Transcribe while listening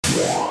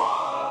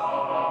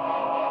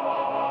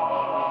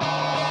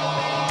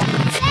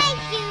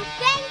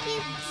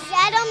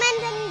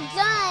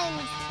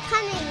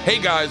Hey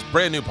guys,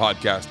 brand new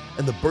podcast,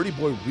 and the Birdie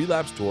Boy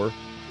Relapse Tour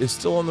is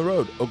still on the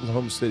road.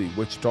 Oklahoma City,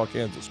 Wichita,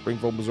 Kansas,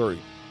 Springfield, Missouri,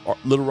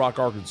 Little Rock,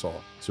 Arkansas.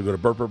 So go to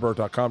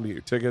burtburtburt.com to get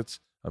your tickets.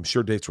 I'm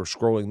sure dates were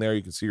scrolling there.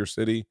 You can see your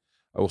city.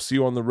 I will see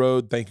you on the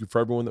road. Thank you for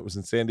everyone that was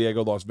in San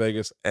Diego, Las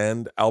Vegas,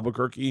 and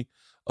Albuquerque.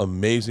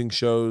 Amazing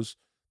shows.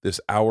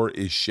 This hour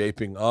is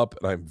shaping up,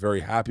 and I'm very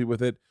happy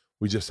with it.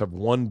 We just have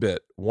one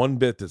bit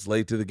that's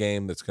late to the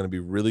game that's going to be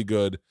really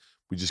good.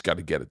 We just got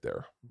to get it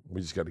there.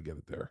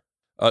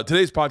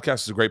 Today's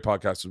podcast is a great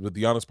podcast. It's with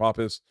Yannis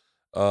Pappas.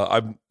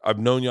 I've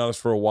known Yannis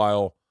for a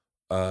while.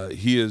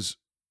 He is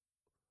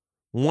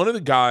one of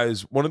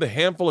the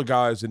handful of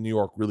guys in New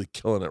York really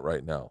killing it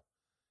right now.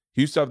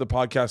 He used to have the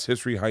podcast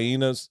History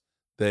Hyenas.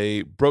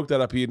 They broke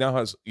that up. He now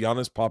has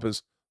Yannis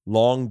Pappas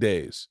Long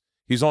Days.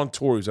 He's on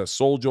tour. He's at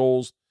Soul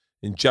Joel's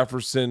in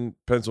Jefferson,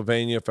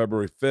 Pennsylvania,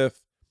 February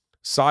 5th.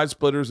 Side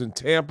Splitters in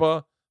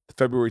Tampa,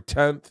 February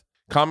 10th.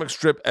 Comic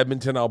Strip,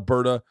 Edmonton,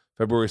 Alberta,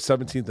 February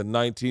 17th and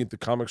 19th. The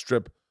Comic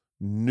Strip,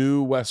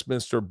 New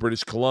Westminster,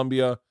 British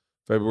Columbia,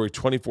 February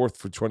 24th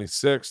through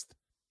 26th.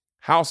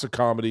 House of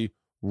Comedy,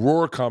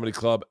 Roar Comedy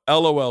Club,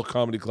 LOL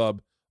Comedy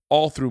Club,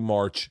 all through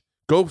March.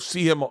 Go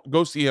see him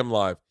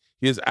live.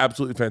 He is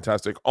absolutely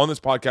fantastic. On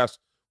this podcast,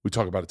 we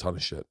talk about a ton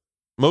of shit.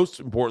 Most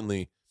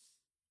importantly,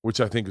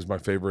 which I think is my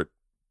favorite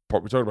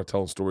part, we talk about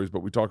telling stories,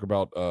 but we talk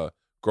about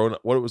growing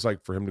up, what it was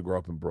like for him to grow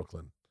up in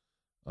Brooklyn.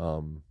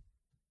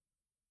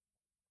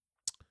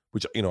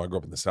 Which, I grew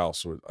up in the South,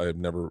 so I have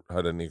never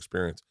had any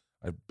experience.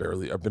 I've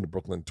been to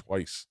Brooklyn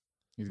twice.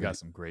 He's got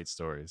some great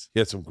stories. He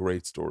had some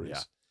great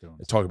stories. Yeah.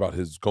 And talk about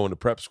his going to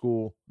prep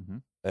school,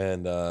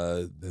 and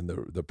then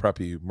the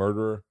preppy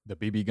murderer. The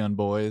BB gun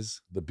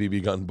boys. The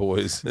BB gun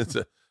boys.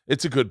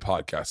 It's a good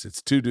podcast.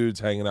 It's two dudes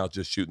hanging out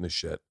just shooting the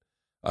shit.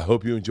 I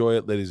hope you enjoy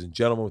it, ladies and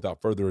gentlemen.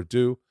 Without further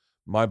ado,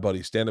 my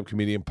buddy, stand-up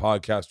comedian,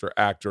 podcaster,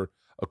 actor,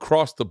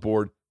 across the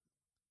board,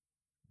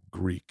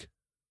 Greek.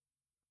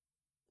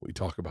 We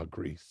talk about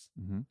Greece.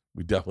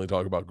 We definitely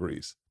talk about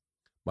Greece.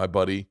 My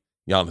buddy,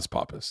 Yannis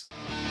Pappas.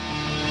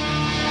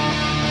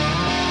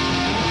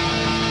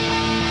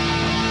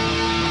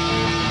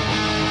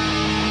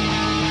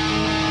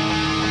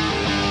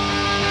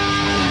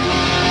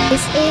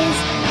 This is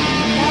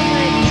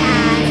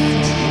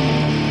Overcast.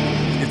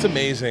 It's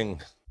amazing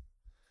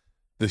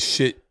the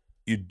shit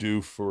you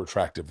do for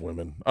attractive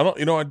women. I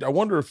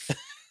wonder if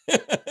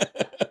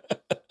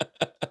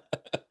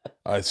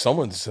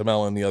someone's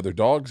smelling the other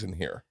dogs in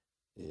here.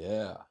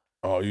 Yeah.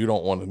 Oh, you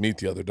don't want to meet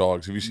the other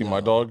dogs. Have you seen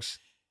my dogs?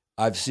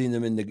 I've seen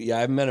them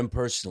I've met them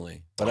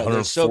personally. But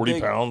 140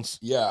 pounds?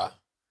 Yeah.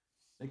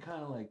 They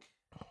kind of like,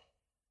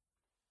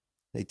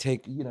 they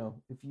take,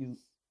 if you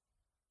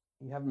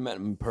haven't met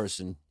them in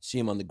person, see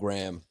them on the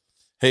gram.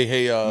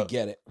 Hey, you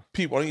get it.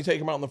 Pete, why don't you take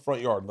him out in the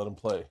front yard and let him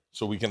play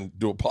so we can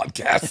do a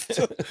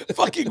podcast?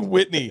 Fucking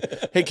Whitney.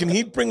 Hey, can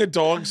he bring a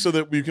dog so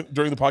that we can,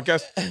 during the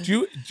podcast?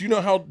 Do you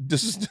know how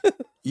this is?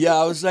 Yeah,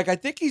 I was like, I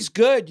think he's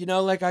good.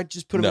 I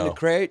just put him in the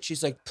crate.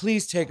 She's like,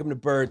 please take him to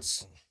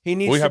Bert's. He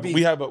needs to be.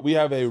 We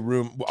have a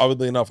room.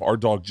 Oddly enough, our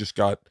dog just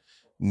got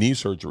knee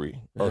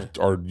surgery.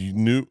 Our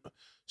new.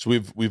 So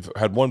we've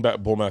had one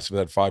bull mastiff that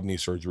had 5 knee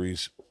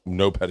surgeries.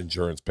 No pet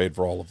insurance, paid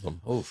for all of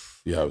them.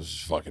 Oof. Yeah, it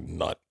was fucking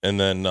nut. And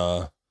then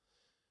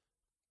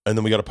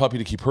we got a puppy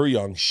to keep her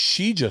young.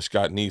 She just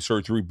got knee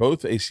surgery.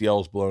 Both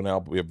ACLs blown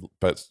out, but we have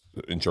pet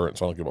insurance.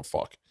 So I don't give a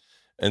fuck.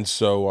 And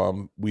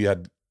so we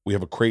have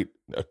a crate,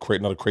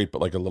 not a crate,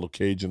 but like a little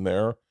cage in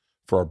there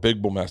for our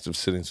big bull mastiff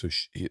sitting, so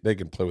they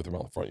can play with him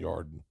out in the front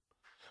yard.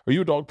 Are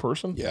you a dog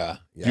person? Yeah.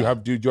 Do you have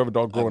a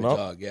dog growing up?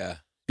 Dog, yeah.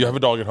 You have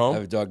a dog at home? I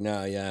have a dog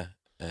now, yeah.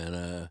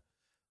 And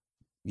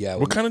yeah.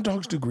 What kind of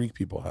dogs do Greek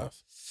people have?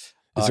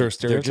 Is there a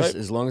stereotype?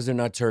 As long as they're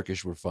not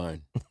Turkish, we're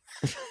fine.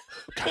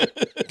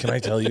 Can I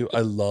tell you, I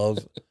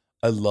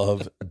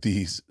love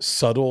these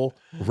subtle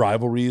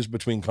rivalries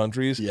between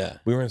countries. Yeah.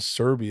 We were in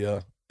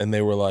Serbia and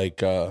they were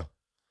like, they're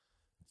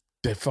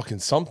fucking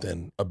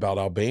something about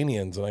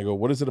Albanians. And I go,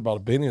 what is it about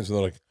Albanians? And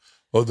they're like,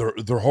 oh,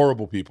 they're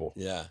horrible people.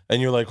 Yeah. And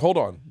you're like, hold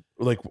on.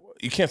 Like,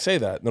 you can't say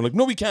that. And they're like,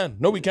 no, we can.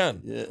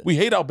 Yeah. We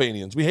hate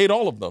Albanians. We hate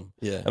all of them.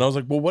 Yeah. And I was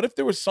like, well, what if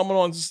there was someone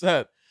on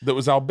set that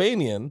was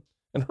Albanian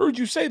and heard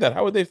you say that?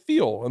 How would they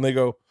feel? And they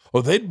go,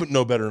 oh, they'd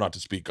know better not to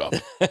speak up.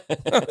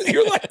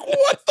 You're like,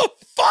 what the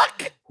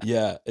fuck?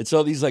 Yeah. It's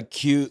all these like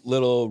cute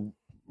little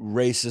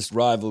racist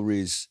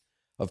rivalries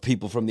of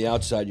people from the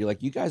outside. You're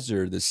like, you guys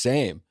are the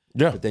same.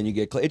 Yeah. But then you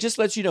get, it just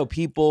lets you know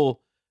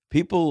people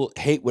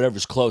hate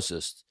whatever's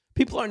closest.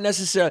 People aren't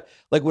necessarily,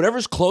 like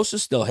whatever's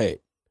closest, they'll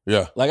hate.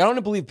 Yeah. Like, I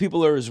don't believe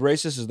people are as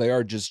racist as they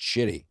are just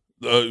shitty.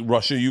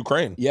 Russia,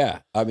 Ukraine. Yeah.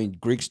 I mean,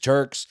 Greeks,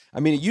 Turks. I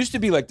mean, it used to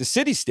be like the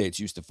city-states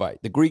used to fight.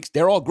 The Greeks,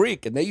 they're all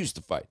Greek, and they used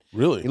to fight.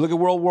 Really? You look at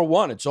World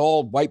War I, it's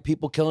all white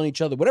people killing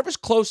each other. Whatever's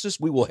closest,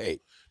 we will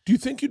hate. Do you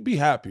think you'd be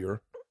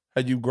happier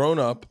had you grown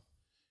up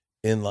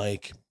in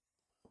like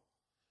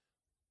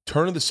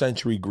turn of the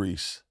century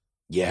Greece?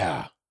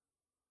 Yeah.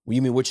 Well,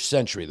 you mean which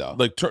century, though?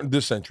 Like turn of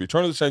the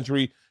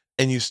century,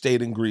 and you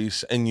stayed in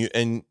Greece, and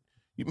I'm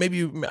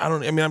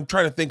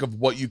trying to think of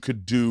what you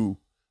could do.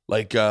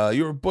 like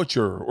you're a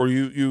butcher or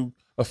you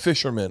a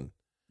fisherman.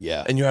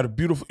 Yeah. And you had a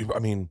beautiful, I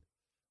mean,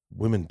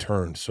 women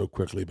turned so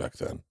quickly back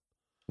then.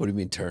 What do you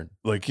mean turn?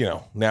 Like,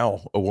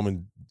 now a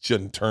woman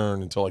shouldn't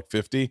turn until like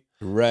 50.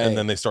 Right. And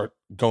then they start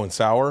going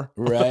sour.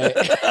 Right.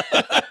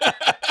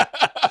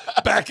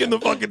 Back in the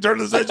fucking turn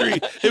of the century,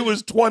 it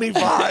was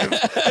 25.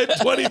 At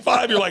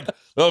 25, you're like,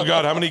 oh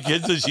God, how many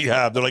kids does she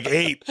have? They're like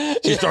 8.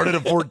 She started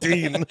at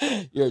 14.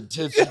 Your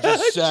tits are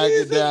just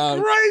sagging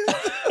down.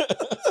 Christ.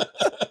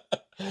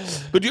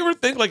 But do you ever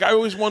think, like, I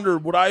always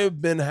wondered, would I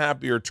have been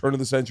happier turn of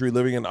the century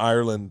living in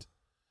Ireland,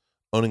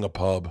 owning a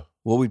pub?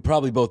 Well, we'd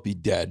probably both be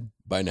dead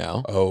by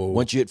now. Oh.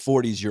 Once you hit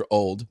 40s, you're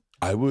old.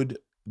 I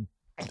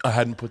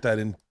hadn't put that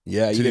in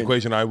to the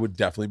equation. I would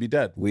definitely be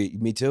dead.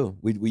 Me too.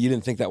 You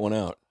didn't think that one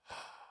out.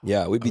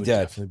 Yeah, we'd be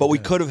dead. But we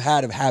could have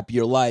had a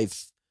happier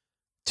life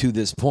to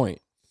this point.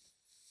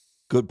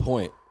 Good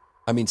point.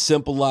 I mean,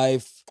 simple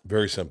life.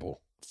 Very simple.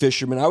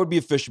 Fisherman. I would be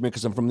a fisherman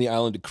because I'm from the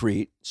island of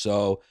Crete.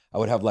 So I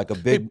would have like a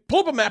big... Hey, pull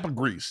up a map of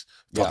Greece.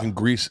 Yeah. Fucking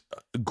Greece.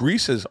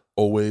 Greece is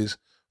always...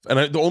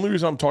 And the only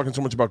reason I'm talking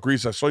so much about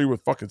Greece, I saw you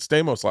with fucking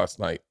Stamos last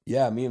night.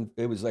 Yeah,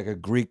 it was like a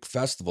Greek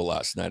festival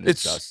last night.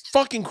 It's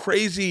fucking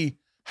crazy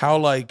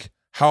how I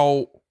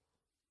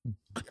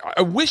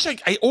always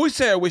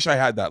say I wish I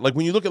had that. Like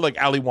when you look at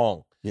like Ali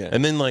Wong, yeah,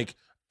 and then like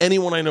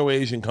anyone I know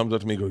Asian comes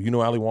up to me and go, you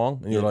know Ali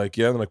Wong? And you're like,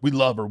 yeah. And they're like, we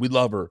love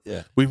her.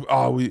 Yeah.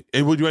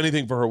 We'll do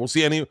anything for her.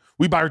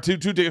 We buy her two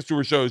tickets to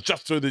her shows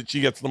just so that she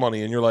gets the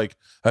money. And you're like,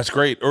 that's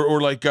great. Or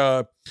like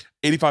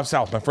 85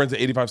 South. My friends at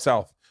 85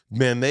 South.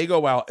 Man, they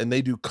go out and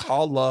they do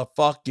Kala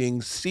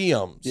fucking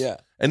Siums. Yeah.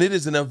 And it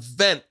is an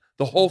event.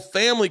 The whole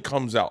family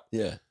comes out.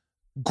 Yeah.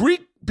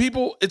 Greek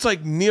people, it's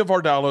like Nia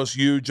Vardalos,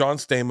 you, John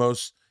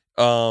Stamos,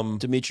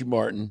 Dimitri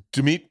Martin.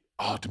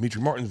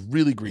 Dimitri Martin's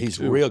really Greek. He's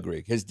too. real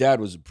Greek. His dad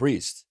was a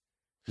priest.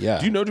 Yeah.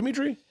 Do you know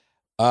Dimitri?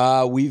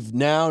 We've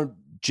now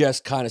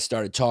just kind of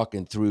started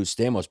talking through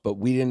Stamos, but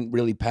we didn't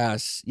really we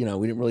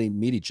didn't really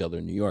meet each other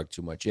in New York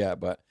too much. Yeah.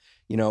 But,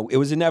 it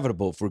was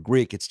inevitable for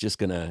Greek. It's just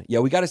gonna,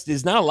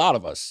 there's not a lot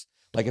of us.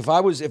 Like if I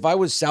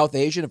was South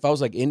Asian, if I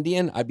was like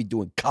Indian, I'd be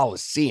doing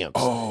Colosseums.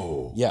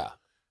 Oh. Yeah.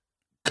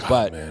 God,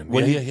 but man.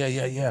 When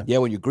Yeah,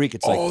 when you're Greek,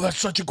 it's like, oh, that's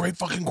such a great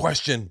fucking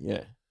question.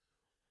 Yeah.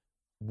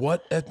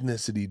 What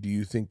ethnicity do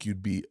you think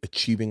you'd be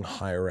achieving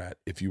higher at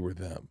if you were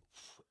them?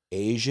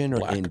 Asian or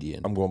Black.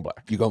 Indian? I'm going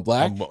black. You going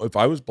black? If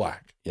I was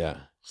black. Yeah.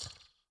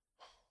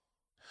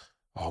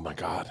 Oh my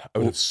God. I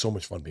would have so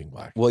much fun being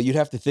black. Well, you'd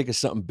have to think of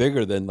something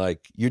bigger than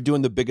like you're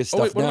doing the biggest stuff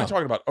wait, what now. am I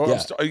talking about? Oh,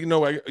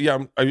 Yeah.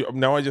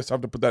 Now I just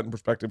have to put that in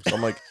perspective. So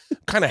I'm like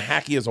kind of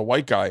hacky as a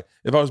white guy.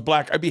 If I was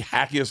black, I'd be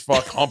hacky as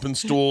fuck, humping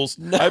stools.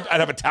 I'd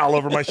have a towel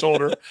over my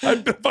shoulder.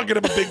 I'd fucking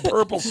have a big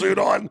purple suit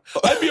on.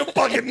 I'd be a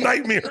fucking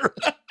nightmare.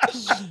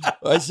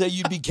 I'd say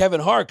you'd be Kevin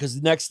Hart because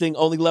the next thing,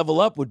 only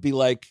level up would be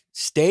like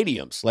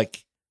stadiums,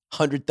 like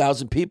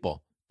 100,000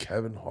 people.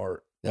 Kevin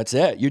Hart. That's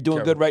it. You're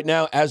doing good right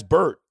now as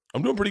Bert.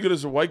 I'm doing pretty good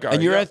as a white guy.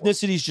 And your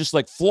ethnicity is just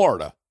like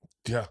Florida.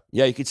 Yeah.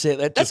 Yeah, you could say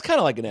that. That's kind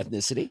of like an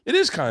ethnicity. It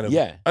is kind of.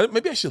 Yeah.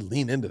 Maybe I should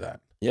lean into that.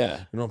 Yeah.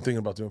 You know what I'm thinking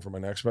about doing for my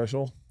next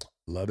special?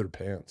 Leather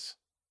pants.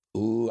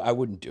 Ooh, I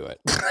wouldn't do it.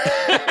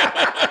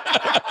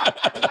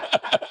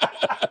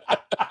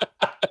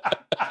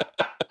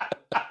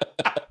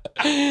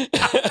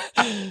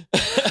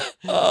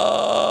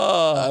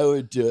 I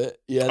would do it.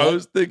 Yeah. I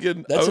was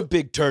thinking. That's a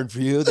big turn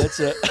for you. That's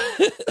a.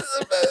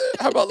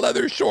 How about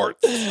leather shorts?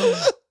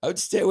 I would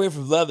stay away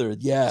from leather.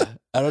 Yeah.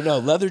 I don't know.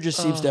 Leather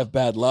just seems to have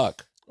bad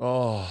luck.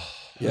 Oh.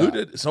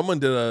 Yeah. Someone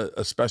did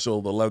a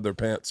special, the leather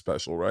pants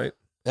special, right?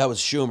 That was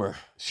Schumer.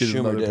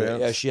 Schumer did it.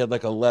 Yeah, she had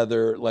like a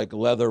leather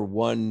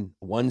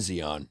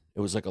onesie on.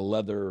 It was like a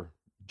leather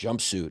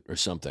jumpsuit or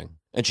something.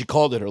 And she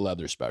called it her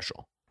leather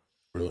special.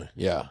 Really?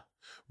 Yeah.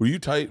 Were you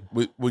tight?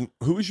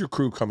 Who was your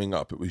crew coming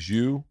up? It was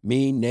you?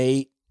 Me and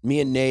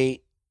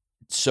Nate,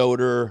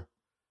 Soder.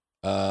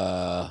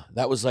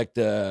 That was like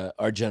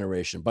our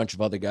generation. A bunch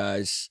of other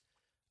guys.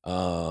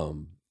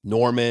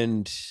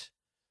 Normand.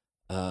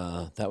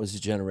 That was the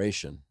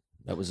generation.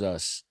 That was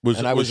us.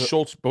 Was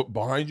Schultz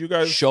behind you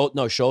guys?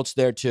 Schultz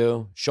there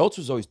too. Schultz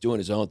was always doing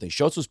his own thing.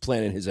 Schultz was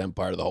planning his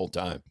empire the whole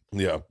time.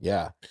 Yeah.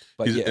 Yeah.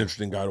 But he's an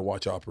interesting guy to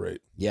watch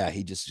operate. Yeah,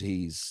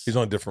 he's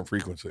on a different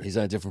frequency. He's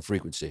on a different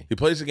frequency. He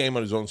plays the game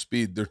on his own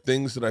speed. There are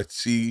things that I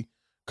see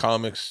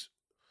comics.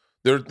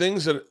 There are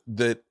things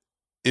that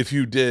if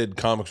you did,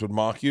 comics would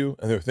mock you,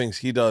 and there are things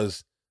he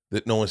does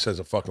that no one says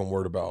a fucking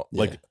word about.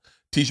 Yeah. Like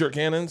t-shirt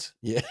cannons.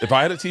 Yeah. If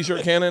I had a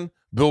t-shirt cannon,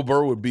 Bill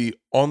Burr would be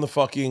on the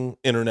fucking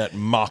internet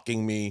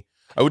mocking me.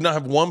 I would not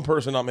have one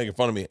person not making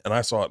fun of me. And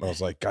I saw it and I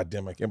was like, God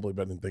damn, I can't believe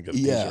I didn't think of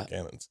t-shirt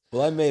cannons.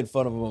 Well, I made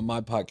fun of him on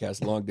my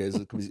podcast, Long Days,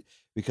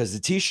 because the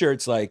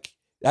t-shirt's like,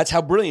 that's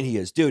how brilliant he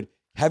is. Dude,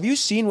 have you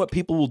seen what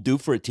people will do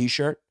for a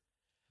t-shirt?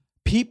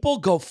 People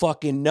go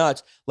fucking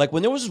nuts. Like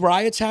when there was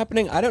riots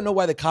happening, I don't know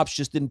why the cops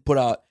just didn't put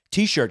out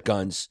t-shirt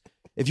guns.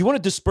 If you want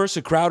to disperse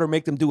a crowd or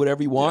make them do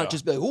whatever you want,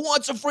 just be like, who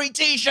wants a free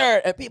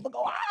t-shirt? And people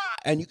go, ah,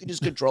 and you can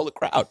just control the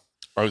crowd.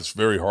 It's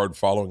very hard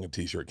following a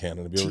t-shirt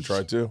cannon. Have you ever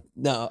tried to?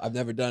 No, I've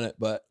never done it,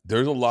 but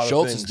there's a lot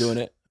Schultz of things. is doing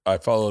it. I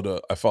followed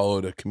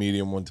a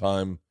comedian one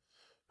time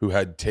who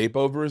had tape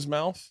over his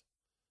mouth,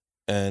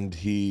 and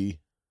he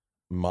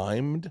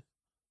mimed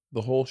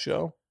the whole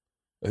show.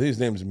 I think his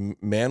name's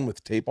Man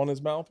with Tape on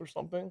His Mouth or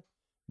something.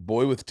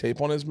 Boy with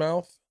Tape on His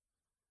Mouth.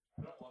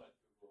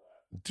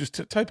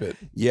 Just type it.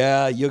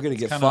 Yeah, you're gonna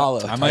get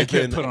followed. I might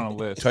get put on a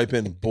list. Type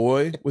in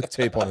boy with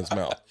tape on his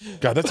mouth.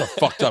 God, that's a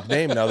fucked up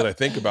name now that I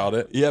think about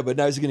it. Yeah, but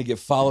now he's gonna get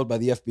followed by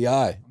the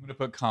FBI. I'm gonna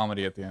put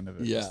comedy at the end of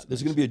it. Yeah,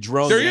 there's gonna be a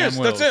drone. There he is.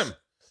 That's him.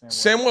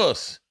 Sam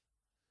Willis.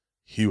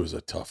 He was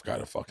a tough guy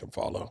to fucking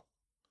follow.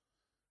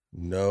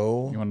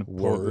 No you want to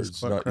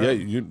words. Yeah,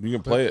 you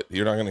can play it.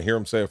 You're not gonna hear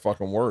him say a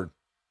fucking word.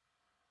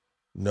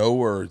 No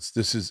words.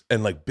 This is,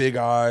 and like big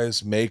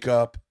eyes,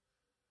 makeup,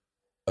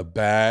 a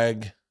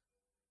bag.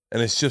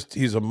 And it's just,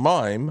 he's a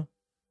mime,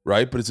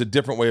 right? But it's a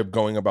different way of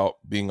going about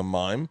being a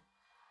mime.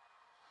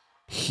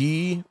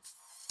 He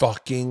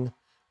fucking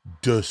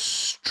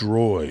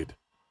destroyed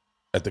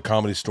at the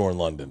Comedy Store in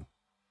London.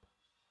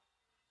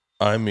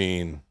 I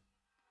mean,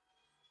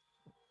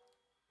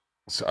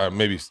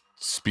 maybe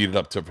speed it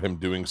up to him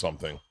doing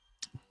something.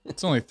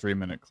 It's only a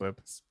 3-minute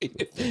clip.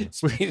 Speed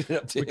it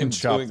up to we can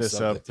chop this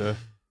something. Up to...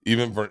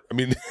 Even for, I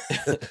mean,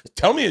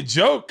 tell me a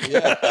joke.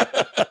 Yeah.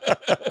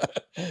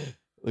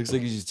 Looks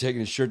like he's just taking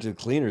his shirt to the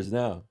cleaners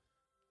now.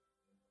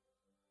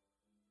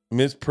 I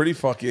mean, it's pretty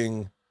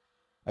fucking.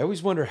 I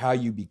always wonder how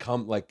you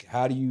become, like,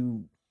 how do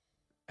you,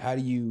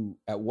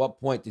 at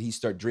what point did he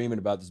start dreaming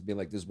about this, being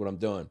like, this is what I'm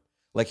doing?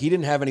 Like, he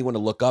didn't have anyone to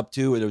look up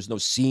to, or there was no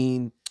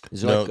scene.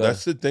 No,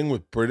 that's the thing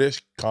with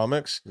British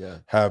comics. Yeah.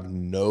 Have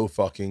no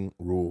fucking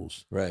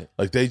rules. Right.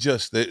 Like, they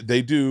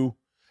do.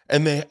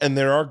 And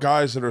there are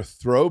guys that are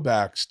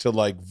throwbacks to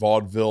like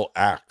vaudeville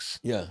acts.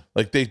 Yeah.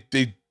 Like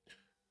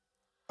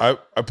I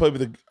played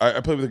with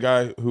a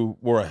guy who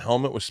wore a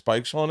helmet with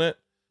spikes on it,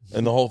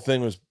 and the whole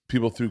thing was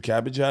people threw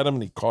cabbage at him,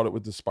 and he caught it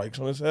with the spikes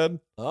on his head.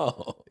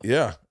 Oh.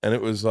 Yeah, and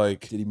it was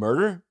like, did he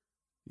murder?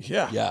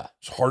 Yeah. Yeah.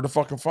 It's hard to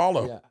fucking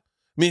follow. Yeah.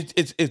 I mean,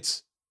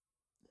 it's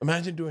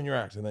imagine doing your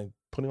act and then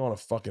putting on a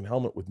fucking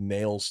helmet with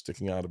nails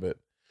sticking out of it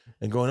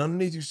and going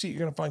underneath your seat. You're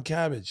gonna find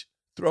cabbage.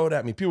 Throw it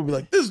at me. People will be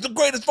like, this is the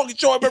greatest fucking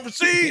show I've ever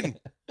seen.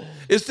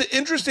 It's the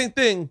interesting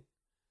thing,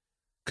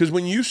 because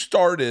when you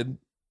started,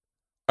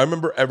 I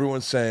remember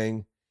everyone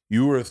saying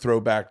you were a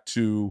throwback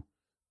to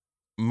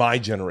my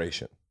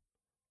generation.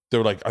 They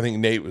were like, I think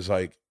Nate was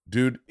like,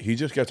 dude, he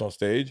just gets on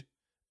stage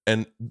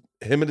and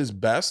him at his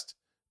best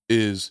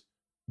is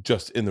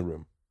just in the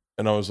room.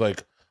 And I was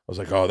like,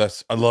 oh,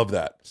 I love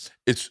that.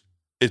 It's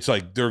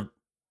like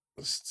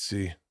let's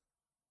see.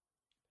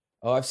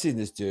 Oh, I've seen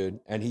this dude,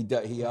 and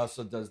he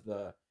also does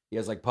he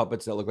has like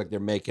puppets that look like they're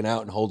making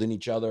out and holding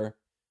each other,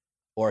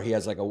 or he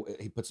has like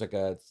he puts like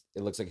it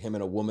looks like him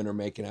and a woman are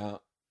making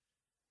out.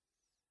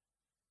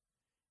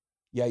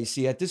 Yeah, you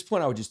see, at this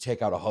point, I would just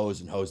take out a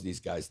hose and hose these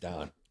guys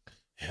down.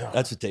 Yeah,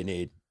 that's what they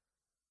need.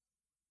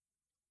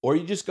 Or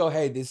you just go,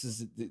 hey, this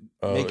is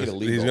make it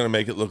illegal. He's gonna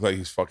make it look like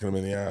he's fucking him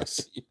in the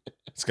ass.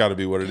 It's got to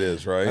be what it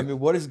is, right? I mean,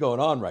 what is going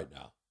on right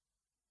now?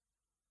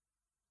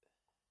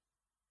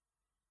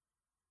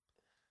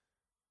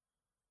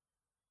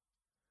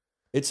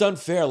 It's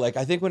unfair. Like,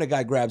 I think when a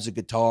guy grabs a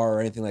guitar or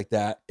anything like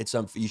that, it's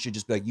unfair. You should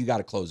just be like, you got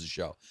to close the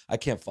show. I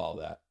can't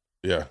follow that.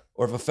 Yeah.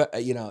 Or if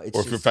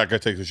if your fat guy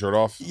takes his shirt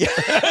off. Yeah.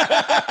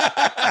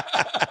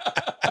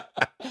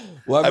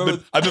 Well,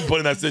 I've been put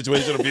in that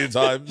situation a few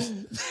times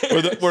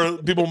where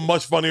people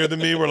much funnier than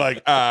me were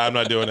like, I'm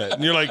not doing it.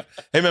 And you're like,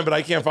 hey man, but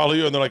I can't follow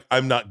you. And they're like,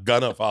 I'm not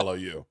gonna follow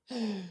you.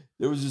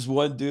 There was this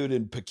one dude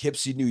in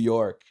Poughkeepsie, New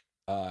York.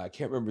 I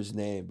can't remember his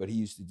name, but he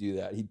used to do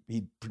that.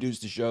 He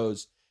produced the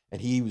shows. And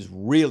he was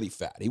really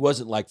fat. He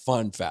wasn't like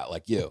fun fat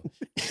like you.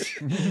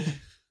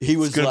 He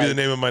was going to be the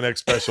name of my next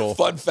special.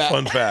 Fun fat.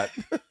 Fun fat.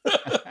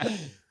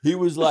 He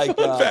was like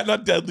fun fat,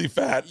 not deadly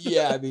fat.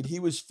 Yeah, I mean,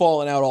 he was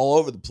falling out all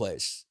over the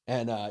place.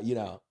 And I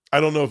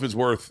don't know if it's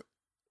worth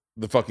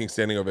the fucking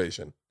standing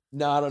ovation.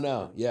 No, I don't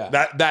know. Yeah.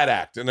 That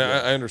act. And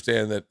yeah. I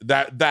understand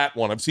that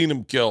one. I've seen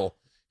him kill.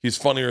 He's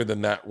funnier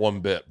than that one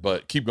bit,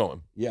 but keep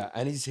going. Yeah,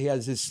 and he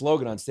has his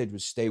slogan on stage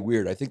was "Stay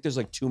Weird." I think there's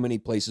like too many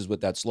places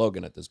with that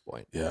slogan at this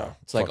point. Yeah,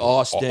 it's like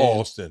Austin.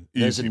 Austin,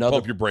 there's another.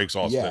 Pump your brakes,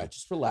 Austin. Yeah,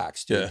 just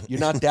relax, dude. Yeah. You're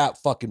not that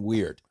fucking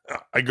weird.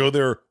 I go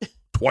there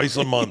twice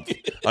a month.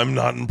 I'm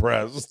not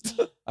impressed.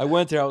 I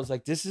went there. I was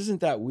like, this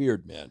isn't that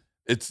weird, man.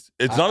 It's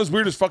not as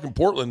weird as fucking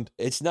Portland.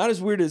 It's not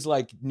as weird as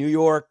like New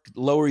York,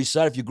 Lower East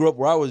Side. If you grew up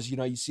where I was,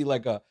 you see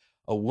like a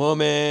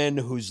woman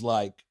who's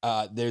like,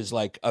 there's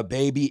like a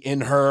baby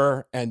in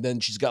her, and then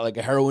she's got like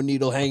a heroin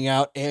needle hanging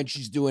out, and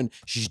she's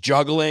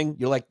juggling.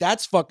 You're like,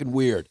 that's fucking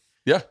weird.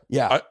 Yeah.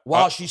 Yeah.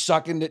 While she's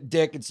sucking the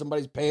dick and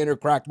somebody's paying her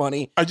crack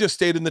money. I just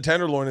stayed in the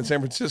Tenderloin in San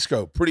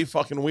Francisco. Pretty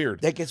fucking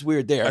weird. That gets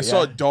weird there. I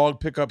saw a dog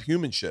pick up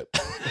human shit.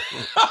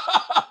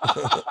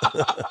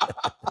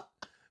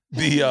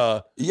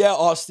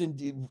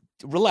 Austin,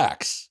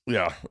 relax.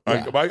 Yeah.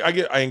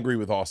 I agree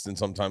with Austin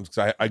sometimes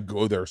because I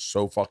go there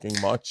so fucking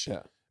much.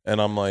 Yeah. And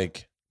I'm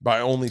like, but I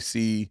only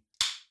see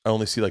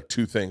like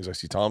two things. I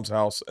see Tom's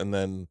house and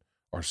then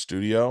our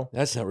studio.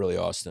 That's not really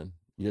Austin.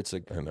 It's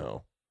like, I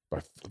know.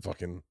 by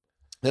fucking.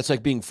 That's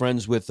like being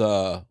friends with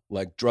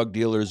like drug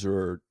dealers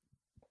or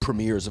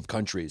premiers of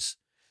countries,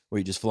 where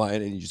you just fly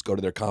in and you just go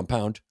to their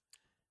compound.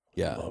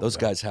 Yeah, those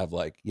guys have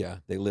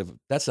they live.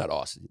 That's not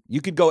Austin.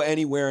 You could go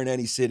anywhere in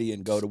any city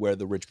and go to where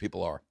the rich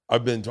people are.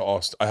 I've been to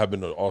Austin. I have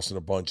been to Austin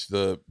a bunch.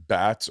 The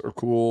Bats are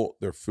cool.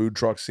 Their food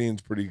truck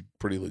scene's pretty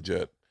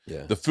legit.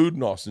 Yeah, the food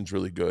in Austin's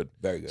really good.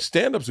 Very good.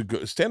 Stand-up's a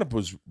good. Stand-up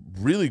was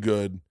really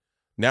good.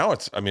 Now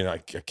it's. I mean, I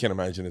can't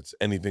imagine it's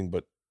anything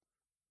but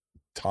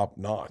top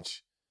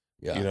notch.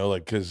 Yeah, you know,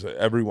 like because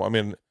everyone. I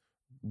mean,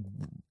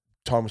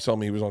 Tom was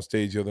telling me he was on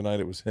stage the other night.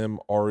 It was him,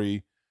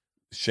 Ari,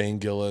 Shane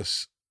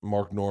Gillis,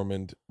 Mark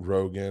Normand,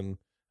 Rogan,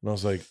 and I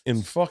was like,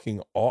 in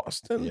fucking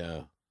Austin?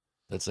 Yeah.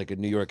 That's like a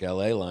New York,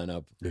 LA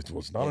lineup.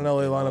 It's not an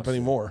LA lineup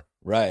anymore.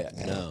 Right.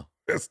 No.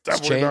 It's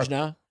changed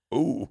now?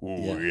 Ooh,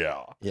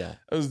 yeah. Yeah.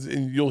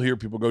 And you'll hear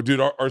people go, dude,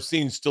 our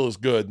scene still is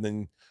good. And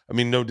then, I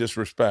mean, no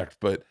disrespect,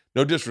 but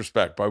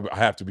I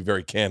have to be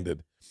very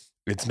candid.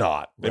 It's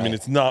not. Right. I mean,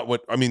 it's not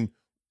what, I mean,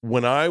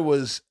 when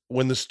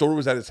the store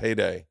was at its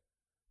heyday,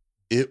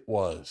 it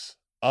was,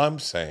 I'm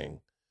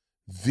saying,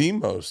 the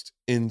most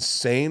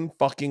insane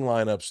fucking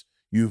lineups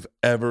you've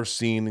ever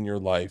seen in your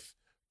life.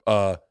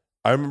 I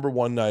remember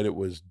one night it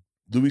was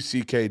Louis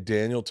C.K.,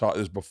 Daniel Tosh,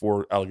 this is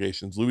before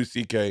allegations, Louis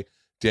C.K.,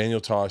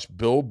 Daniel Tosh,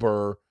 Bill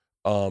Burr,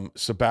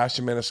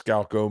 Sebastian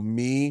Maniscalco,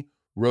 me,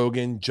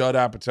 Rogan, Judd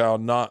Apatow,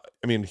 not,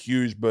 I mean,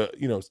 huge, but,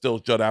 you know, still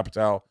Judd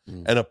Apatow,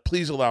 and a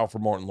Please Allow for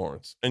Martin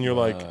Lawrence. And you're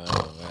like,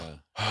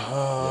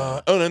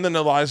 oh, and then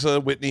Eliza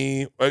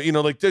Whitney, you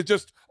know, like, they're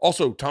just,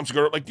 also Tom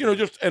Segura, like, you know,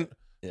 just, and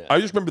I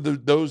just remember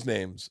those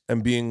names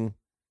and being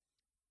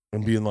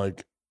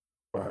like,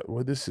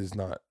 well, this is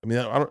not, I mean,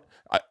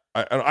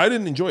 I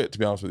didn't enjoy it, to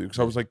be honest with you, because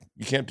I was like,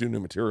 you can't do new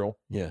material.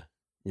 Yeah.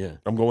 Yeah.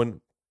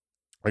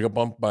 I got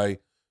bumped by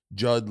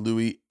Judd,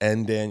 Louis,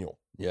 and Daniel.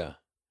 Yeah.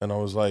 And I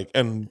was like,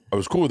 and I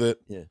was cool with it.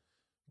 Yeah.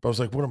 But I was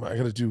like, what am I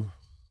going to do?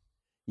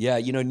 Yeah.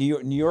 You know,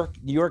 New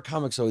York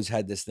comics always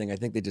had this thing. I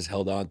think they just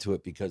held on to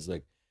it because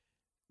like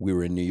we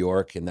were in New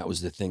York and that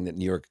was the thing that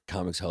New York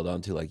comics held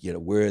on to. Like, you know,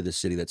 we're the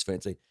city that's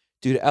fancy.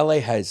 Dude, LA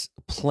has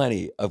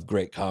plenty of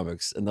great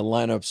comics and the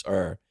lineups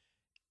are,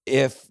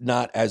 if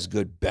not as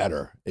good,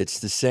 better. It's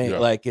the same. Yeah.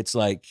 Like, it's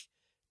like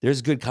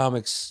there's good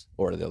comics,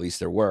 or at least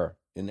there were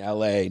in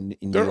LA. In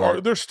New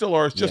York. There still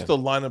are. It's just the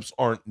lineups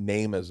aren't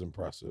name as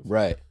impressive.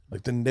 Right.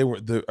 Like then they were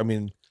I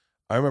mean,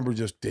 I remember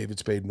just David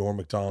Spade, Norm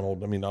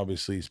Macdonald. I mean,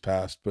 obviously he's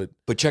passed, but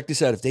check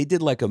this out. If they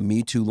did like a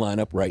Me Too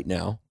lineup right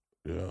now,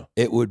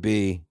 it would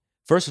be,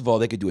 first of all,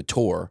 they could do a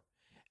tour,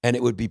 and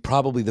it would be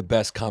probably the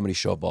best comedy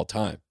show of all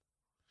time.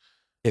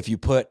 If you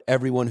put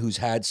everyone who's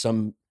had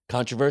some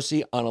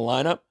controversy on a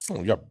lineup. Oh,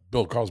 you got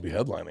Bill Cosby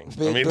headlining.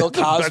 I mean, Bill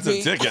Cosby. That's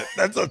a ticket.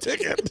 That's a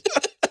ticket.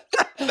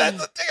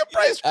 That's a ticket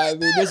price. I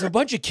mean, there's a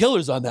bunch of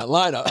killers on that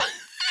lineup.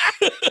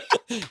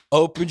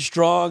 Open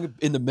strong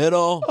in the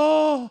middle.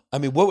 Oh, I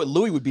mean,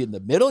 Louis would be in the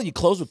middle? You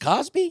close with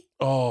Cosby?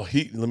 Oh,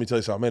 let me tell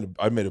you something.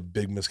 I made a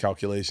big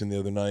miscalculation the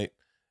other night,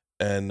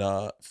 and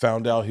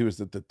found out he was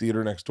at the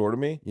theater next door to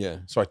me. Yeah.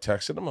 So I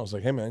texted him. I was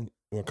like, "Hey man,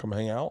 you want to come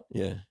hang out?"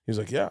 Yeah. He was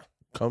like, "Yeah."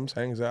 Comes,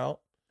 hangs out,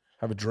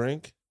 have a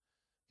drink,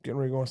 getting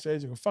ready to go on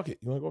stage. I go, "Fuck it,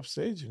 you want to go off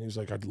stage?" And he was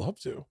like, "I'd love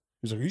to."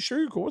 He was like, "Are you sure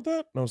you're cool with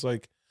that?" And I was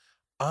like,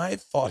 I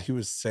thought he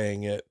was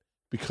saying it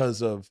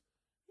because of,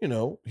 you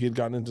know, he had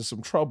gotten into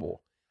some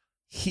trouble.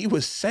 He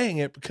was saying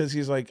it because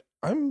he's like,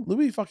 I'm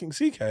Louis fucking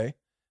CK,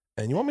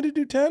 and you want me to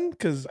do 10?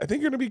 Because I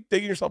think you're going to be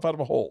digging yourself out of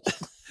a hole.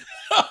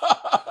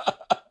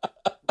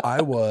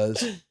 I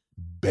was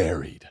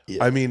buried.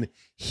 Yeah. I mean,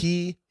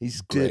 he's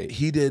great.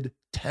 He did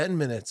 10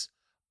 minutes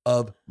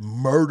of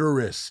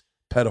murderous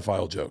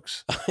pedophile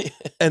jokes.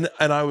 and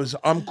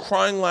I'm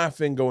crying,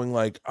 laughing, going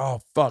like,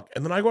 oh, fuck.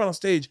 And then I go out on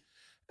stage,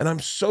 and I'm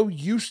so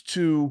used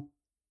to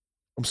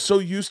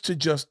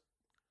just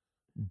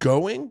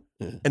going,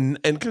 and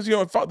because, you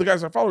know, the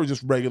guys I follow are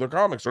just regular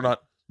comics. They're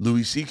not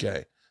Louis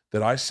C.K.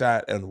 that I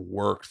sat and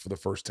worked for the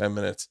first 10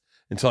 minutes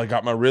until I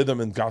got my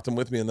rhythm and got them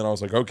with me. And then I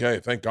was like,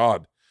 okay, thank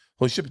God.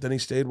 Holy shit. But then he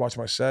stayed, watched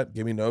my set,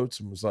 gave me notes,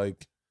 and was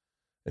like,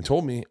 and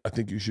told me, I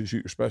think you should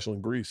shoot your special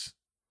in Greece.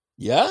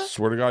 Yeah?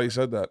 Swear to God, he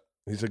said that.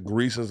 He said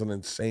Greece is an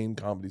insane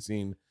comedy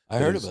scene. I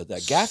heard about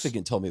that.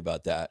 Gaffigan told me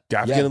about that.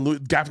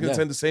 Gaffigan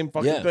said the same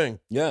fucking thing.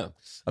 Yeah.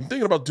 I'm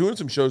thinking about doing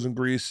some shows in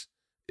Greece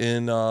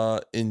in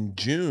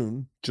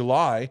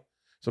July.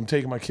 So I'm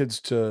taking my kids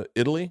to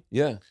Italy.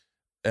 Yeah.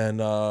 And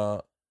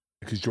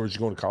because George is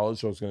going to college,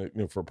 so I was going to,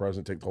 you know, for a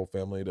present, take the whole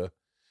family to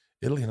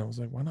Italy. And I was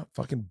like, why not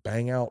fucking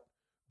bang out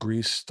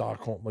Greece,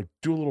 Stockholm, like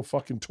do a little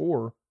fucking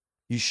tour.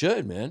 You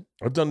should, man.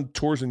 I've done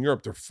tours in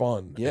Europe. They're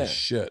fun. Yeah. As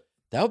shit.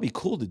 That would be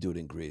cool to do it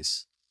in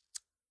Greece.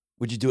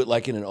 Would you do it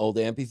like in an old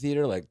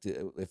amphitheater, like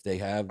if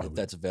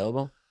that's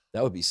available?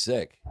 That would be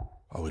sick.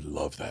 I would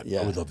love that.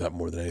 Yeah. I would love that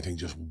more than anything.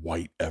 Just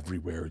white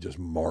everywhere, just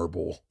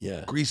marble.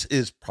 Yeah. Greece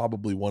is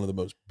probably one of the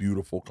most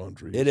beautiful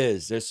countries. It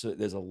is.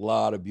 There's a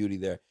lot of beauty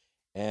there.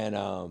 And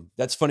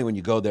that's funny when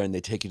you go there and they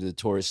take you to the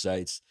tourist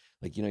sites.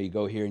 Like, you know, you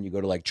go here and you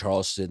go to like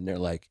Charleston and they're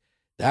like,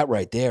 that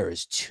right there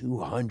is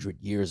 200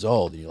 years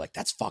old. And you're like,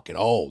 that's fucking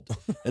old.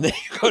 And then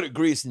you go to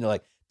Greece and you're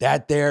like,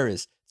 That there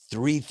is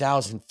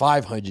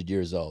 3,500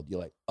 years old.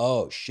 You're like,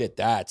 oh shit,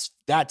 that's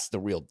the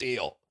real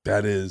deal.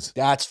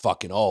 That's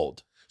fucking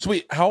old. So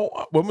wait,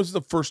 when was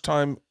the first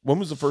time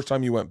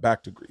you went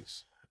back to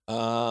Greece? When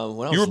I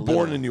was you were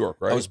born in New York,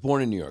 right? I was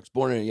born in New York.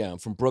 I'm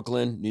from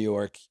Brooklyn, New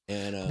York.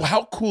 And well,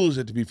 how cool is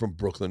it to be from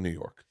Brooklyn, New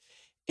York?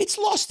 It's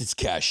lost its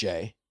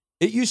cachet.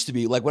 It used to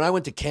be like when I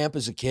went to camp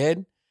as a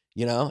kid,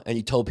 you know, and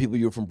you told people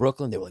you were from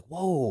Brooklyn, they were like,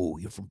 "Whoa,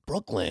 you're from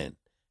Brooklyn.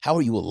 How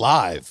are you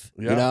alive?"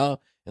 Yeah. You know,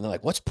 and they're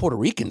like, "What's Puerto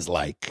Ricans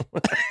like?"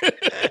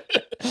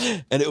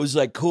 And it was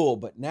like cool,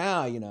 but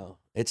now, you know,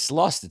 it's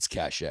lost its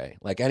cachet.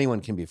 Like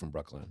anyone can be from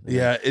Brooklyn.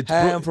 Yeah, like,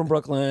 hey, I'm from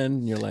Brooklyn.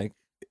 And you're like,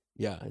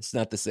 yeah, it's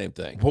not the same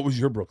thing. What was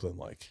your Brooklyn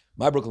like?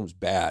 My Brooklyn was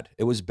bad.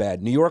 It was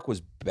bad. New York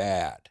was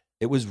bad.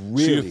 It was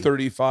really. So you're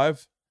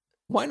 35?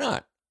 Why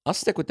not? I'll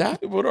stick with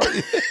that. What are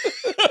you?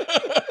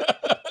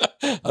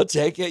 I'll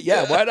take it.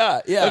 Yeah, why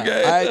not? Yeah,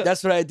 okay.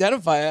 That's what I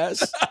identify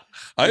as.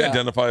 I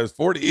identify as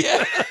 40.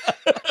 Yeah.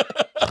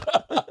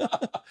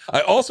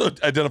 I also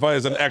identify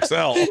as an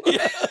XL.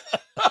 Yeah.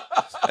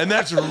 And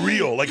that's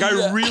real. Like,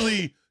 I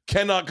really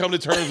cannot come to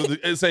terms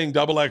with saying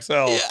double XL.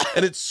 Yeah.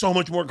 And it's so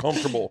much more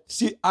comfortable.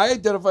 See, I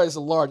identify as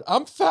a large.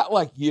 I'm fat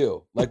like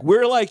you. Like,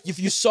 we're like, if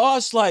you saw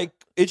us, like,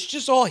 it's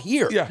just all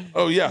here. Yeah.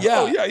 Oh, yeah. Yeah.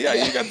 Oh, yeah. Yeah.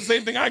 You got the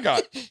same thing I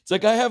got. It's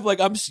like I have, like,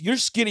 you're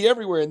skinny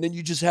everywhere. And then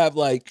you just have,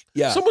 like,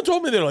 yeah. Someone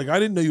told me, they're like, I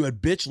didn't know you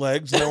had bitch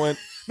legs. And I went,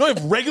 no, I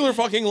have regular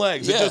fucking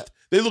legs. Yeah.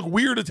 They look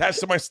weird attached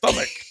to my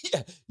stomach.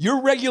 Yeah.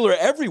 You're regular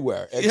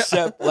everywhere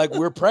except, like,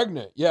 we're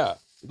pregnant. Yeah.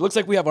 It looks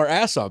like we have our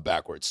ass on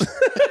backwards.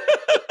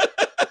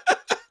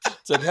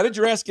 It's like, how did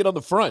your ass get on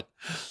the front?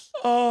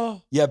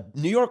 Oh, yeah.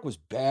 New York was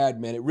bad,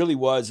 man. It really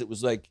was. It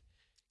was like,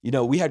 you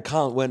know, we had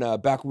Colin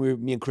back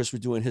when me and Chris were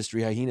doing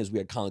History Hyenas, we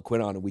had Colin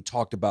Quinn on and we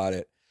talked about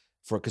it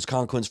because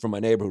Colin Quinn's from my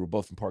neighborhood. We're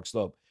both from Park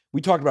Slope. We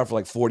talked about it for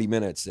like 40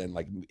 minutes. And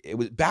like, it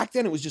was back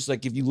then, it was just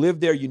like, if you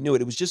lived there, you knew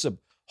it. It was just a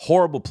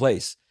horrible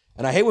place.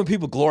 And I hate when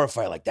people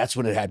glorify, like, that's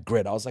when it had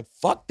grit. I was like,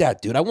 fuck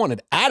that, dude. I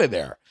wanted out of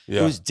there.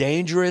 Yeah. It was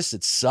dangerous.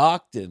 It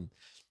sucked. And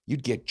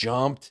you'd get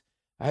jumped.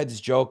 I had this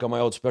joke on my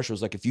old special. It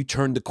was like, if you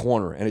turned the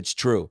corner, and it's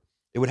true,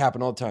 it would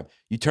happen all the time.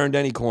 You turned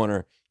any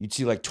corner, you'd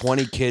see like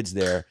 20 kids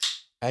there,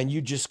 and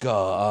you'd just go,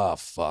 oh,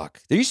 fuck.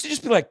 There used to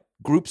just be like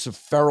groups of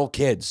feral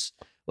kids,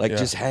 like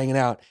just hanging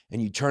out,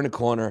 and you'd turn a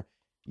corner,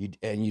 you'd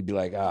be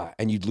like,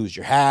 and you'd lose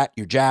your hat,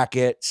 your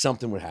jacket,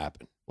 something would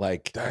happen.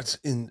 Like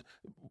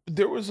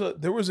there was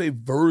a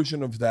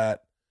version of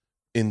that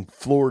in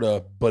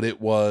Florida, but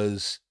it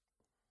was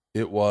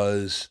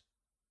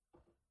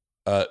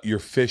you're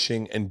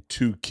fishing and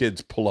two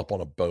kids pull up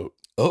on a boat.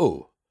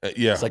 Oh,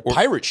 yeah. It's like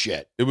pirate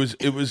shit. There was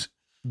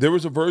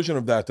a version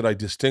of that I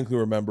distinctly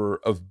remember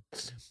of,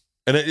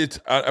 and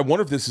I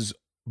wonder if this is,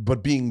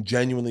 but being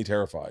genuinely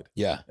terrified.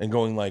 Yeah. And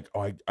going like,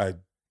 oh, I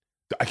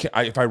can't,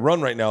 if I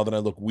run right now, then I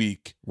look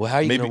weak. Well, how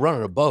are you going to run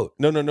on a boat?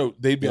 No.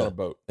 They'd be on a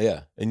boat.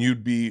 Yeah. And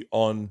you'd be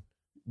on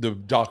the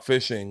dock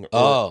fishing.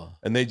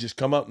 And they just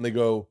come up and they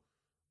go,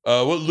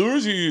 what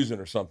lures are you using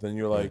or something? And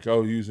you're like,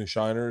 oh, using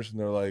shiners. And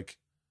they're like,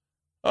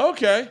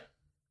 okay.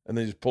 And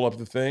they just pull up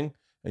the thing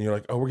and you're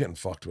like, oh, we're getting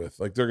fucked with.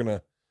 Like they're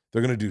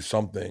gonna do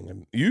something.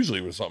 And usually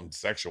it was something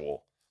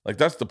sexual. Like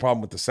that's the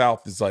problem with the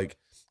South is like,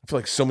 I feel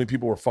like so many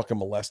people were fucking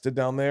molested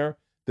down there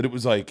that it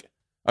was like,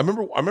 I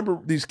remember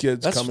these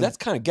kids coming. That's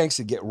kind of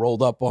gangster to get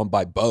rolled up on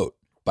by boat,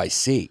 by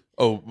sea.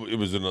 Oh, it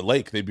was in a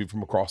lake. They'd be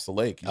from across the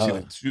lake. You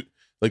see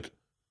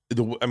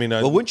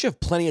well, wouldn't you have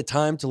plenty of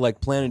time to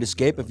like plan an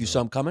escape if you saw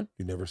them coming?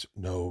 You never,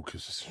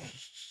 because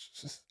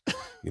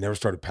you never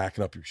started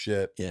packing up your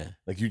shit. Yeah.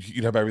 Like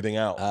you'd have everything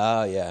out.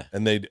 Oh yeah.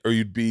 And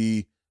you'd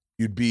be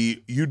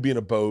in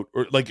a boat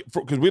or like,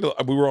 because we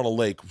were on a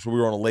lake. So we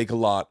were on a lake a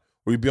lot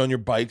where you'd be on your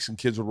bikes and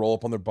kids would roll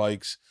up on their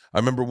bikes. I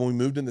remember when we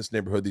moved in this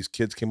neighborhood, these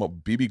kids came up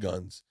with BB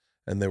guns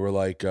and they were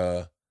like,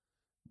 hey,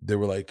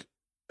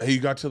 you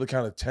got to the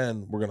count of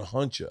 10, we're going to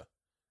hunt you.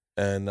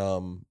 And,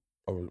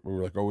 we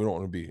were like, oh, we don't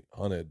want to be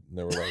hunted. And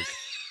they were like,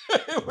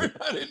 we're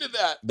not into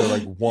that. They're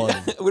like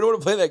 1. We don't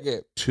want to play that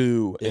game.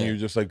 2, and you're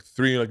just like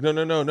 3. You're like, no.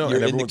 You're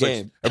and in the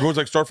game. Everyone's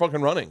like, start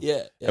fucking running.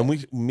 Yeah.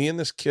 And me and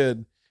this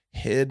kid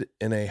hid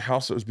in a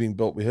house that was being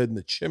built. We hid in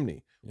the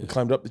chimney. Yeah. We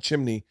climbed up the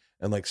chimney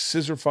and like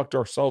scissor fucked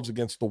ourselves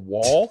against the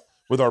wall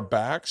with our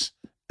backs,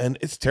 and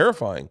it's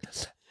terrifying.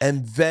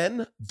 And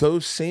then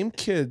those same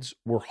kids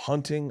were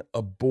hunting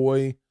a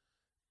boy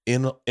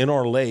in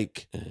our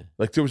lake.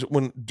 Like there was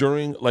when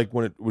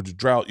it was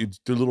drought,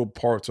 the little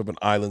parts of an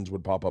islands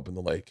would pop up in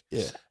the lake.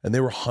 Yeah. And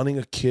they were hunting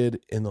a kid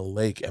in the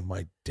lake, and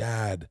my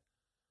dad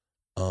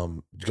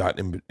got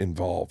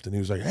involved, and he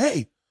was like,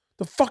 hey,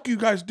 the fuck are you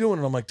guys doing?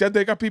 And I'm like, Dad,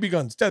 they got BB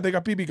guns. Dad, they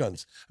got BB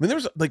guns. I mean,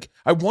 there's like,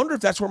 I wonder if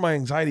that's where my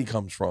anxiety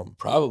comes from.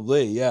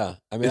 Probably, yeah.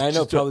 I mean, I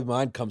know probably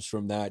mine comes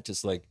from that,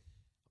 just like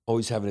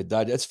always having to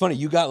die. It's funny,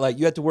 you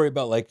had to worry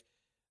about like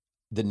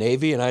the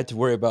Navy, and I had to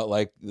worry about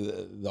like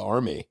the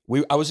Army.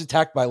 I was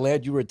attacked by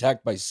land, you were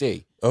attacked by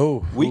sea.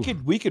 Oh, we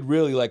could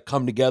really like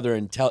come together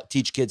and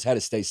teach kids how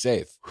to stay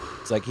safe.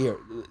 It's like, here,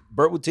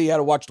 Bert will tell you how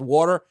to watch the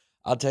water.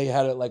 I'll tell you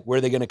how to like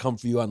where they're gonna come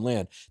for you on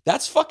land.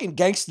 That's fucking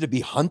gangster to be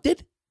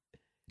hunted.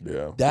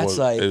 Yeah. That's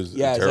it's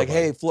terrifying. like,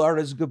 hey,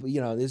 Florida's good, but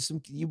there's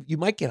some you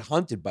might get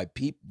hunted by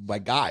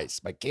guys,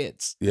 by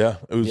kids. Yeah.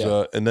 It was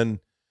and then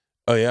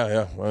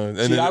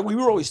we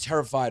were always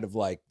terrified of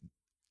like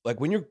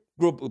when you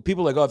grew up,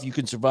 people are like, oh, if you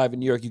can survive in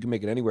New York, you can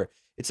make it anywhere.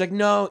 It's like,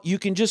 no, you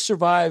can just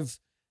survive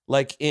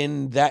like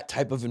in that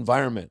type of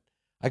environment.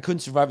 I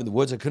couldn't survive in the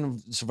woods. I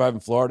couldn't survive in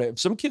Florida. If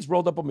some kids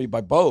rolled up on me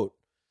by boat,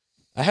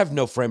 I have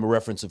no frame of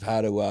reference of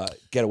how to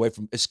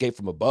escape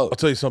from a boat. I'll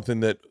tell you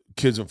something that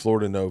kids in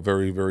Florida know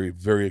very, very,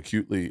 very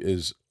acutely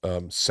is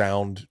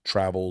sound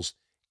travels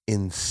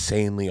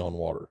insanely on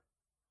water.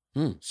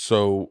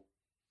 So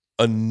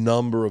a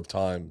number of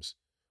times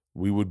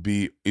we would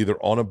be either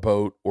on a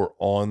boat or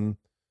on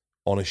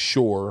a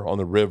shore, on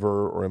the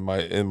river or in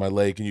my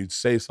lake, and you'd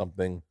say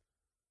something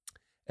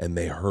and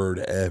they heard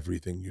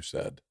everything you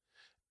said.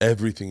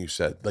 Everything you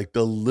said. Like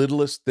the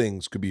littlest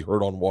things could be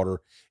heard on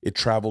water. It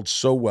traveled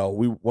so well.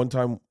 One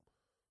time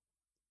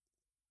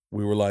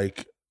my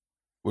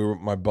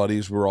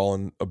buddies were all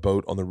in a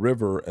boat on the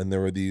river, and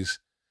there were these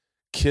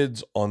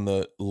kids on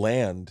the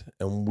land,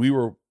 and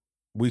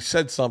we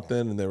said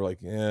something, and they were like,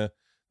 yeah,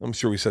 I'm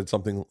sure we said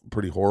something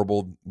pretty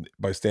horrible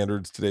by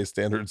today's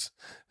standards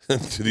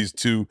to these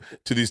two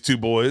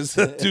boys,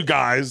 two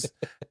guys.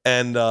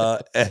 And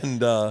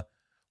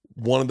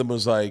one of them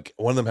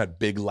had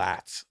big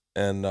lats,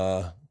 and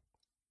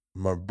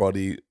my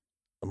buddy,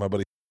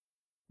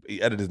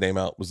 he edited his name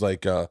out, was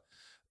like, I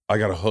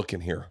got a hook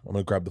in here. I'm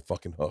going to grab the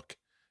fucking hook.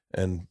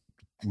 And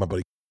my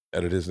buddy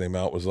edited his name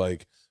out, was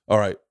like, all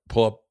right,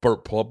 pull up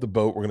the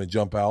boat. We're going to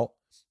jump out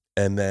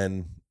and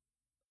then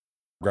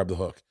grab the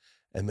hook.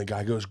 And the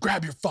guy goes,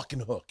 grab your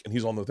fucking hook. And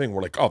he's on the thing.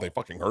 We're like, oh, they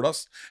fucking heard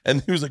us.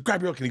 And he was like,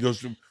 grab your hook. And he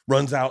goes,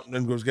 runs out and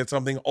then goes get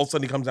something. All of a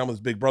sudden he comes down with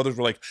his big brothers.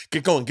 We're like,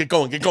 get going.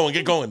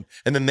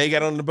 And then they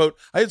get on the boat.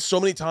 I had so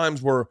many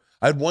times where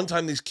I had one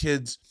time these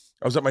kids,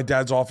 I was at my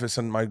dad's office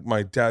and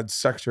my dad's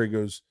secretary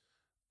goes,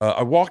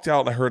 I walked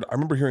out and I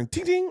remember hearing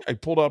ting, ting. I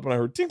pulled up and I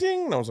heard ting,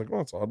 ting. And I was like, oh,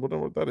 that's odd. I wonder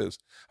what that is.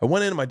 I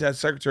went in and my dad's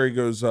secretary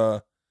goes,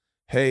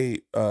 hey,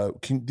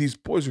 these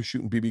boys are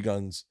shooting BB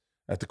guns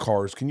at the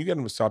cars. Can you get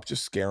them to stop?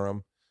 Just scare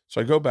them. So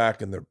I go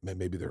back and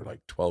maybe they're like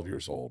 12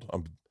 years old.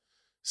 I'm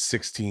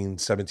 16,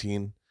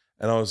 17.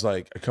 And I was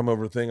like, I come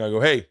over the thing. I go,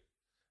 hey,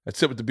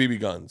 that's it with the BB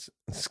guns.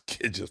 And this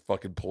kid just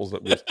fucking pulls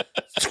up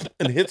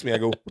and hits me. I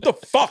go, what the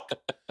fuck?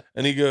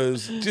 And he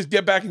goes, just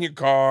get back in your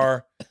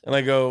car. And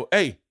I go,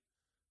 hey,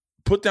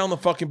 put down the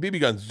fucking BB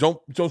guns.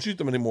 Don't shoot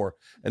them anymore.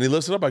 And he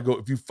lifts it up. I go,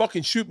 if you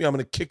fucking shoot me, I'm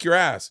going to kick your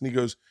ass. And he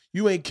goes,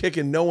 you ain't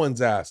kicking no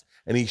one's ass.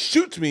 And he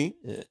shoots me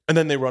and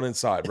then they run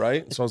inside,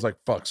 right? So I was like,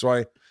 fuck. So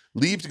I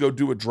leave to go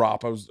do a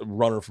drop. I was a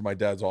runner for my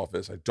dad's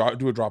office. I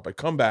do a drop. I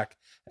come back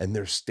and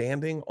they're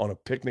standing on a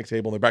picnic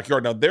table in their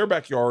backyard. Now their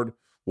backyard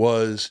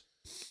was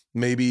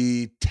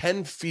maybe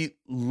 10 feet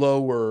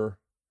lower.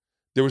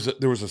 There was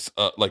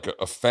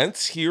a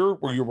fence here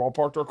where you all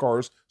parked our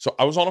cars. So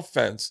I was on a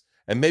fence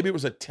and maybe it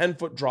was a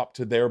 10-foot drop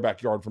to their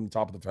backyard from the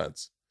top of the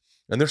fence.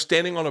 And they're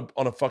standing on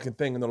a fucking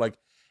thing and they're like,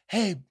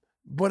 hey,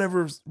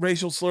 whatever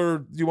racial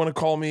slur you want to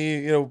call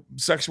me,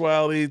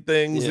 sexuality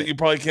things that you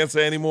probably can't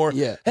say anymore.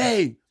 Yeah.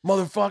 Hey,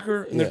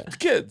 motherfucker. And they're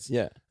kids.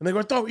 Yeah. And they go,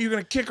 I thought you were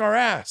going to kick our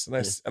ass.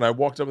 And I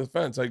walked up the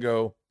fence. I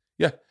go,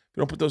 yeah, if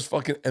you don't put those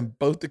fucking, and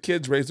both the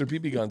kids raised their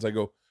BB guns. I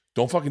go,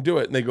 don't fucking do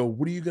it. And they go,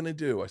 what are you going to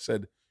do? I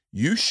said,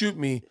 you shoot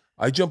me.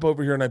 I jump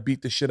over here and I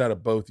beat the shit out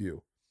of both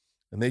you.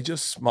 And they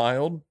just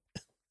smiled.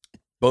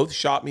 Both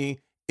shot me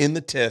in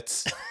the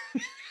tits.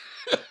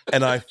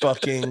 And I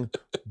fucking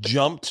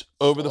jumped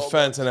over the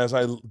fence. And as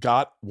I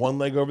got one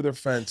leg over their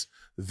fence,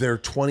 their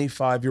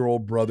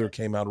 25-year-old brother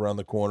came out around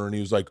the corner and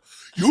he was like,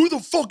 who the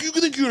fuck you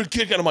think you're going to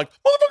kick? And I'm like,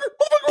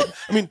 motherfucker.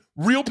 I mean,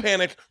 real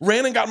panic,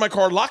 ran and got in my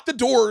car, locked the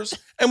doors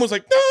and was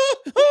like,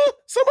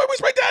 somebody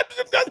was my dad.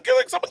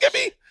 Someone get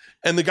me.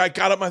 And the guy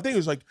got up my thing. He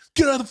was like,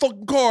 get out of the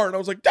fucking car. And I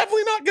was like,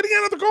 definitely not getting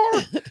out of the car.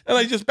 And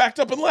I just backed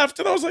up and left.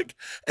 And I was like,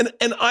 and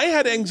I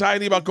had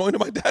anxiety about going to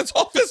my dad's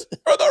office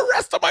for the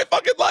rest of my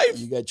fucking life.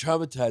 You got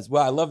traumatized.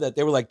 Wow, I love that.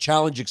 They were like,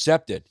 challenge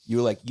accepted. You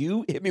were like,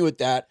 you hit me with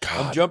that.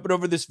 God. I'm jumping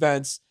over this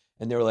fence.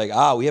 And they were like,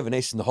 we have an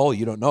ace in the hole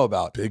you don't know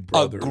about. Big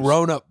brothers. A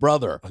grown-up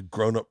brother.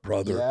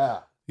 Yeah.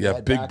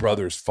 Yeah, big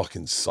brothers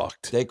fucking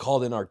sucked. They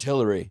called in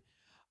artillery.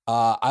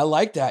 I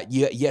like that.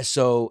 Yeah.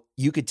 So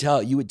you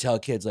would tell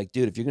kids like,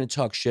 dude, if you're going to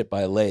talk shit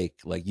by a lake,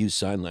 like use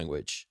sign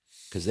language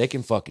because they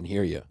can fucking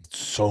hear you.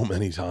 So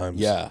many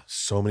times. Yeah.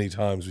 So many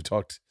times we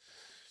talked.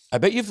 I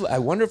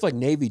wonder if like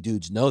Navy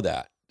dudes know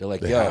that. They're like,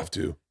 they have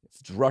to.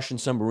 If it's Russian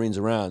submarines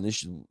around,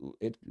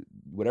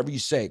 whatever you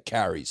say, it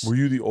carries. Were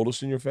you the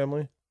oldest in your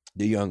family?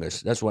 The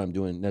youngest. That's why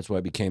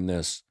I became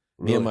this.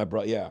 Really? Me and my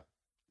brother. Yeah.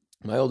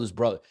 My oldest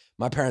brother.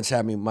 My parents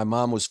had me. My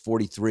mom was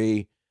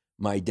 43.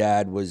 My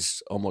dad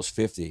was almost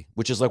 50,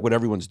 which is like what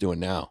everyone's doing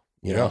now,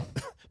 you know?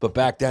 But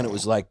back then it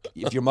was like,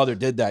 if your mother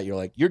did that, you're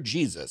like, you're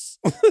Jesus,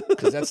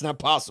 because that's not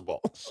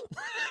possible.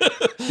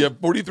 Yeah,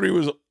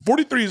 43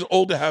 is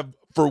old to have,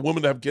 for a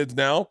woman to have kids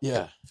now.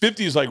 Yeah.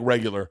 50 is like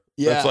regular.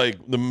 Yeah. That's like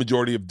the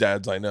majority of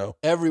dads I know.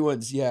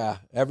 Everyone's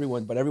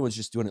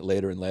just doing it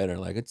later and later.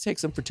 Like, it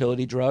takes some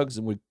fertility drugs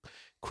and we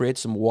create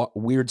some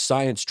weird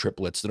science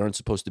triplets that aren't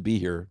supposed to be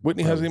here.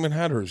 Whitney hasn't even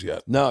had hers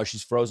yet. No,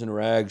 she's frozen her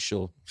eggs.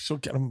 She'll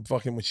get them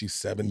fucking when she's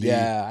 70.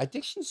 Yeah, I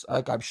think she's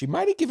like, she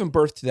might have given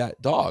birth to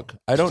that dog.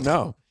 I don't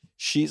know.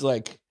 She's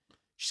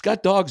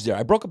got dogs there.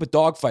 I broke up a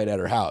dog fight at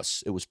her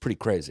house. It was pretty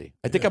crazy.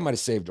 I think I might have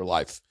saved her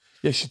life.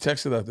 Yeah, she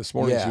texted that this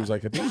morning. Yeah. She was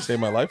like, I think you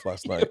saved my life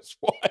last night. It was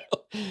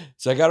wild.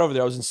 So I got over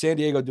there. I was in San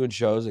Diego doing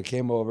shows. I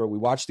came over. We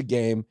watched the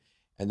game.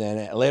 And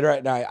then later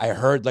at night, I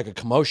heard like a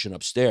commotion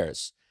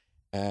upstairs.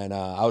 And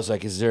I was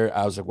like,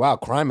 wow,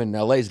 crime in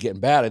LA is getting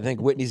bad. I think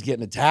Whitney's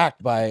getting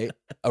attacked by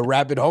a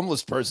rabid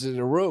homeless person in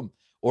a room.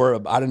 Or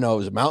I don't know, it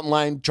was a mountain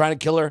lion trying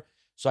to kill her.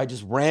 So I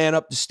just ran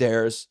up the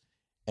stairs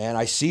and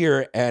I see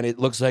her and it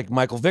looks like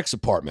Michael Vick's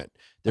apartment.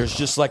 There's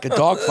just like a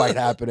dog fight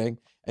happening.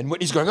 And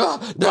Whitney's going,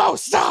 oh, no,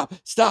 stop.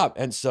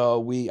 And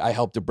so I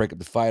helped her break up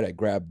the fight. I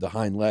grabbed the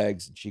hind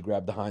legs and she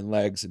grabbed the hind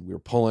legs and we were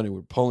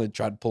pulling,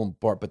 tried to pull them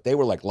apart, but they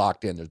were like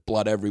locked in. There's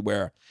blood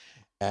everywhere.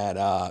 And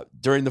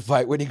during the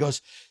fight, Whitney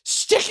goes,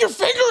 stick your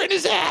finger in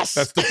his ass.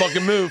 That's the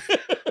fucking move.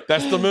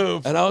 That's the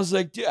move. And I was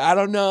like, dude, I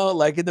don't know.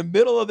 Like in the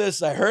middle of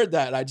this, I heard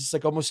that. And I just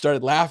like almost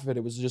started laughing.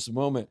 It was just a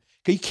moment.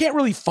 Because you can't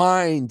really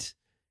find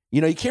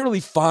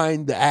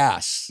the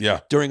ass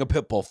during a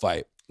pit bull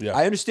fight. Yeah.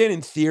 I understand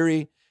in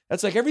theory.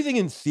 That's like everything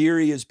in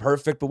theory is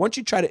perfect, but once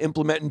you try to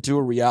implement into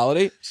a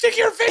reality, stick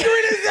your finger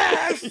in his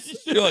ass.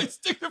 You're like,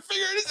 stick your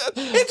finger in his ass.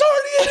 It's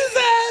already in his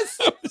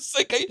ass. It's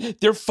like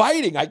they're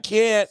fighting. I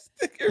can't.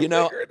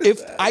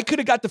 If I could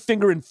have got the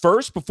finger in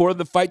first before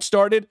the fight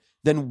started,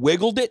 then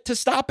wiggled it to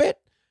stop it,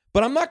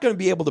 but I'm not going to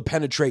be able to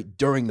penetrate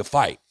during the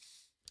fight.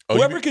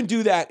 Whoever can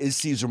do that is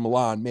Cesar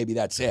Millan. Maybe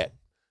that's it.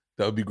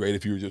 That would be great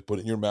if you were just put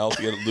it in your mouth,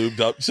 you get it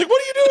lubed up. She's like,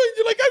 what are you doing?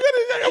 You're like,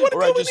 I want to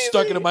Or I just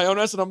stuck it in my own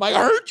ass and I'm like,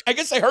 I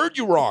guess I heard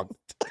you wrong.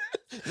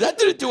 That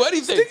didn't do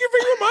anything. Stick your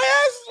finger in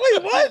my ass?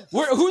 Wait,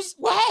 what?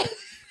 What?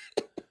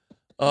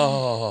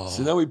 Oh.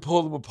 So then we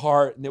pulled them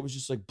apart and there was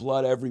just like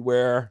blood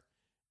everywhere.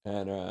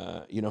 And,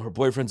 her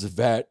boyfriend's a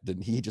vet.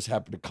 Then he just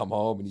happened to come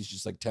home and he's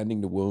just like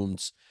tending to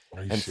wounds.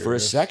 And serious? For a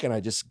second,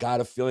 I just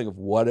got a feeling of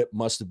what it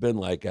must have been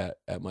like at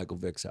Michael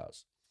Vick's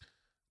house.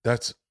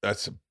 That's,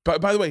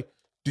 by the way,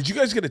 did you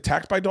guys get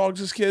attacked by dogs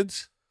as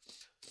kids?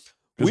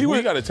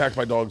 We got attacked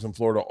by dogs in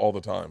Florida all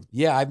the time.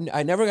 Yeah,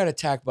 I never got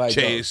attacked by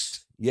chased.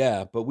 Dogs.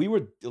 Yeah, but we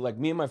were like,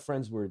 me and my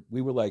friends were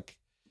like,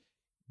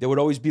 there would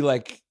always be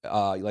like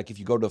if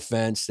you go to a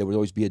fence, there would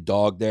always be a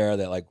dog there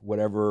that like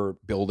whatever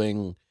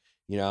building,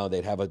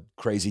 they'd have a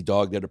crazy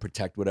dog there to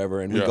protect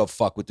whatever, and we'd go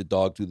fuck with the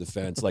dog through the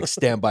fence, like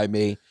Stand By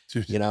Me,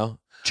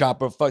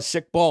 Chopper,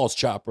 sick balls,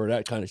 Chopper,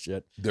 that kind of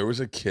shit. There was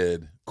a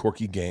kid,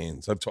 Corky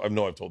Gaines. I've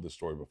told this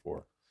story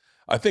before.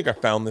 I think I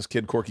found this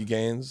kid, Corky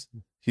Gaines.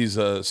 He's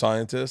a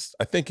scientist.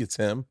 I think it's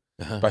him,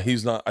 but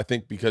he's not. I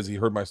think because he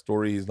heard my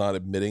story, he's not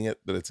admitting it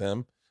that it's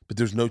him. But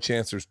there's no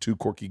chance there's two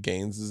Corky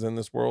Gaineses in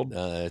this world.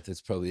 That's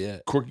probably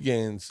it. Corky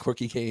Gaines.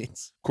 Corky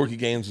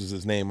Gaines was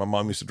his name. My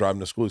mom used to drive him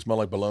to school. He smelled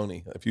like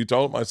bologna. If you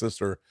told my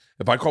sister,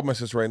 if I called my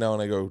sister right now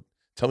and I go,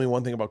 tell me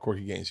one thing about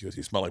Corky Gaines, she goes,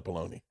 he smelled like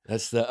bologna.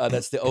 That's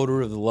the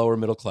odor of the lower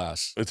middle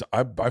class.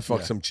 I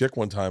fucked some chick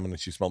one time and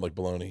she smelled like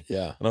bologna.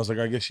 Yeah. And I was like,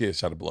 I guess she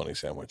has had a bologna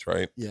sandwich,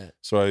 right? Yeah.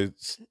 So I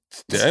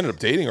ended up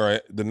dating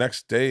her. The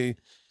next day,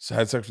 I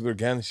had sex with her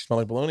again. She smelled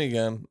like bologna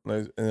again.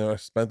 And I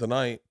spent the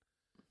night.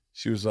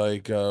 She was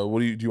like,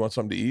 do you want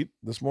something to eat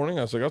this morning?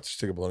 I was like, I'll just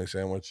take a bologna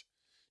sandwich.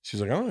 She's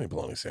like, I don't need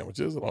bologna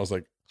sandwiches. And I was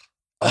like,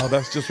 oh,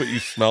 that's just what you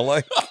smell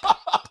like?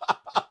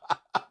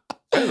 I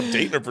ended up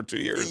dating her for 2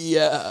 years.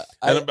 Yeah.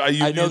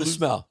 I know the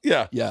smell.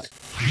 Yeah. Yeah.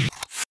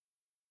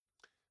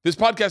 This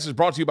podcast is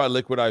brought to you by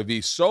Liquid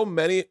IV. So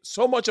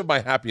much of my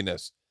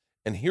happiness,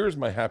 and here's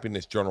my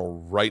happiness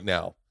journal right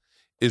now,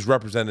 is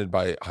represented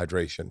by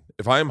hydration.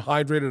 If I am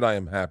hydrated, I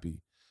am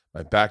happy.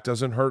 My back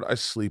doesn't hurt. I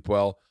sleep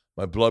well.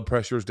 My blood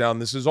pressure is down.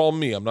 This is all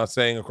me. I'm not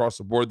saying across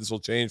the board this will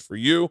change for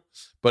you,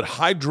 but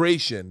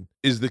hydration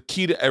is the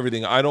key to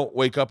everything. I don't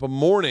wake up a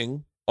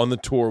morning on the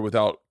tour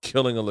without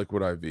killing a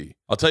Liquid IV.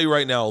 I'll tell you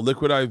right now,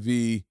 Liquid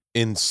IV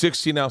in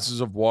 16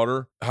 ounces of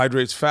water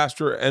hydrates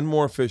faster and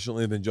more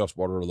efficiently than just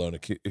water alone.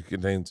 It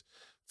contains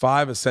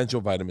 5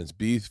 essential vitamins,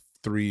 B3,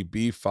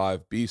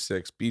 B5,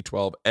 B6,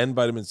 B12, and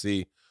vitamin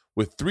C,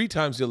 with 3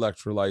 times the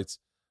electrolytes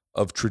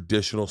of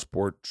traditional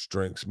sports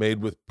drinks,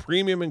 made with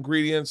premium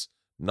ingredients,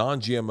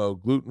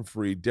 non-GMO,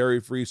 gluten-free,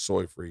 dairy-free,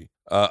 soy-free.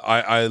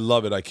 I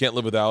love it. I can't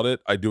live without it.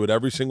 I do it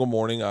every single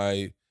morning.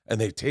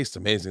 And they taste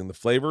amazing. The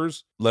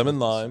flavors, lemon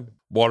lime,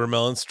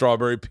 watermelon,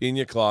 strawberry,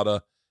 pina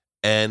colada,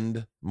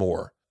 and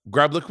more.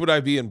 Grab Liquid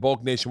IV in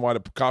bulk nationwide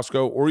at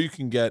Costco, or you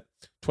can get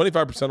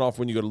 25% off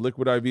when you go to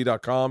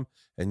liquidiv.com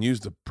and use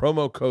the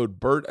promo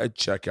code BERT at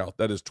checkout.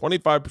 That is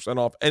 25%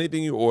 off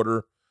anything you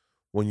order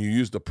when you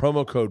use the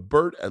promo code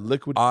BERT at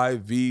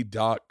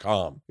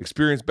liquidiv.com.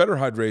 Experience better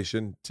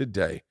hydration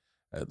today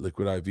at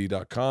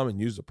liquidiv.com and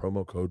use the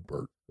promo code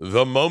BERT.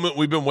 The moment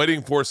we've been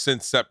waiting for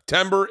since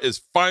September is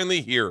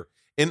finally here.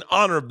 In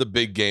honor of the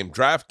big game,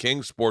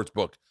 DraftKings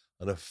Sportsbook,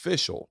 an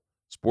official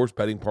sports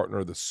betting partner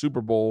of the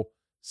Super Bowl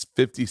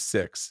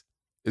 56,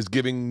 is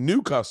giving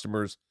new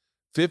customers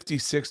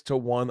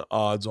 56-1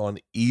 odds on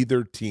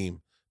either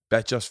team.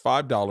 Bet just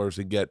 $5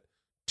 and get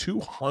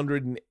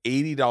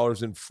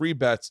 $280 in free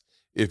bets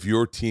if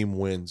your team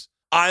wins.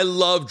 I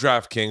love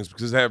DraftKings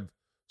because they have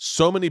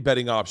so many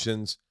betting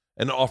options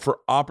and offer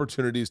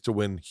opportunities to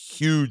win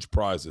huge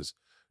prizes.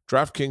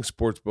 DraftKings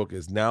Sportsbook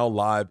is now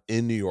live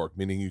in New York,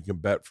 meaning you can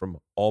bet from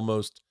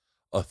almost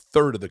a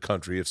third of the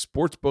country. If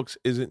Sportsbooks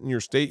isn't in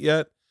your state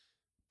yet,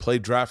 play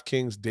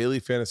DraftKings Daily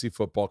Fantasy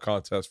Football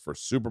Contest for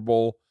Super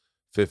Bowl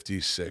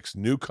 56.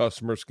 New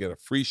customers get a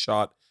free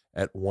shot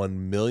at $1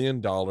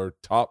 million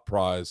top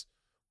prize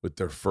with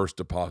their first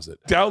deposit.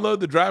 Download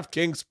the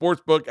DraftKings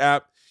Sportsbook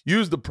app,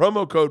 use the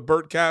promo code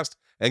BERTCAST,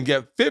 and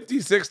get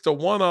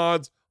 56-1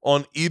 odds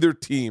on either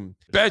team.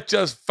 Bet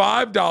just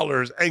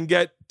 $5 and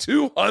get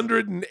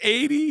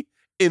 $280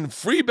 in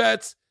free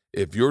bets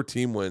if your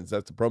team wins.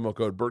 That's the promo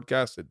code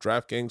BERTCAST at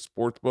DraftKings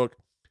Sportsbook,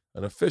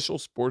 an official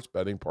sports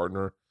betting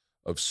partner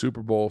of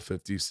Super Bowl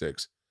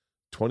 56.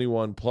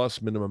 21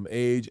 plus minimum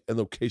age and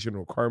location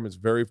requirements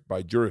vary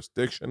by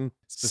jurisdiction.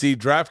 See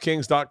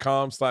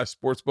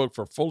DraftKings.com/sportsbook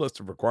for full list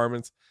of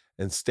requirements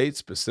and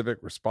state-specific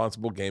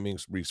responsible gaming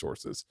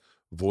resources.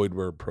 Void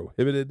where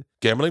prohibited.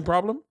 Gambling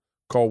problem?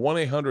 Call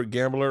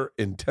 1-800-GAMBLER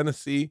in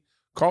Tennessee.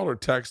 Call or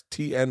text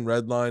TN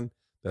Redline.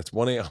 That's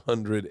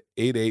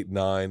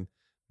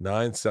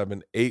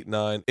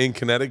 1-800-889-9789. In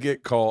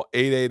Connecticut, call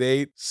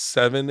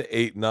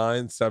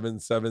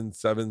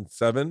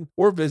 888-789-7777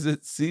 or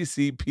visit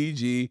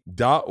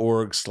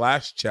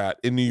ccpg.org/chat.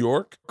 In New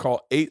York,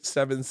 call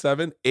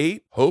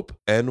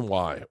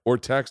 877-8-HOPE-NY or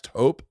text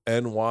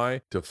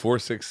HOPE-NY to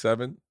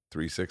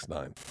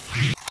 467-369.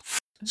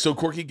 So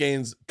Corky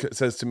Gaines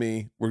says to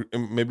me,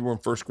 maybe we're in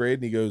first grade,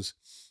 and he goes,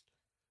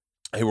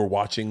 hey, we're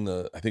watching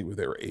I think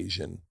they were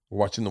Asian. We're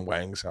watching the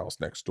Wang's house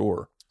next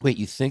door. Wait,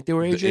 you think they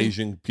were Asian? The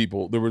Asian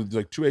people. There were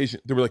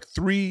like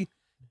three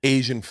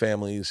Asian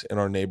families in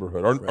our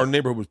neighborhood. Our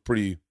neighborhood was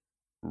pretty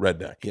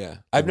redneck. Yeah.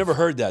 I've never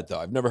heard that, though.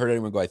 I've never heard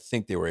anyone go, I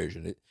think they were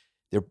Asian.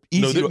 They're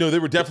easy. No, they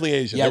were definitely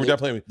Asian. Yeah, they were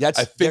definitely. I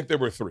think there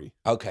were three.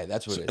 Okay,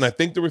 that's what it is. And I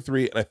think there were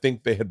three, and I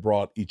think they had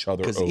brought each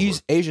other over.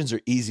 Because Asians are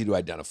easy to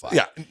identify.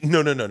 Yeah.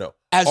 No.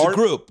 As a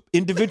group,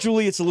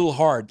 individually, it's a little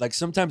hard. Like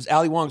sometimes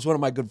Ali Wong's one of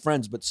my good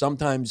friends, but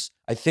sometimes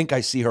I think I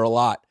see her a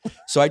lot.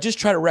 So I just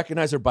try to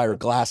recognize her by her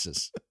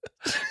glasses.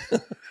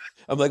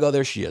 I'm like, oh,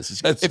 there she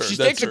is. If she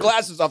takes her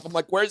glasses off, I'm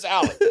like, where's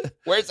Ali?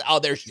 Oh,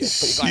 there she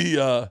is.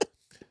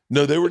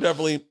 No, they were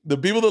definitely, the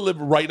people that lived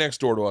right next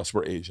door to us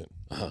were Asian.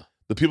 Uh-huh.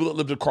 The people that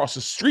lived across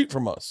the street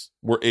from us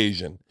were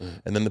Asian.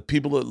 And then the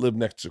people that lived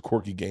next to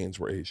Corky Gaines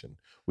were Asian.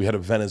 We had a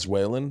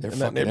Venezuelan in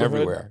that neighborhood.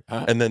 Everywhere.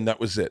 Huh? And then that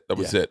was it. That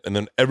was it. And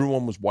then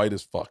everyone was white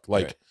as fuck.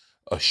 Like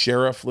a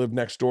sheriff lived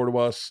next door to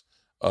us,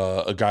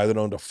 a guy that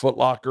owned a Foot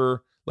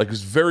Locker. Like it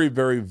was very,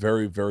 very,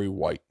 very, very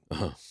white.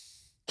 Uh-huh.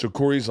 So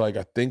Corey's like,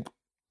 I think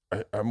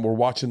we're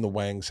watching the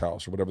Wang's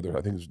house or whatever.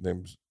 I think his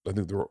name's,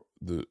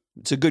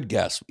 it's a good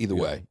guess either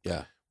way.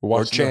 Yeah. We're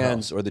watching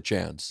or the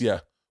Chans.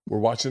 Yeah. We're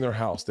watching their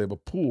house. They have a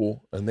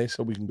pool, and they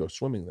said we can go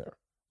swimming there.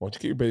 Why don't you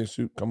get your bathing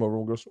suit, come over,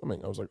 and we'll go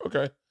swimming. I was like,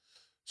 okay.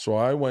 So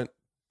I went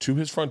to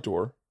his front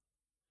door,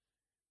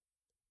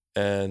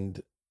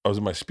 and I was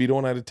in my Speedo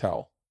and I had a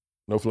towel.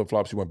 No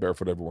flip-flops. He went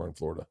barefoot everywhere in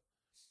Florida.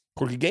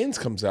 Corky Gaines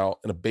comes out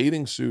in a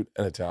bathing suit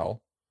and a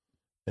towel,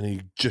 and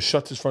he just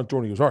shuts his front door,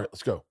 and he goes, all right,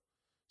 let's go.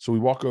 So we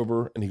walk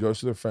over, and he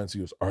goes to their fence. He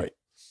goes, all right,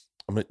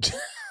 I'm gonna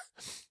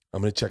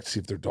check to see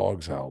if their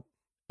dog's out.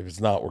 If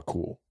it's not, we're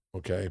cool.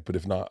 Okay, but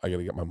if not, I got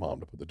to get my mom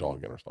to put the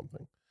dog in or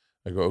something.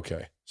 I go,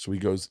 okay. So he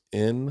goes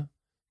in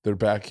their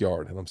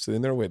backyard, and I'm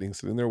sitting there waiting.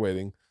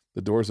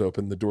 The door's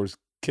open. The doors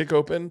kick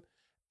open,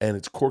 and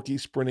it's Corky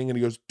sprinting, and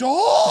he goes,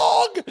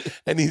 dog!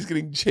 And he's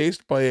getting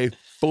chased by a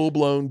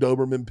full-blown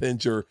Doberman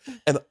Pinscher.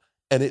 And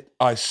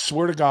I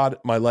swear to God,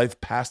 my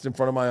life passed in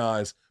front of my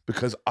eyes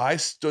because I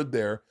stood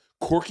there.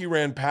 Corky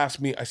ran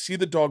past me. I see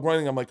the dog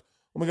running. I'm like,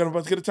 oh my God, I'm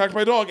about to get attacked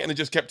by a dog. And it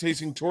just kept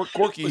chasing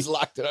Corky. He was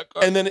locked in a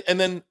car. And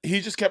then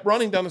he just kept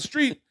running down the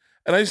street.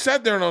 And I just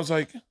sat there and I was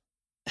like,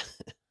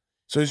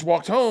 so I just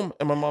walked home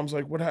and my mom's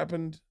like, what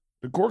happened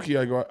to Corky?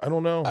 I go, I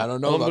don't know. I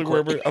don't think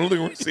we're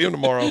going to see him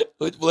tomorrow.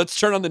 Let's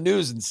turn on the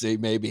news and see,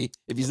 maybe.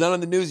 If he's not on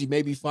the news, he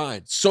may be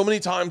fine. So many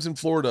times in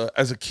Florida,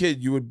 as a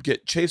kid, you would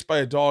get chased by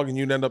a dog and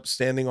you'd end up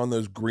standing on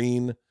those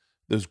green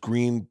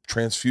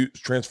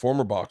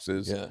transformer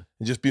boxes and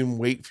just being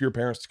wait for your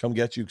parents to come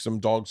get you because some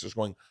dog's just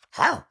going,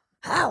 how?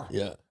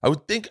 Yeah. I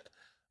would think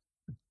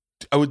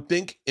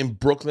in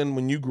Brooklyn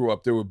when you grew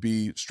up there would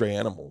be stray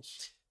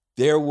animals.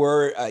 There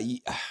were.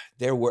 I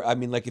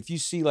mean, like if you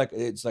see like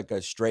it's like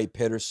a stray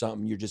pit or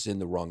something, you're just in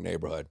the wrong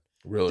neighborhood.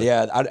 Really?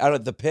 Yeah. Out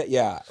of the pit.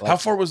 Yeah. Like, how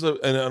far was and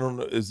I don't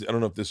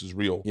know if this is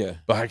real. Yeah.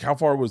 But like, how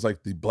far was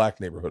like the black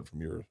neighborhood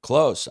from yours?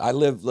 Close.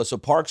 So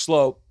Park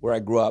Slope, where I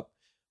grew up,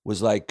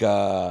 was like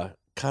kind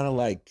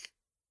of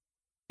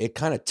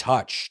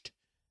touched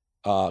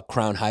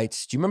Crown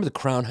Heights. Do you remember the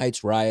Crown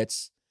Heights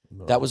riots?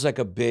 No. That was like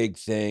a big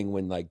thing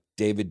when like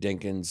David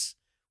Dinkins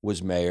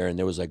was mayor and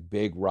there was like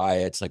big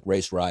riots, like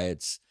race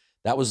riots.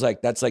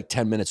 That's like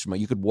 10 minutes from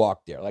you could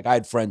walk there. Like I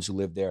had friends who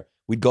lived there.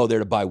 We'd go there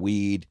to buy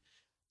weed.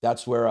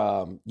 That's where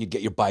you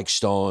get your bike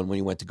stolen when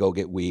you went to go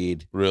get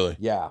weed. Really?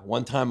 Yeah.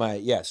 One time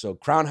so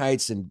Crown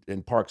Heights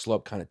and Park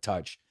Slope kind of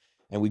touch.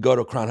 And we go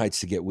to Crown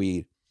Heights to get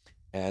weed.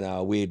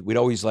 And we'd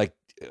always we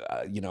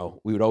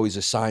would always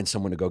assign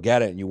someone to go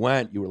get it. And you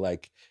were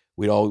like,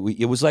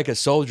 it was like a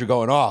soldier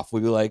going off.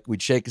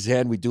 We'd shake his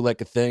hand. We'd do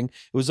like a thing.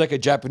 It was like a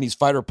Japanese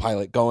fighter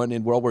pilot going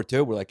in World War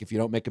II. We're like, if you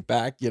don't make it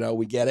back,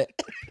 we get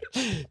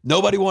it.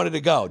 Nobody wanted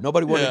to go.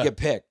 Nobody wanted to get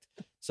picked.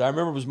 So I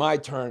remember it was my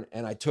turn,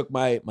 and I took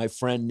my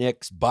friend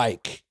Nick's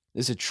bike.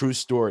 This is a true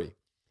story.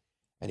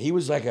 And he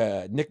was like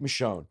a Nick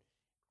Michonne.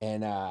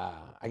 And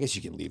I guess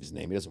you can leave his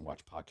name. He doesn't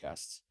watch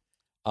podcasts.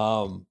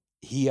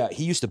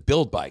 He used to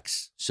build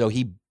bikes. So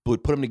he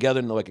would put them together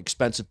into like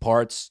expensive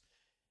parts.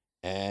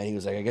 And he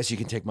was like, I guess you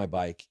can take my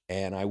bike.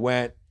 And I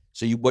went.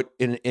 So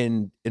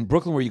in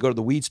Brooklyn, where you go to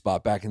the weed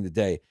spot back in the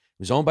day, it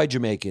was owned by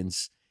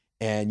Jamaicans.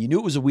 And you knew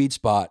it was a weed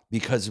spot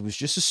because it was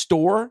just a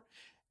store.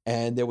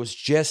 And there was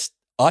just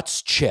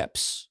Utz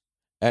chips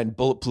and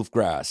bulletproof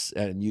grass.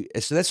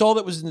 So that's all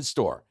that was in the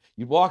store.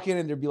 You'd walk in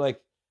and there'd be like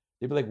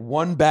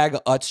one bag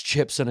of Utz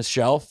chips on a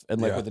shelf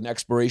and with an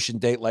expiration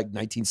date like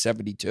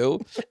 1972.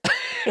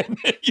 And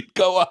then you'd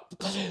go up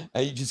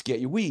and you just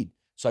get your weed.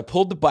 So I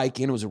pulled the bike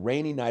in. It was a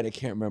rainy night. I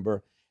can't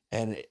remember.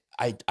 And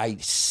I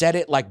set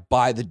it like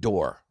by the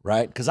door,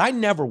 right? Because I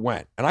never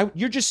went. And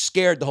you're just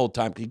scared the whole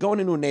time because you're going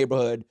into a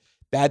neighborhood.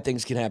 Bad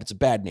things can happen. It's a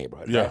bad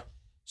neighborhood. Yeah. Right?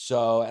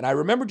 So, and I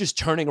remember just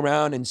turning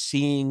around and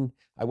seeing,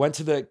 I walked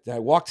to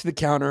the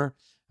counter.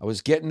 I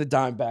was getting the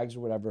dime bags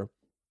or whatever.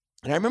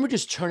 And I remember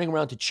just turning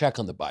around to check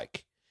on the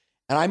bike.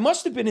 And I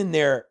must have been in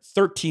there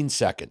 13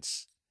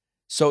 seconds.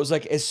 So it was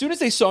like, as soon as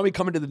they saw me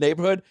come into the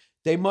neighborhood,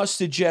 they must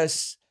have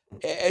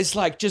it's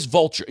like just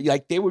vulture.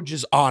 Like they were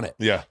just on it.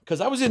 Yeah.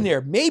 Because I was in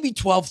there maybe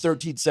 12,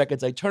 13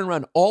 seconds. I turn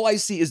around. All I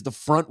see is the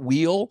front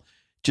wheel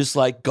just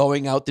like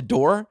going out the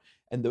door.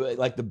 And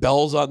the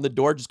bells on the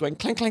door just going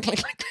clink, clink, clink,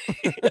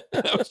 clink.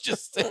 I was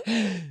just,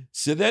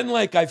 so then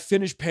like I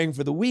finished paying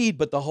for the weed,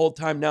 but the whole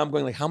time now I'm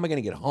going like, how am I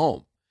going to get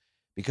home?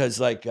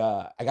 Because like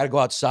I got to go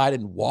outside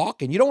and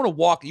walk, and you don't want to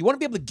walk. You want to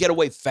be able to get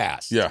away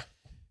fast. Yeah.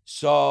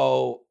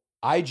 So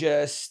I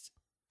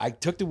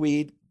took the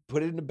weed,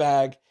 put it in the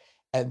bag,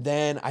 and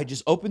then I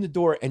just opened the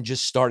door and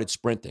just started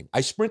sprinting.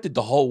 I sprinted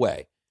the whole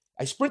way.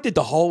 I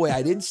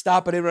didn't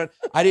stop. I didn't run.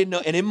 I didn't know.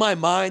 And in my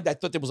mind, I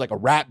thought there was like a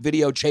rap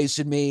video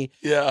chasing me.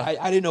 Yeah.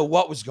 I didn't know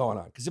what was going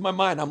on. Because in my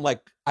mind, I'm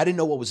like, I didn't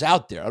know what was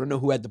out there. I don't know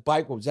who had the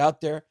bike, what was out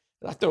there.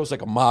 And I thought it was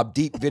like a Mobb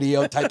Deep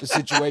video type of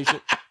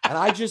situation. And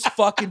I just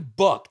fucking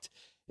booked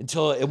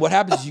until, and what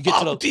happens is you get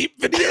to the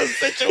deep video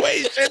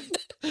situation.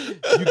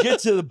 You get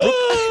to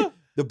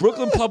the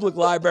Brooklyn Public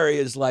Library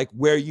is like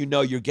where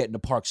you're getting to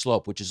Park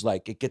Slope, which is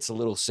like, it gets a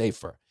little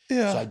safer.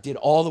 Yeah. So I did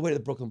all the way to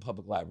the Brooklyn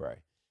Public Library.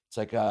 It's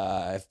like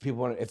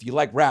if you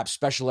like rap,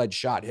 Special Ed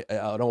shot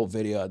an old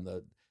video in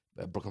the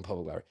Brooklyn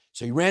Public Library.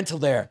 So he ran till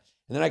there,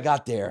 and then I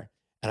got there,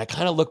 and I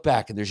kind of looked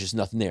back, and there's just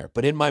nothing there.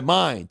 But in my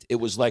mind, it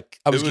was like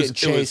I was getting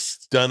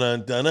chased. Dun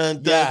dun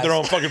dun. They're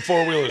on fucking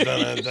four-wheelers.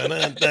 Dun dun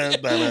dun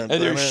dun dun.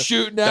 And they're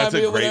shooting at That's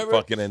me. That's or a great whatever.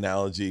 fucking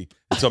analogy.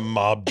 It's a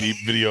Mobb Deep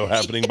video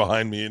happening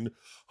behind me, and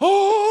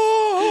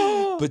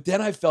But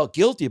then I felt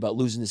guilty about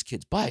losing this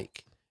kid's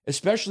bike,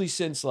 especially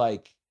since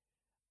like.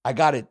 I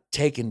got it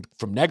taken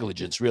from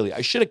negligence, really.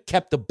 I should have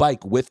kept the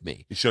bike with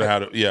me. You should have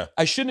had it, yeah.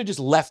 I shouldn't have just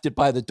left it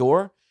by the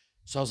door.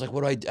 So I was like,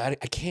 what do I do? I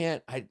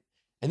can't. And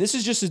this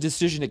is just a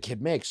decision a kid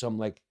makes. So I'm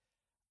like,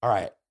 all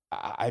right,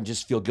 I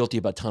just feel guilty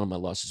about telling him I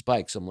lost his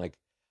bike. So I'm like,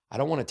 I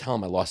don't want to tell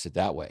him I lost it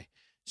that way.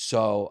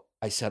 So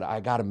I said,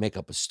 I got to make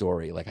up a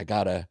story. Like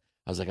I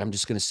was like, I'm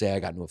just going to say I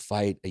got into a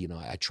fight.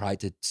 I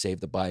tried to save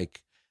the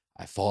bike.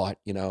 I fought,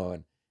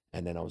 and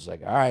then I was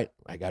like, all right,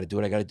 I got to do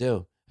what I got to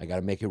do. I got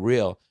to make it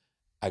real.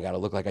 I got to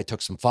look like I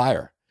took some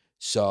fire.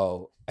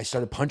 So I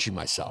started punching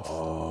myself.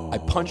 I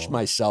punched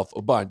myself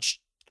a bunch.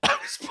 I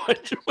was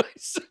punching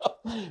myself,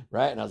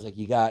 right? And I was like,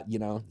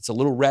 it's a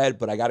little red,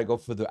 but I got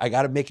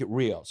to make it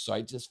real. So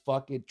I just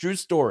true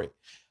story.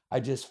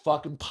 I just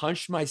fucking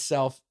punched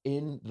myself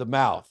in the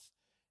mouth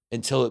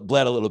until it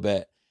bled a little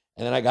bit.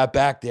 And then I got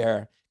back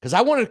there because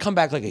I wanted to come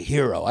back like a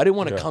hero. I didn't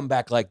want to come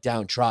back like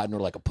downtrodden or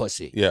like a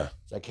pussy. Yeah.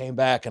 So I came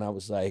back and I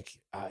was like,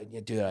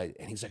 yeah, dude.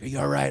 And he was like, are you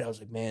all right? I was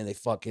like, man,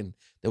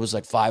 there was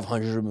like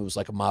 500 of them. It was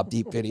like a Mobb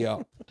Deep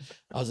video.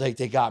 I was like,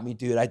 they got me,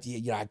 dude. I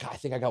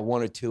think I got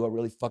one or two. I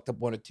really fucked up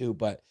one or two,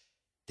 but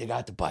they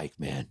got the bike,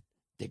 man.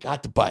 They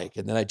got the bike.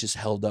 And then I just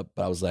held up,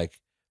 but I was like,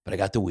 but I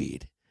got the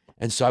weed.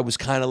 And so I was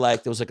kind of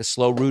like, there was like a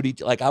slow Rudy.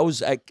 Like I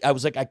was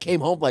like, I came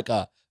home like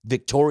a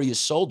victorious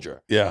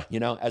soldier. Yeah.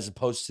 As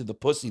opposed to the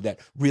pussy that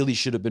really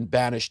should have been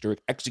banished or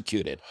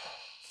executed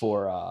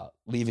for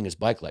leaving his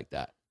bike like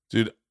that.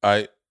 Dude,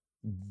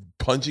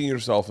 punching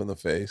yourself in the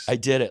face. I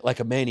did it like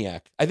a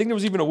maniac. I think there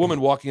was even a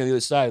woman walking on the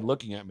other side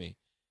looking at me,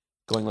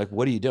 going like,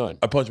 what are you doing?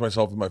 I punched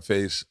myself in my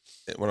face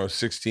when I was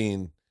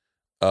 16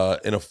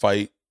 in a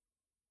fight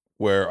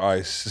where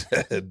I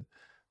said,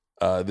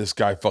 this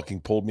guy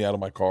fucking pulled me out of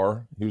my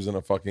car. He was in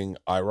a fucking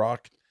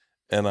IROC,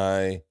 and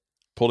I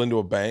pulled into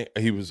a bank.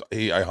 I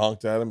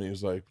honked at him, and he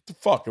was like, what the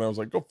fuck? And I was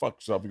like, go fuck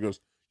yourself. He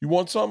goes, you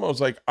want some? I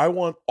was like, I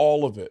want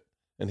all of it.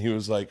 And he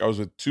was like, I was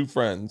with two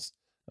friends.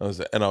 I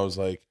was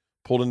like,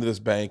 pulled into this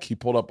bank. He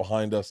pulled up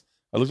behind us.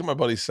 I looked at my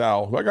buddy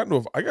Sal, who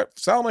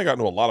Sal and I got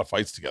into a lot of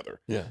fights together.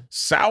 Yeah.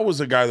 Sal was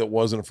a guy that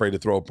wasn't afraid to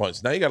throw a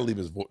punch. Now you got to leave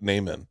his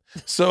name in.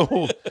 So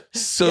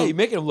yeah, you're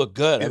making him look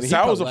good. I mean,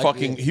 Sal was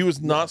he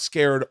was not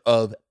scared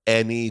of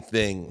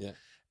anything. Yeah.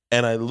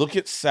 And I look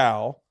at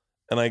Sal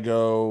and I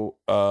go,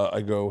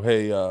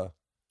 hey,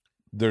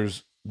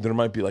 there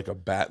might be like a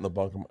bat in the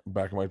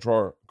back of my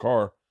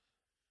car.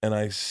 And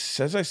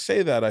as I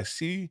say that, I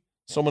see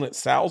someone at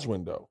Sal's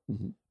window,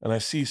 and I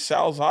see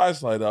Sal's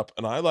eyes light up,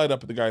 and I light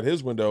up at the guy at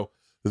his window.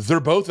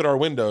 They're both at our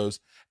windows,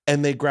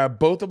 and they grab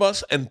both of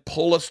us and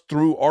pull us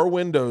through our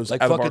windows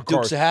like out fucking of our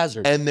cars. Dukes of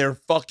Hazzard. And they're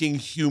fucking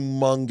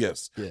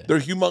humongous. Yeah.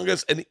 They're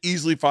humongous and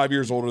easily 5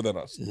 years older than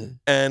us.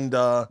 And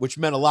which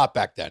meant a lot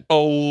back then. A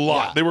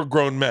lot. Yeah. They were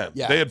grown men.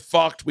 Yeah. They had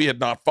fucked. We had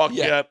not fucked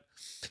yet.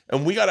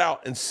 And we got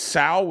out, and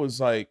Sal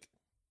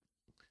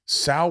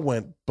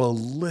went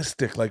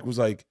ballistic.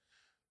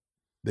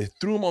 They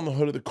threw him on the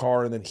hood of the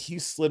car, and then he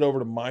slid over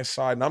to my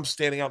side, and I'm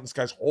standing out, and this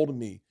guy's holding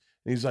me.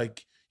 And he's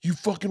like, you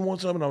fucking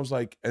want something? And I was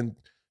like, and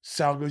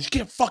Sal goes, you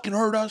can't fucking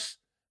hurt us.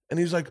 And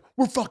he's like,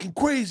 we're fucking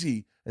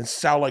crazy. And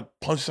Sal like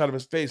punched out of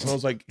his face. And I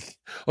was like,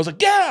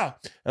 yeah.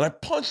 And I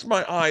punched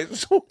my eye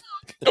so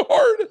fucking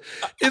hard.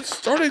 It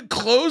started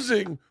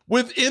closing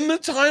within the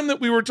time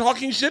that we were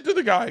talking shit to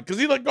the guy. Cause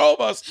he let go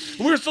of us.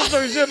 And we were still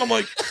talking shit. And I'm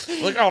like,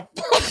 oh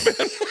fuck,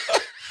 man.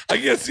 I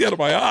can't see out of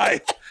my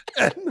eye.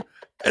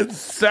 And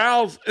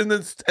Sal's, and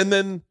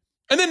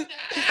then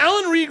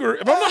Alan Rieger,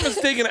 if I'm not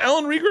mistaken,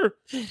 Alan Rieger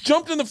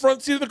jumped in the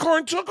front seat of the car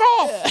and took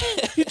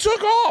off. He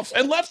took off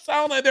and left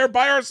Sal and I there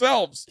by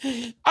ourselves.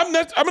 I'm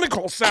gonna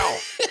call Sal.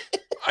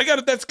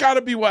 That's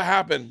gotta be what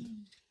happened.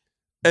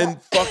 And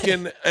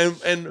fucking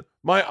and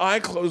my eye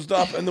closed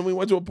up, and then we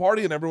went to a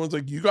party and everyone's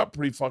like, you got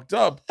pretty fucked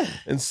up.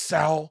 And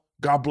Sal,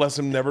 God bless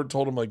him, never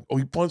told him like, oh,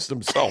 he punched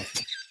himself.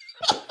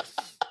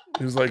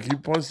 He was like, he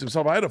punched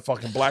himself. I had a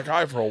fucking black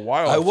eye for a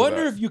while. I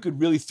wonder if you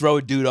could really throw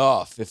a dude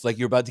off if like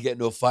you're about to get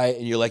into a fight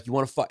and you're like, you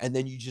want to fight, and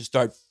then you just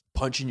start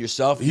punching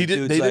yourself. He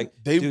did.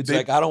 Dude's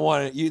like, I don't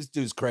want it. This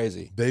dude's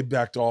crazy. They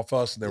backed off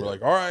us and they were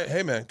like, all right,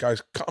 hey man,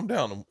 guys, calm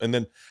down. And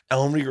then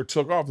Alan Rieger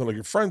took off. They're like,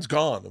 your friend's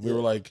gone. And we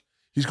were like,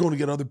 he's going to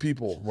get other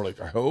people. And we're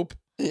like, I hope.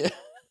 Yeah.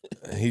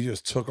 And he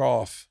just took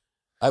off.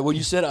 When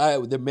you said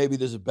maybe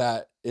there's a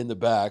bat in the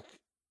back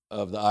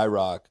of the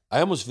IROC,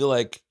 I almost feel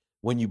like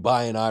when you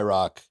buy an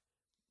IROC,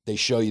 they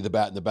show you the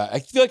bat in the back. I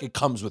feel like it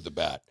comes with the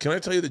bat. Can I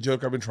tell you the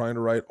joke I've been trying to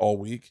write all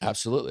week?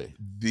 Absolutely.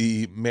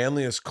 The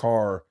manliest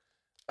car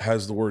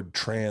has the word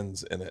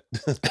trans in it.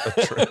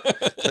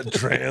 a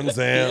Trans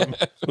Am.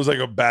 It was like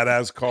a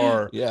badass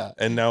car. Yeah.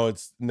 And now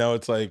it's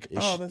like,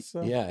 that's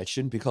yeah, it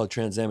shouldn't be called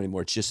Trans Am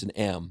anymore. It's just an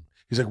Am.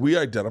 He's like, we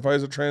identify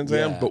as a Trans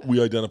Am, but we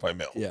identify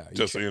male. Yeah.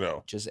 Just so you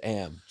know. Just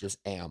Am.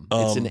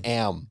 It's an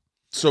Am.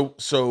 So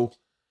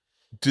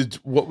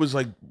what was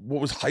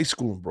high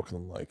school in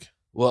Brooklyn like?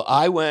 Well,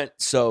 I went,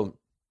 so,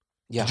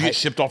 yeah. Did you get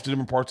shipped off to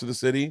different parts of the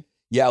city?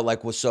 Yeah,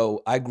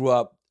 so I grew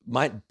up,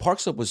 Park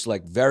Slope was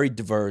like very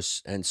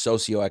diverse and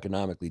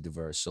socioeconomically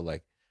diverse. So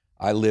like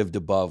I lived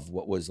above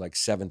what was like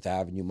 7th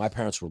Avenue. My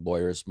parents were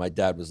lawyers. My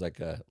dad was like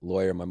a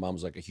lawyer. My mom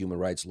was like a human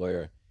rights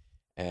lawyer.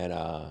 And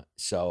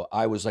so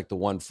I was like the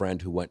one friend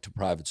who went to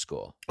private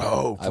school.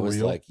 Oh, I was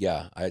real? like,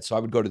 yeah. I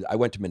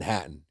went to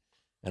Manhattan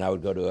and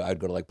I'd go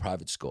to like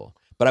private school.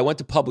 But I went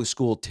to public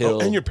school till.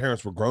 And your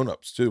parents were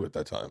grown-ups too at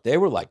that time. They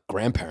were like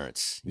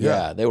grandparents.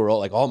 Yeah, they were all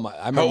like all my.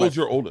 I How old's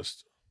your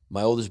oldest?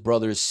 My oldest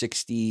brother is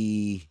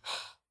 62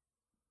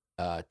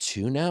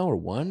 now or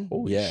 1.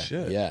 Holy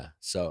shit! Yeah.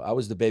 So I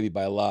was the baby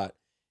by a lot,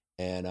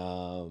 and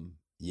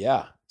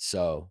yeah.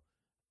 So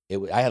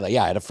I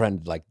had a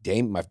friend like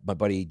my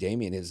buddy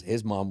Damien.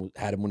 His mom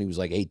had him when he was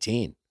like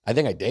 18. I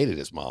think I dated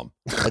his mom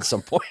at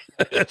some point.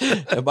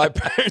 And my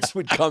parents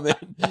would come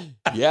in.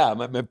 Yeah,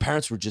 my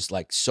parents were just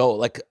like, so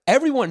like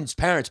everyone's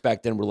parents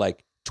back then were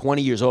like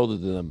 20 years older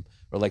than them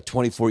or like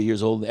 24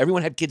 years old.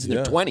 Everyone had kids in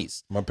their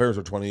 20s. My parents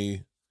were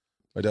 20.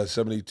 My dad's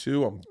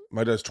 72.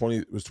 My dad's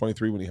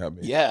 23 when he had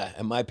me. Yeah,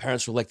 and my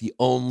parents were like the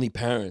only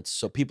parents.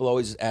 So people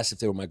always asked if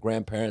they were my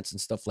grandparents and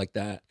stuff like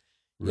that.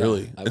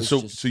 Really? Yeah, and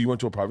so you went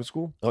to a private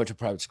school? I went to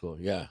private school,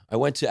 yeah. I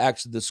went to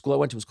the school I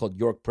went to was called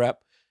York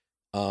Prep.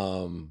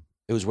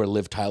 It was where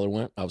Liv Tyler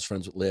went. I was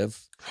friends with Liv.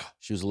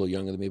 She was a little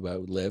younger than me, but I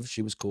would Liv.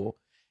 She was cool.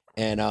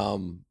 And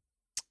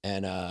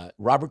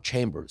Robert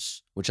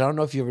Chambers, which I don't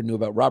know if you ever knew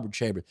about Robert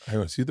Chambers. Hang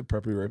on, is he the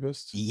preppy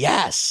rapist?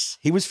 Yes.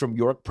 He was from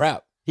York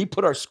Prep. He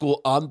put our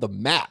school on the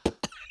map.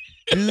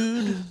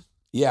 Dude.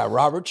 Yeah,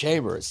 Robert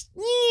Chambers.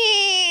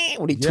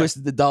 When he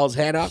twisted the doll's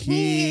head off.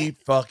 He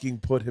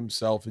fucking put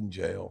himself in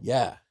jail.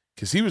 Yeah.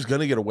 Because he was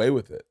going to get away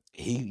with it.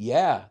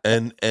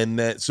 And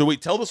that, so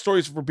wait, tell the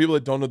stories for people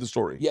that don't know the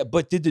story. Yeah,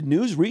 but did the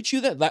news reach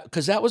you that?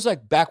 Because that was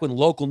like back when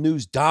local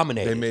news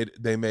dominated.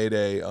 They made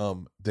a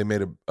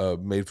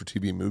made for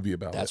TV movie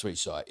about it. That's where you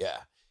saw it, yeah.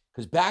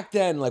 Because back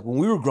then, like when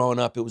we were growing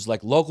up, it was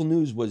like local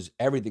news was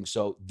everything.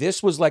 So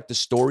this was like the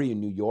story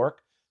in New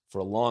York for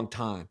a long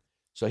time.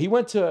 So he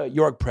went to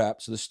York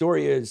Prep. So the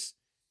story is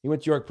he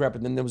went to York Prep,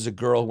 and then there was a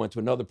girl who went to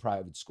another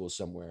private school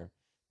somewhere.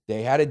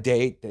 They had a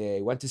date.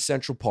 They went to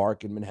Central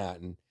Park in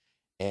Manhattan.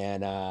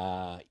 And,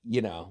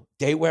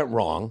 date went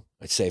wrong,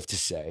 it's safe to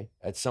say.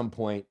 At some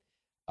point,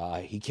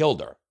 he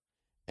killed her.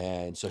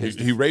 And so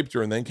he raped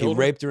her and then killed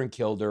her? He raped her and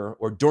killed her,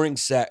 or during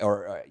sex,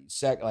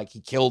 like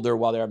he killed her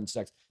while they're having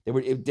sex. They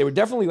were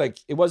definitely like,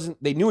 it wasn't,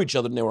 they knew each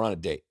other and they were on a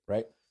date,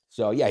 right?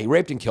 So yeah, he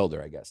raped and killed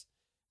her, I guess.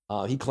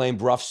 He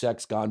claimed rough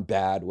sex gone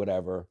bad,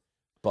 whatever.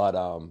 But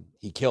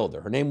he killed her.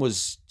 Her name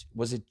was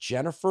it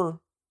Jennifer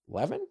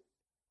Levin?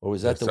 Or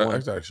was that the one?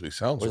 That actually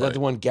sounds right. Was that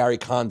the one Gary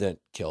Condit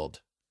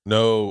killed?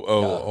 No.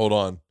 Hold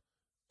on.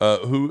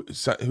 Who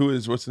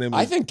is, what's the name?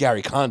 I think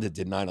Gary Condit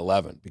did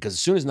 9/11 because as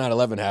soon as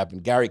 9/11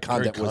 happened, Gary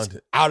Condit was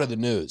out of the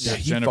news. Yeah,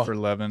 Jennifer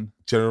Levin.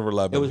 Jennifer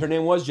Levin. Her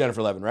name was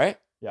Jennifer Levin, right?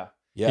 Yeah.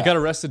 He got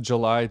arrested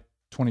July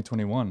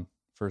 2021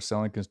 for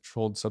selling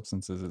controlled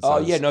substances.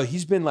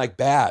 He's been like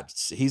bad.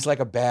 He's like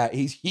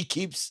he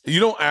keeps. You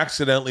don't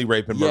accidentally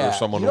rape and murder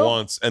someone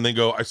once and then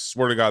go, I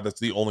swear to God, that's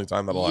the only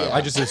time that'll happen.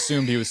 I just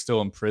assumed he was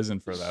still in prison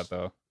for that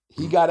though.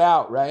 He got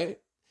out, right?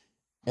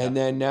 And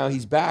then now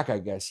he's back, I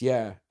guess.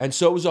 Yeah. And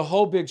so it was a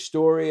whole big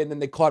story. And then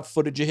they caught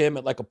footage of him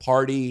at like a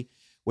party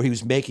where he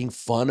was making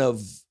fun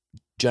of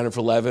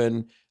Jennifer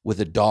Levin with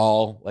a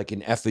doll, like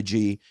an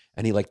effigy.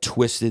 And he like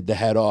twisted the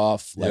head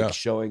off, like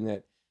showing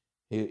that,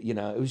 it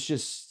was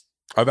just.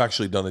 I've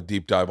actually done a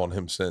deep dive on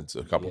him since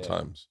a couple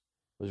times.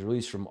 Was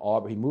released from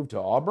Auburn. He moved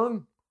to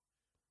Auburn.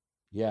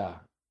 Yeah.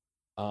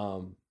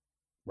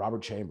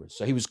 Robert Chambers.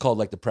 So he was called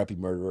like the preppy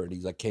murderer. And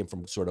he like came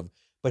from sort of,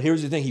 but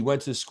here's the thing. He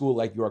went to school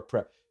like York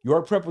Prep.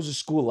 York Prep was a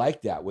school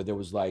like that where there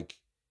was like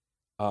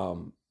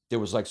some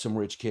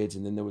rich kids,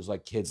 and then there was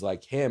like kids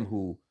like him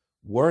who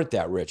weren't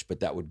that rich, but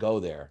that would go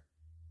there.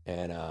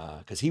 And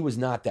because he was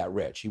not that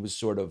rich. He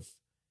was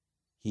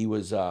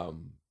I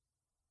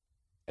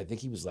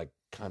think he was like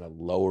kind of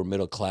lower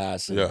middle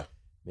class. And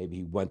maybe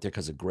he went there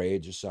because of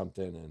grades or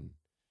something. And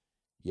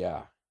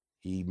yeah,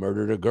 he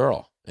murdered a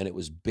girl. And it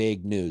was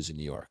big news in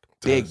New York.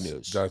 Big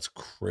news. That's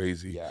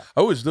crazy. Yeah.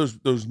 I always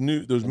those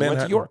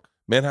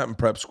Manhattan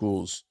prep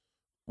schools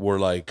were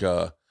like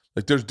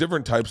there's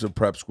different types of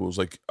prep schools.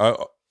 Like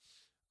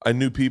I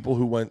knew people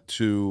who went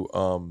to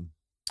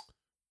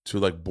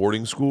like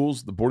boarding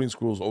schools. The boarding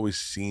schools always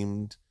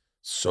seemed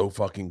so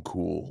fucking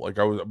cool. Like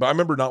I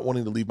remember not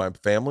wanting to leave my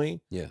family.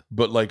 Yeah.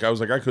 But like I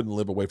was like I couldn't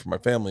live away from my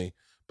family.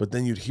 But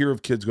then you'd hear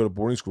of kids go to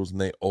boarding schools and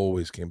they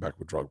always came back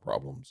with drug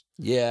problems.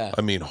 Yeah.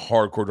 I mean,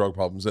 hardcore drug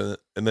problems. And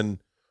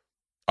then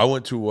I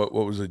went to what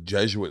was a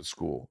Jesuit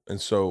school. And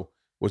so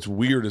what's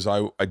weird is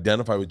I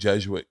identify with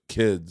Jesuit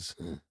kids,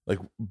 like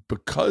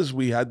because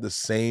we had the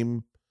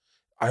same,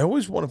 I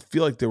always want to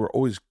feel like they were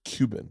always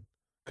Cuban.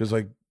 Because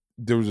like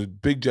there was a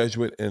big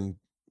Jesuit in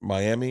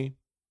Miami.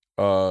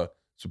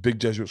 It's a big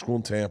Jesuit school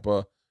in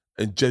Tampa.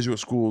 And Jesuit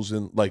schools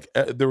in like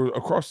they were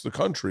across the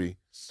country,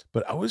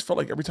 but I always felt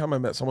like every time I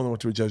met someone that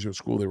went to a Jesuit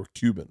school, they were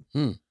Cuban.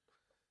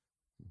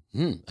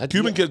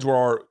 Cuban kids were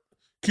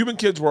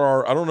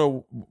our. I don't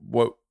know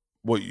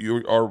what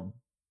you are.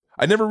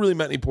 I never really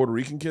met any Puerto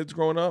Rican kids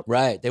growing up.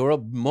 Right, they were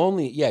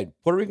only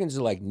Puerto Ricans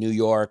are like New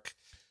York.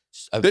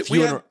 We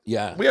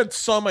had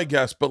some, I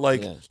guess, but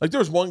like there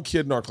was one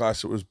kid in our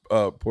class that was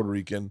Puerto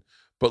Rican,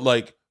 but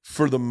like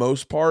for the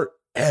most part,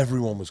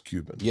 everyone was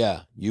Cuban.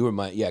 Yeah, you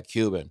were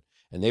Cuban.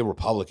 And they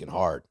Republican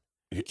hard.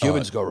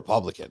 Cubans go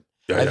Republican.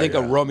 I think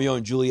a Romeo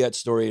and Juliet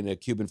story in a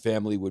Cuban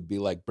family would be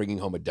like bringing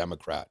home a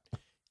Democrat.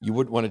 You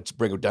wouldn't want to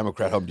bring a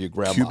Democrat home to your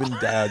grandma. Cuban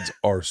dads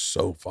are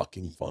so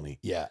fucking funny.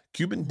 Yeah.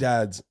 Cuban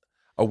dads,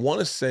 I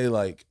want to say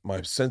like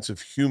my sense of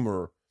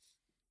humor,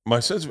 I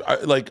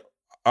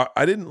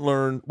didn't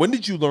learn. When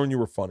did you learn you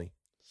were funny?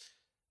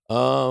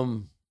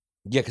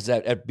 Because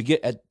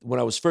when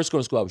I was first going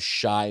to school, I was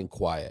shy and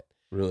quiet.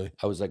 Really?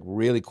 I was like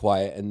really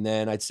quiet. And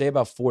then I'd say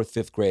about 4th,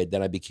 5th grade,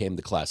 then I became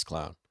the class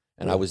clown.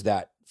 And I was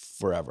that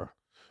forever.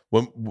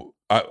 When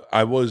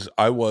I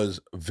was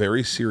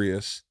very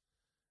serious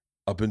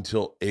up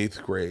until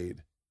 8th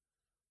grade.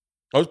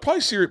 I was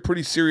probably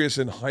pretty serious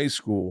in high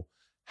school.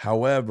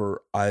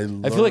 However, I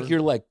feel like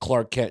you're like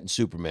Clark Kent and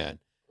Superman.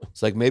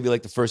 It's like maybe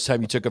like the first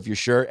time you took off your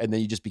shirt and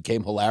then you just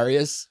became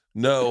hilarious.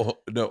 No.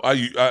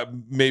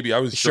 Maybe I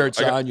was shirts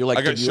on. You're like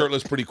I got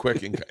shirtless pretty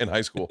quick in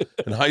high school.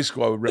 In high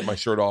school, I would rip my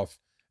shirt off.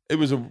 It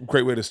was a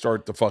great way to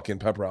start the fucking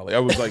pep rally. I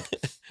was like,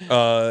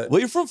 well,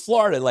 you're from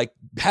Florida. Like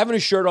having a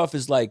shirt off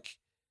is like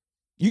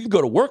you can go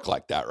to work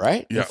like that,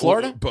 right? Yeah, in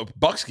Florida,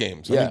 Bucks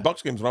games. I mean,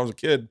 Bucks games when I was a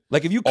kid.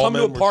 Like if you come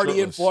to a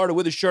party in Florida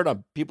with a shirt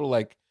on, people are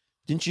like,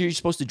 "Didn't you're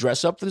supposed to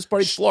dress up for this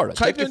party?" It's Florida.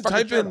 Type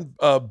in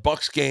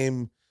Bucks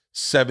game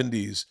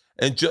 70s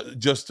and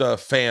just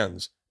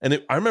fans.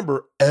 And I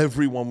remember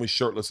everyone was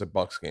shirtless at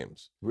Bucks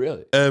games.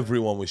 Really?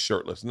 Everyone was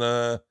shirtless.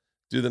 Nah,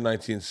 do the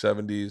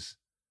 1970s.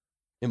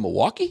 In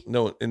Milwaukee?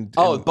 No,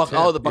 the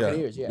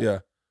Buccaneers. Yeah.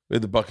 We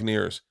had the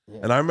Buccaneers. Yeah.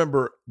 And I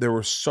remember there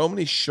were so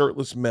many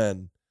shirtless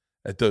men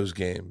at those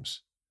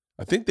games.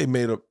 I think they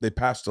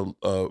passed a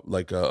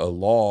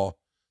law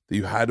that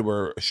you had to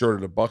wear a shirt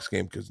at a Bucks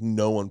game because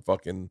no one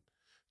fucking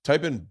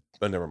Type in,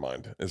 never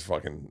mind. It's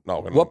fucking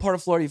not gonna. What part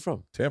of Florida are you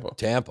from?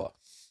 Tampa.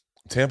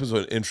 Tampa's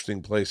an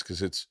interesting place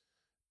because it's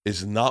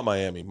not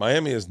Miami.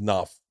 Miami is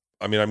not.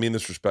 I mean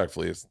this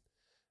respectfully.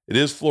 It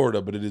is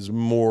Florida, but it is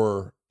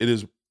more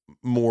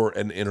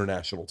an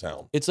international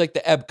town. It's like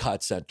the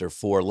Epcot Center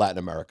for Latin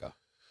America.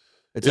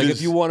 It's like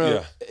if you want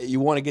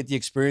to get the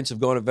experience of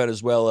going to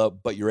Venezuela,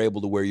 but you're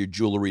able to wear your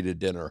jewelry to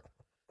dinner,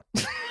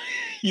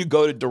 you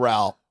go to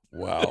Doral.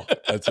 Wow,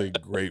 that's a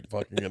great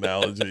fucking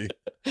analogy.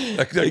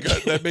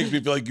 That makes me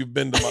feel like you've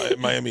been to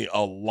Miami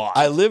a lot.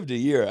 I lived a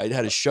year. I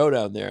had a show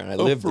down there, and I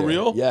lived for there.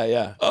 real?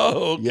 Yeah.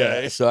 Oh,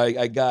 okay. Yeah. So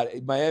I got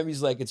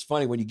Miami's like, it's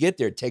funny when you get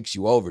there, it takes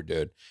you over,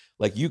 dude.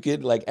 Like you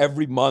could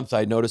every month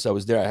I noticed I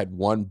was there, I had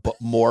one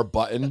more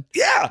button.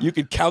 Yeah, you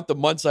could count the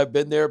months I've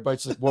been there, but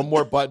it's like one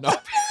more button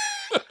up.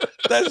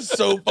 That's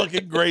so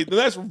fucking great.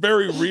 That's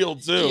very real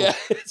too. Yeah,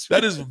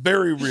 that is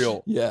very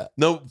real. Yeah.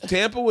 No,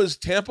 Tampa was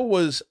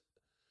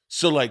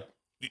so like,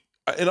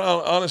 and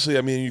honestly,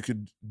 I mean, you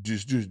could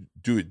just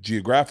do it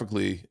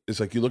geographically. It's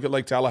like you look at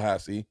like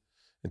Tallahassee,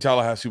 and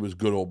Tallahassee was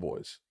good old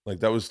boys.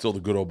 Like that was still the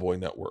good old boy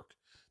network.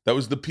 That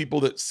was the people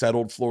that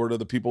settled Florida,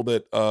 the people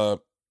that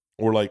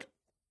were like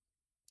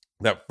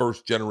that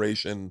first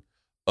generation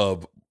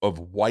of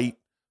white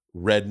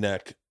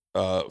redneck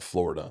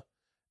Florida.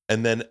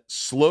 And then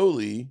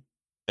slowly,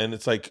 and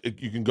it's like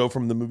you can go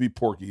from the movie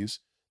Porky's.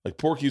 Like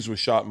Porky's was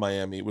shot in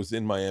Miami. It was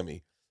in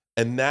Miami.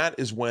 And that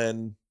is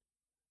when,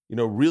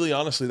 really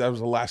honestly, that was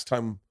the last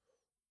time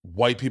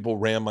white people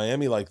ran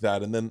Miami like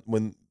that. And then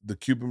when the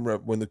Cuban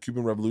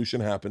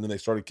Revolution happened and they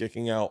started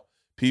kicking out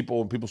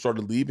people and people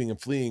started leaving and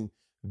fleeing,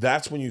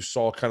 that's when you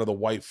saw kind of the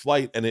white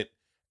flight, and it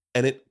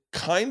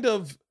kind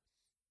of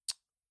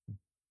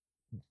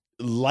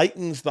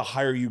lightens the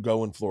higher you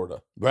go in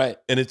Florida. Right.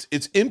 And it's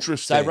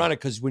interesting. It's ironic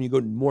because when you go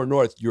more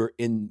north, you're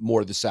in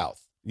more of the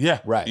south.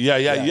 Yeah. Right.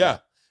 Yeah.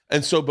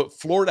 And so, but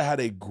Florida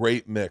had a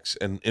great mix,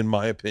 and in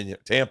my opinion,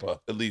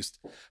 Tampa at least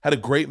had a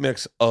great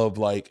mix of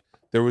like,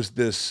 there was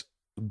this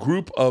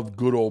group of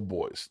good old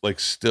boys,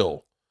 like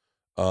still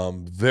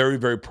very,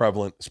 very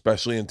prevalent,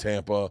 especially in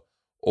Tampa,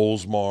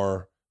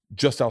 Oldsmar,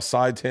 just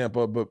outside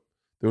Tampa, but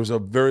there was a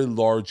very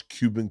large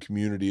Cuban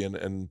community,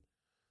 and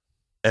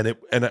it's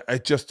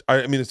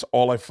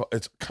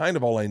kind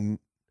of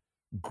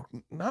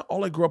not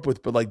all I grew up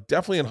with, but like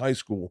definitely in high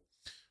school,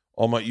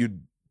 you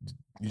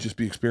just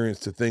be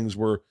experienced to things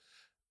where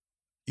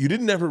you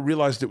didn't ever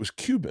realize it was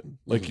Cuban.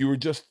 Like you were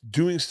just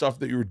doing stuff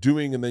that you were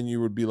doing, and then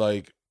you would be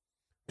like,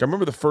 I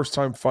remember the first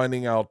time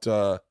finding out,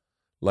 I'm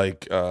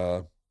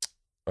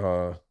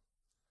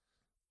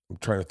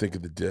trying to think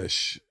of the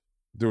dish.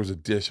 There was a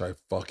dish I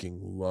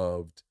fucking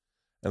loved,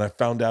 and I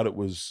found out it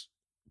was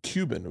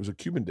Cuban. It was a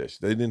Cuban dish.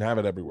 They didn't have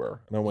it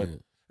everywhere. And I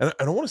went, and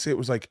I don't want to say it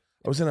was like,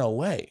 I was in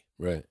LA.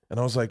 Right. And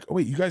I was like, oh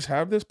wait, you guys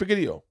have this?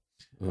 Picadillo.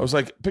 I was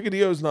like,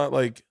 Picadillo is not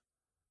like,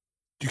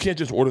 you can't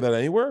just order that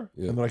anywhere.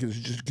 Yeah. And they're like, it's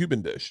just a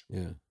Cuban dish.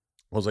 Yeah.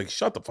 I was like,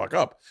 shut the fuck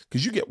up.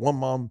 Because you get one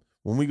mom,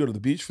 when we go to the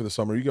beach for the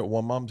summer, you get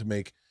one mom to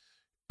make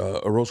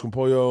arroz con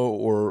pollo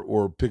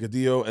or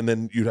picadillo, and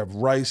then you'd have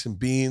rice and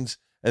beans,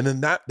 and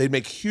then they'd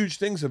make huge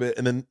things of it,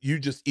 and then you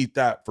just eat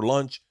that for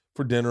lunch,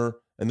 for dinner,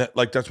 and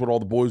that's what all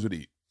the boys would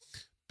eat.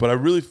 But I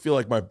really feel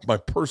like my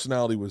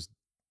personality was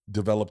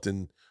developed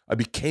I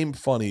became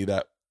funny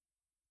that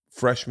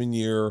freshman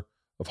year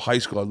of high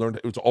school. I learned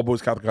it was all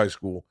boys Catholic high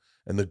school,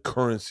 and the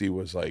currency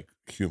was like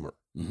humor.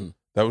 Mm-hmm.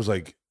 That was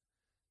like,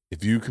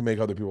 if you can make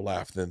other people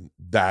laugh, then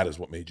that is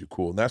what made you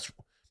cool. And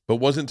but it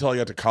wasn't until I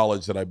got to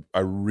college that I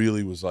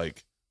really was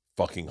like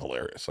fucking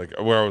hilarious. Like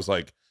where I was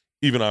like,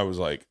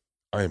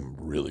 I am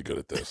really good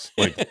at this.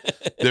 Like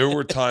there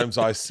were times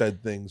I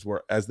said things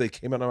where as they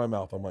came out of my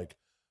mouth, I'm like,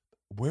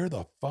 where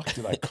the fuck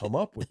did I come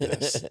up with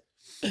this?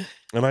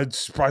 And I'd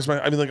surprise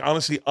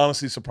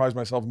honestly surprise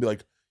myself and be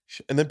like,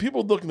 and then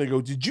people look and they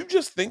go, did you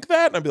just think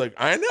that? And I'd be like,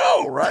 I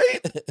know, right?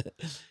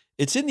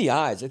 It's in the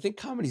eyes. I think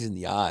comedy's in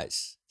the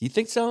eyes. Do you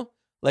think so?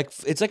 Like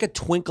it's like a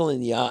twinkle in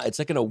the eye. It's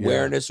like an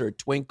awareness or a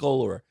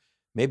twinkle or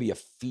maybe a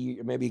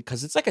fear, maybe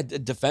because it's like a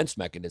defense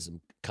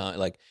mechanism.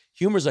 Like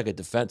humor's like a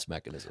defense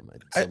mechanism.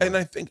 And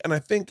I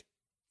think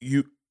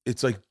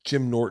it's like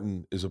Jim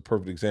Norton is a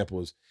perfect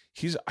example.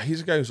 He's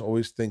a guy who's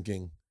always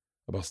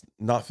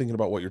not thinking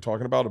about what you're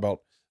talking about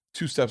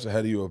 2 steps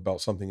ahead of you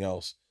about something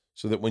else,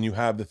 so that when you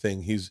have the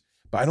thing,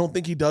 but I don't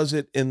think he does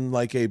it in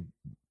like a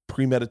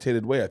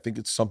premeditated way. I think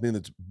it's something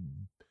that's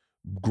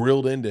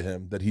grilled into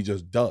him that he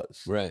just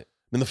does. Right. I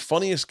mean, the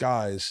funniest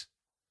guys.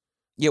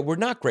 Yeah, we're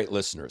not great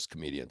listeners,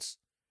 comedians.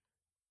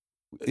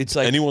 It's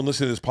like anyone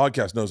listening to this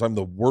podcast knows I'm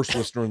the worst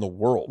listener in the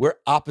world. We're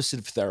opposite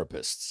of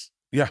therapists.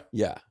 Yeah.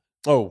 Yeah.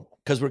 Oh,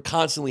 because we're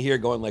constantly here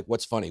going like,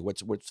 what's funny?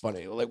 What's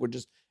funny? Like we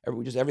just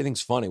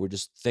everything's funny. We're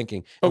just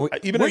thinking. We're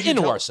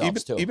into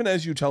ourselves too. Even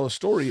as you tell a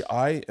story,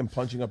 I am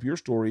punching up your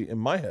story in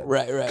my head.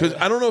 Right. Because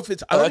I don't know if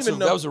it's. I don't even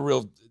know.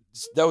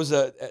 That was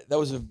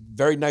a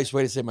very nice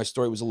way to say my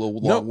story was a little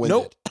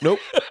long-winded. Nope.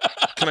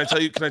 Can I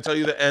tell you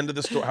the end of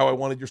the story? How I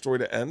wanted your story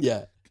to end?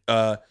 Yeah.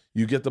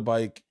 You get the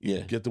bike,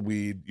 you get the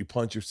weed, you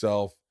punch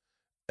yourself,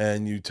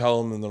 and you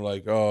tell them, and they're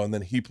like, oh, and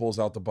then he pulls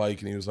out the bike,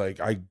 and he was like,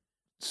 I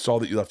saw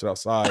that you left it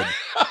outside.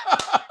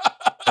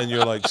 And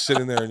you're like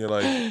sitting there, and you're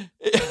like,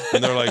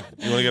 and they're like,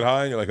 you want to get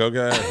high? And you're like,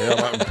 okay,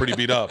 yeah, I'm pretty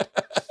beat up.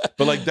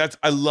 But like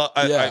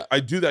I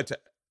do that to,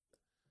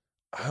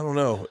 I don't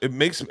know.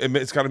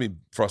 It's got to be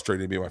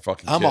frustrating to be my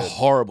fucking kid. I'm a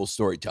horrible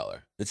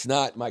storyteller. It's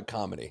not my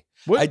comedy.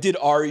 What? I did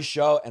Ari's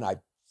show, and I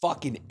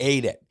fucking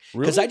ate it.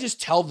 Because I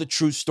just tell the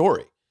true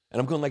story. And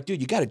I'm going like, dude,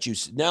 you got to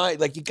juice it. Now,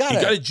 like, you got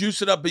to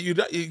juice it up, but you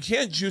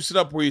can't juice it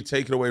up where you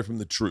take it away from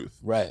the truth.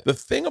 Right. The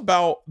thing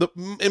about,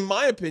 in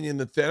my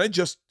opinion, I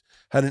just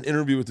had an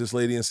interview with this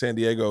lady in San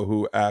Diego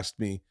who asked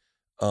me,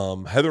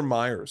 Heather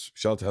Myers,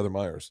 shout out to Heather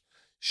Myers.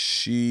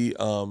 She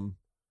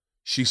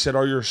said,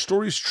 are your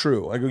stories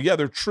true? I go, yeah,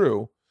 they're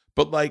true.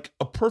 But like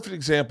a perfect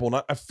example,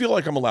 and I feel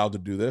like I'm allowed to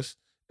do this,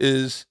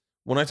 is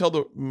when I tell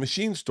the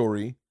machine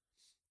story,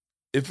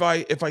 if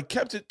I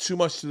kept it too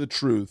much to the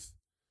truth,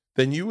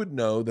 then you would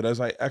know that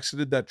as I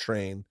exited that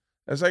train,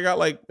 as I got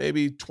like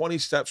maybe 20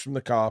 steps from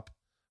the cop,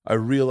 I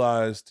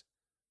realized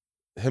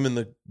him and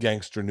the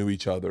gangster knew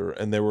each other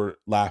and they were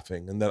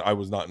laughing and that I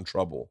was not in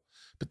trouble.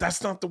 But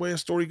that's not the way a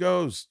story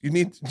goes.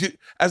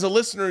 As a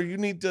listener, you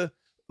need to,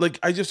 like,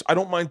 I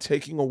don't mind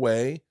taking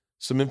away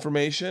some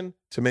information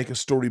to make a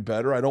story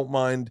better. I don't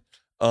mind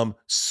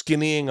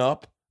skinnying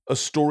up a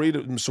story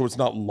so it's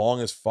not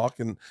long as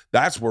fuck. And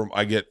that's where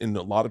I get in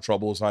a lot of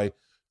trouble. Is like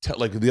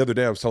the other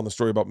day I was telling the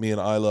story about me and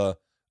Isla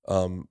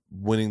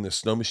winning the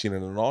snow machine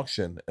in an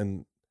auction,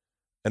 and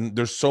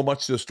there's so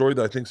much to the story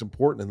that I think is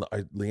important.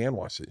 And Leanne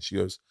watched it. She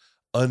goes,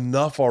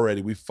 enough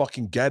already. We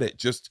fucking get it.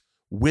 Just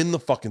win the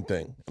fucking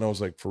thing. And I was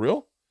like, for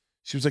real?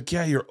 She was like,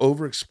 yeah, you're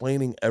over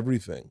explaining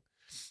everything.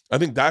 I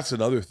think that's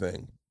another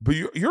thing. But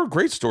you're a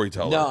great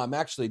storyteller. No, I'm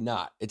actually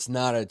not. It's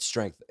not a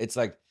strength. It's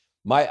like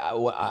my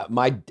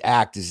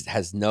act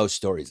has no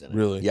stories in it.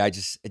 Really? Yeah,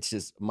 it's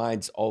just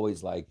mine's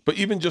always like. But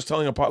even just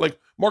telling a part, like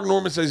Mark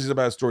Norman says he's a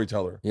bad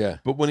storyteller. Yeah.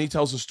 But when he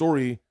tells a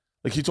story,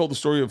 like he told the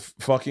story of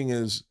fucking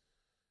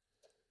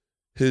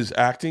his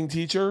acting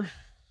teacher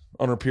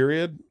on her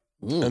period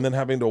and then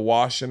having to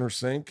wash in her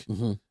sink.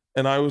 Mm-hmm.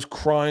 And I was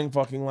crying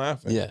fucking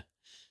laughing. Yeah.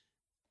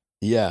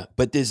 Yeah,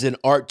 but there's an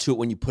art to it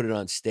when you put it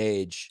on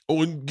stage.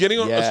 Oh, and getting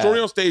a story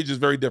on stage is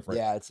very different.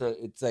 Yeah,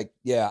 it's like,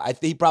 yeah, I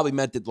think he probably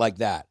meant it like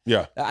that.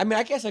 Yeah. I mean,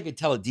 I guess I could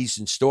tell a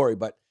decent story,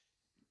 but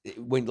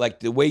when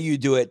like the way you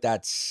do it,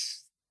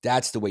 that's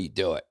the way you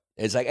do it.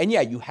 It's like, and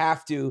yeah, you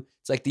have to,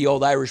 it's like the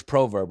old Irish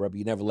proverb, right?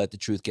 You never let the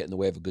truth get in the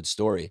way of a good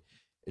story.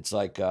 It's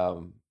like,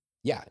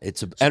 yeah,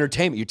 it's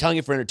entertainment. You're telling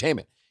it for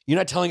entertainment. You're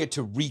not telling it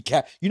to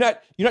recap. You're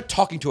not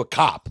talking to a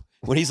cop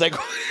when he's like,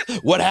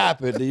 what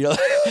happened? You know,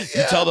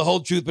 you tell the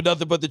whole truth, but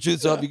nothing but the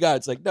truth. So help you God.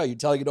 It's like, no, you're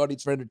telling an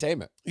audience for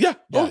entertainment. Yeah.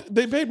 Oh,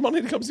 they paid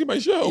money to come see my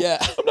show. Yeah.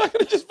 I'm not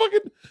going to just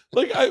fucking,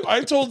 like,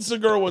 I told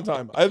Segura one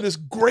time, I have this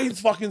great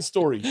fucking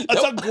story.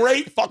 That's a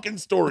great fucking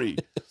story.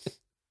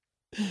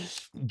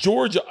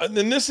 Georgia, and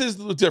then this is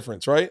the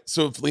difference, right?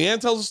 So if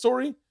Leanne tells a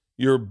story,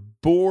 you're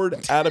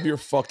bored out of your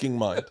fucking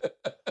mind.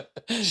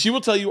 She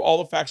will tell you all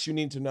the facts you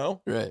need to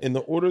know in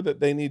the order that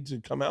they need to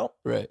come out,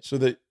 so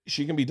that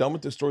she can be done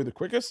with the story the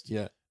quickest,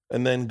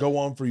 and then go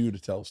on for you to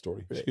tell a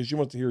story because she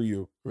wants to hear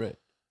you.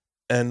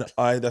 And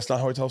that's not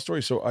how I tell a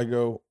story. So I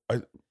go,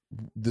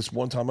 this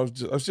one time I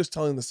was just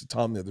telling this to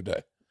Tom the other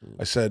day.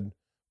 I said,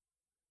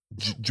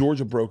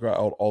 Georgia broke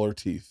out all her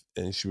teeth,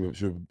 and she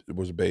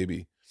was a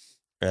baby,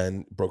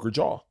 and broke her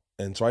jaw,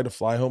 and so I had to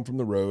fly home from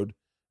the road.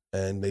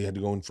 And they had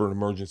to go in for an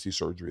emergency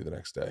surgery the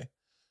next day.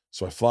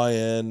 So I fly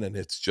in and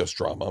it's just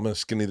drama. I'm going to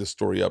skinny this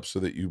story up so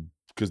that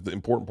because the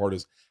important part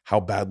is how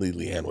badly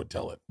Leanne would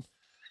tell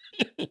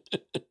it.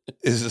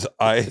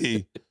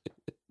 I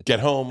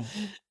get home.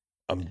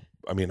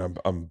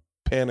 I'm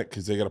panicked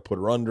because they got to put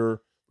her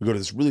under. We go to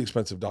this really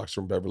expensive doctor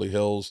in Beverly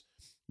Hills.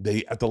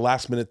 They, at the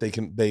last minute,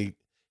 they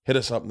hit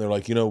us up and they're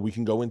like, we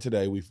can go in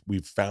today.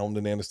 We've found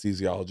an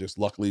anesthesiologist.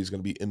 Luckily he's going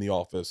to be in the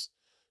office.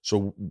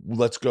 So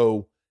let's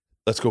go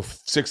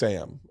 6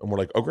 a.m. And we're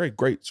like, oh,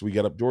 great. So we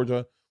get up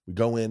Georgia, we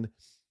go in,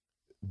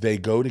 they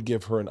go to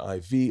give her an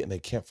IV and they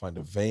can't find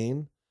a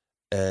vein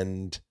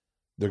and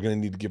they're going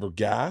to need to give her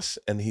gas.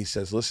 And he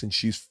says, listen,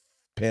 she's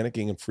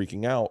panicking and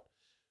freaking out.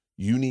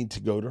 You need to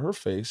go to her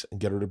face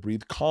and get her to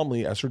breathe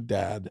calmly as her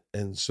dad.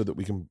 And so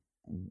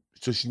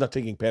she's not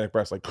taking panic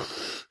breaths, like,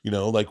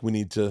 like we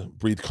need to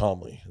breathe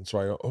calmly. And so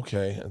I go,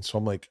 okay. And so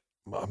I'm like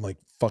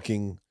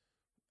fucking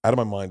out of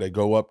my mind. I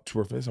go up to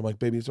her face. I'm like,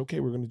 baby, it's okay.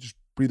 We're going to just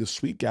breathe a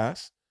sweet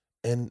gas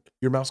and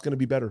your mouth's going to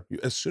be better.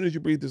 As soon as you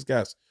breathe this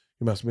gas,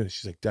 your mouth's better.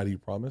 She's like, Daddy, you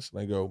promise?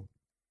 And I go,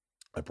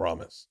 I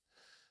promise.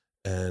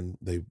 And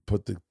they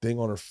put the thing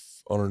on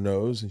her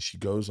nose and she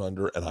goes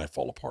under and I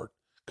fall apart.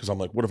 Because I'm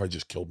like, what if I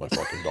just killed my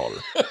fucking daughter,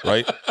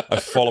 right? I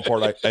fall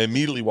apart. I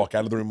immediately walk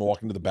out of the room and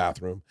walk into the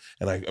bathroom.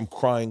 And I'm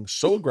crying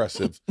so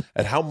aggressive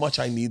at how much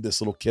I need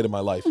this little kid in my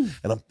life.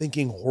 And I'm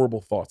thinking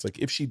horrible thoughts. Like,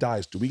 if she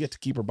dies, do we get to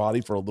keep her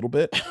body for a little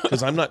bit?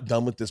 Because I'm not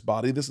done with this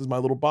body. This is my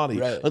little body.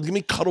 Let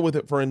me cuddle with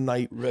it for a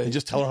night and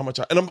just tell her how much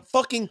and I'm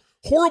fucking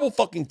horrible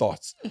fucking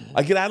thoughts.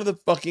 I get out of the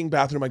fucking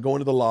bathroom. I go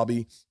into the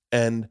lobby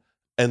and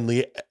and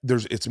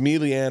it's me,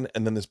 Leanne,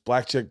 and then this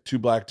black chick, 2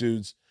 black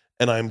dudes,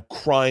 and I'm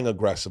crying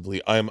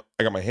aggressively. I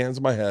got my hands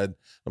in my head.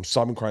 I'm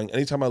sobbing, crying.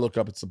 Anytime I look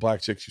up, it's the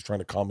black chick. She's trying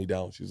to calm me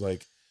down. She's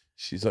like,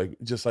 just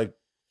like,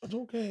 it's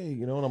okay,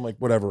 you know? And I'm like,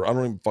 whatever. I'm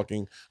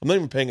not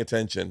even paying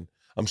attention.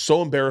 I'm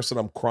so embarrassed that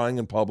I'm crying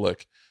in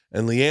public.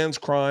 And Leanne's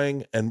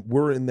crying, and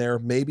we're in there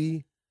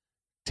maybe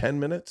 10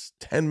 minutes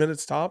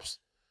tops.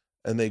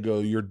 And they go,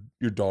 your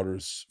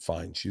daughter's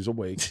fine. She's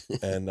awake.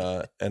 And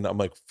I'm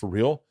like, for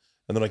real?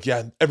 And they're like,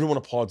 yeah, everyone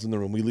applauds in the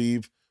room. We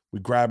leave. We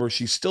grab her.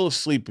 She's still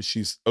asleep, but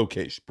she's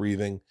okay. She's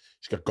breathing.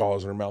 She's got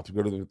gauze in her mouth. We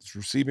go to this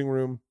receiving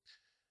room.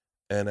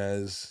 And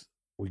as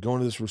we go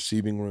into this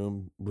receiving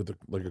room with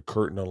a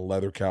curtain on a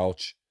leather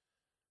couch,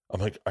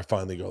 I'm like, I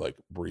finally go like,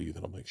 breathe.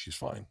 And I'm like, she's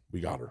fine. We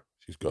got her.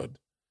 She's good.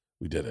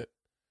 We did it.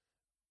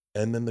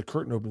 And then the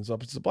curtain opens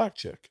up. It's the black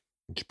chick.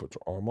 And she puts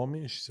her arm on me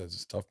and she says,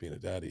 it's tough being a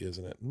daddy,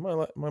 isn't it? In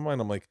my mind,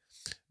 I'm like,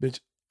 bitch,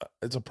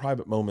 it's a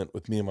private moment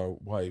with me and my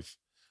wife.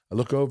 I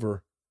look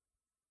over.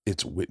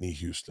 It's Whitney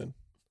Houston.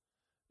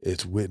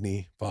 It's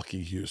Whitney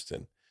fucking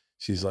Houston.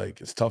 She's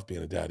like, it's tough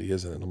being a daddy,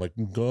 isn't it? And I'm like,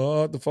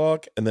 what the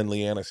fuck? And then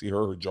Leanne, I see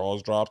her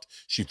jaws dropped.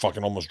 She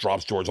fucking almost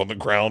drops George on the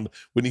ground.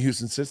 Whitney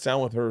Houston sits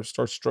down with her,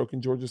 starts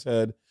stroking George's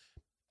head.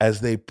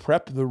 As they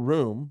prep the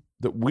room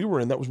that we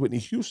were in, that was Whitney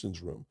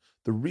Houston's room.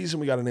 The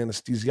reason we got an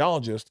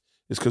anesthesiologist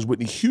is because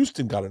Whitney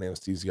Houston got an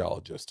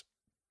anesthesiologist.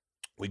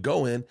 We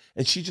go in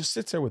and she just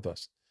sits there with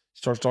us.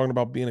 She starts talking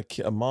about being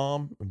a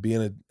mom and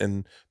being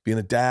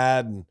a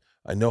dad, and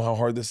I know how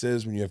hard this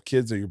is when you have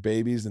kids, they're your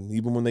babies, and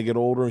even when they get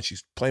older. And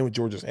she's playing with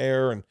George's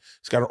hair, and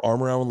she's got her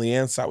arm around. When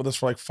Leanne sat with us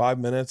for like 5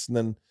 minutes, and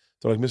then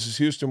they're like, Mrs.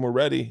 Houston, we're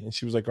ready. And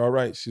she was like, all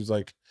right. She was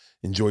like,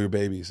 enjoy your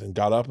babies, and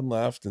got up and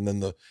left. And then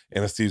the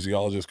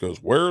anesthesiologist goes,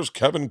 where's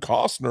Kevin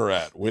Costner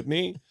at,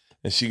 Whitney?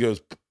 And she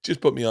goes, just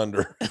put me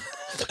under.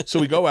 So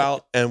we go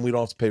out, and we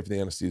don't have to pay for the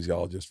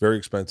anesthesiologist. Very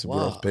expensive. Wow.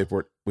 We don't have to pay for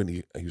it.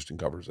 Whitney Houston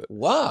covers it.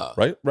 Wow.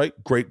 Right?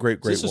 Great woman.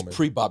 This is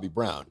pre-Bobby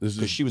Brown,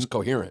 because she was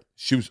coherent.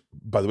 She was,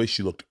 by the way,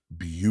 she looked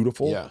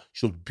beautiful. Yeah.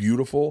 She looked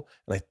beautiful.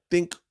 And I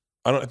think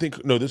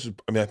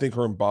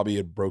her and Bobby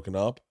had broken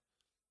up.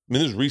 I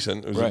mean, this is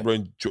recent. It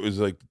was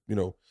like,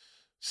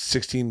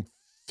 16,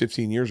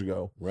 15 years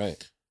ago.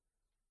 Right.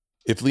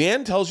 If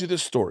Leanne tells you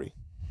this story,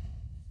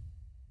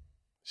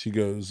 she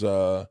goes,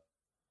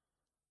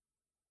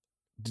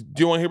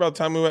 do you want to hear about the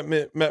time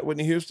we met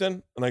Whitney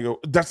Houston? And I go,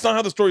 that's not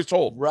how the story's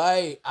told.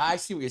 Right. I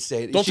see what you're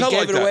saying. Don't she tell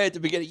gave like it that. away at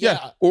the beginning.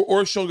 Yeah.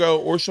 Or she'll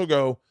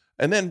go.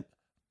 And then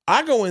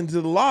I go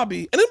into the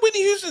lobby, and then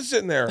Whitney Houston's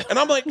sitting there. And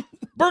I'm like,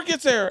 Bert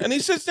gets there, and he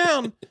sits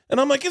down,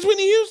 and I'm like, it's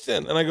Whitney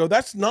Houston. And I go,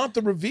 that's not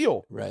the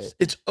reveal. Right.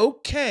 It's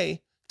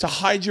okay to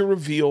hide your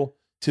reveal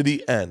to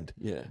the end.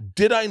 Yeah.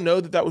 Did I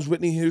know that was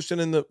Whitney Houston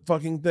in the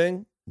fucking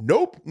thing?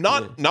 Nope.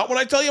 Not when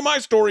I tell you my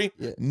story.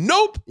 Yeah.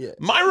 Nope. Yeah.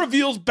 My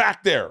reveal's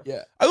back there.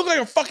 Yeah. I look like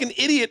a fucking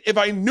idiot if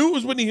I knew it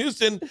was Whitney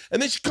Houston,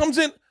 and then she comes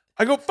in.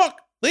 I go, fuck,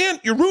 Leanne,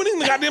 you're ruining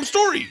the goddamn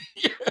story.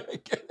 Yeah,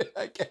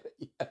 I get it.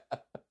 Yeah.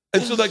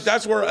 And so like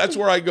that's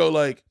where I go,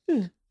 like,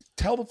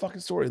 tell the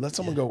fucking story. Let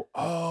someone go,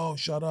 oh,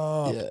 shut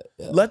up. Yeah.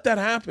 Let that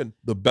happen.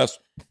 The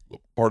best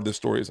part of this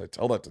story is I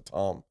tell that to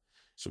Tom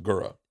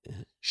Segura.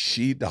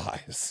 She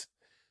dies.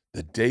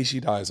 The day she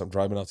dies, I'm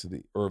driving out to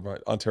the Irvine,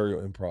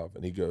 Ontario Improv,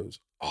 and he goes,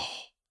 oh,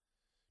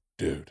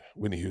 dude,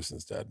 Whitney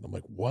Houston's dead. And I'm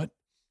like, what?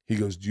 He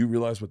goes, do you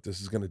realize what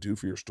this is going to do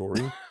for your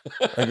story?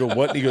 I go,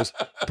 what? And he goes,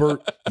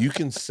 Bert, you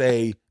can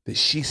say that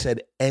she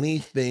said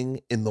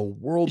anything in the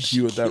world to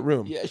you at that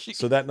room. Yeah,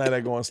 so that night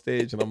I go on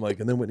stage, and I'm like,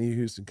 and then Whitney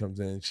Houston comes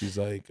in, and she's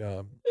like,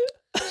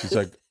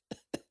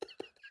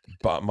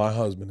 but my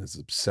husband is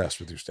obsessed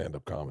with your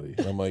stand-up comedy.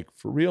 And I'm like,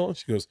 for real? And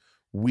she goes,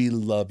 we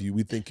love you.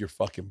 We think you're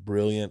fucking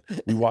brilliant.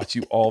 We watch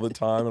you all the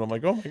time. And I'm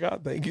like, oh my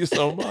God, thank you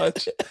so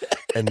much.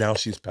 And now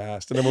she's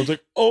passed. And everyone's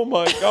like, oh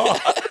my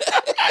God.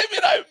 I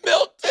mean, I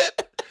milked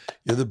it.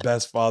 You're the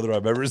best father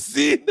I've ever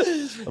seen.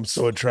 I'm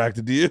so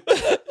attracted to you.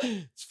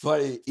 It's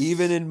funny.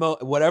 Even in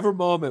whatever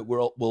moment,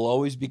 we'll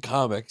always be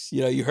comics.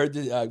 You know, you heard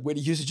the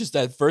Whitney Houston, just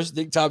that first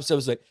thing Tom said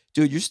was like,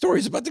 dude, your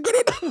story's about to go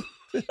to...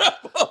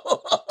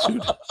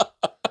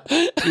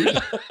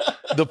 dude,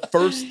 the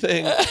first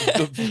thing...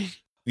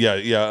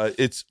 Yeah.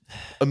 It's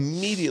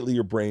immediately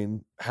your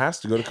brain has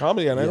to go to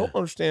comedy, and I don't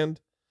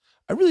understand.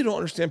 I really don't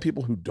understand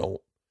people who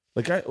don't.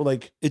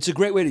 It's a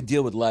great way to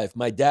deal with life.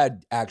 My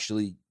dad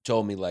actually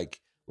told me, like,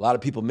 a lot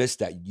of people miss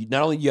that.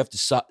 Not only you have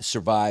to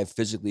survive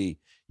physically,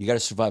 you got to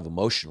survive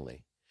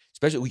emotionally.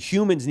 Especially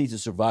humans need to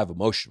survive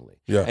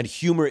emotionally. Yeah. And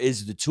humor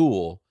is the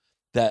tool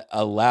that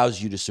allows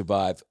you to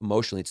survive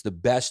emotionally. It's the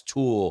best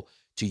tool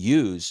to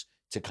use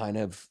to kind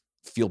of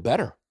feel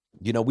better.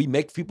 You know, we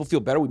make people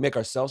feel better. We make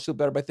ourselves feel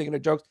better by thinking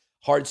of jokes.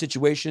 Hard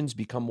situations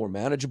become more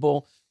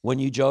manageable when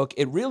you joke.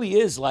 It really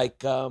is like,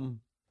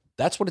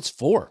 that's what it's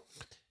for.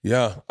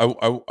 Yeah.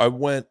 I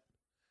went,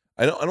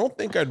 I don't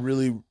think I'd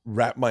really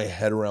wrap my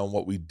head around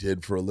what we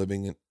did for a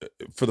living.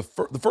 For the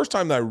first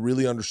time that I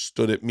really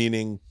understood it,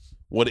 meaning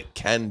what it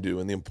can do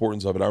and the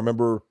importance of it. I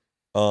remember,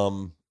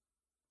 I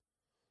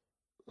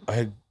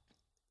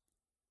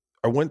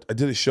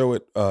did a show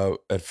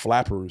at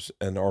Flappers,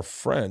 and our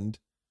friend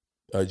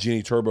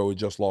Jeannie Turbo had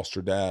just lost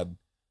her dad,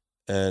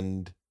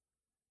 and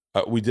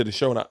we did a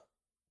show, and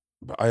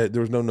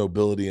there was no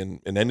nobility in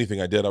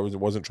anything I did. I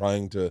wasn't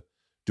trying to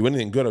do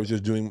anything good. I was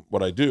just doing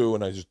what I do,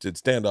 and I just did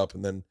stand up.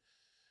 And then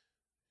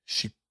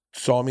she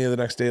saw me the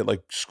next day at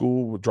like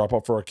school, would drop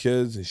off for our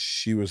kids, and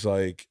she was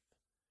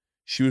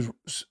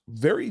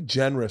very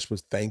generous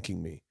with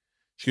thanking me.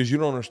 She goes, "You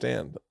don't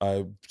understand.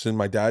 Since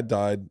my dad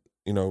died,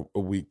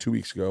 2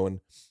 weeks ago,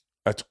 and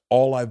that's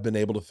all I've been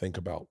able to think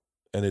about.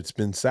 And it's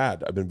been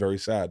sad. I've been very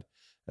sad."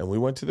 And we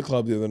went to the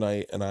club the other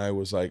night, and I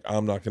was like,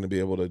 "I'm not going to be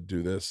able to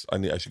do this.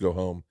 I should go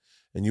home."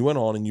 And you went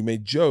on and you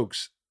made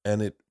jokes,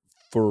 and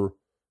for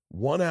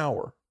 1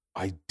 hour,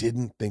 I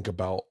didn't think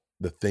about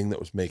the thing that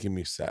was making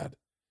me sad.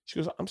 She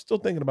goes, "I'm still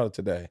thinking about it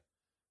today.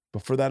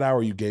 But for that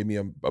hour, you gave me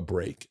a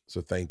break.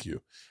 So thank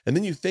you." And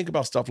then you think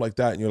about stuff like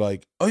that, and you're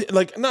like, oh,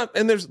 like, not,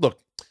 and look,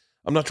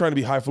 I'm not trying to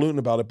be highfalutin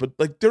about it, but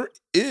like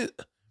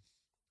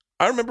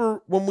I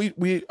remember when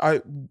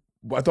I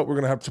thought we were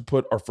going to have to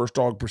put our first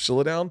dog,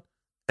 Priscilla, down,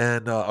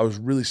 and I was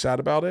really sad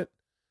about it.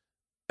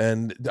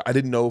 And I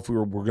didn't know if we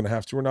were going to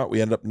have to or not.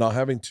 We ended up not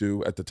having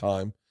to at the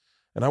time.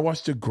 And I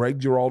watched a Greg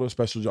Giraldo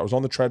special. I was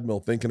on the treadmill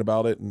thinking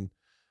about it, and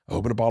I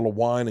opened a bottle of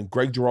wine, and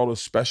Greg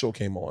Giraldo's special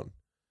came on.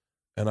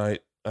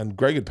 And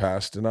Greg had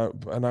passed, and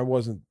I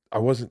was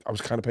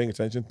kind of paying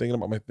attention, thinking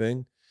about my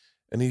thing.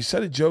 And he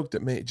said a joke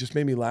that just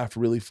made me laugh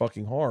really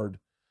fucking hard.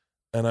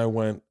 And I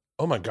went,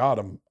 "Oh my God,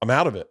 I'm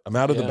out of it. I'm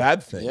out of the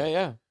bad thing."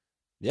 Yeah.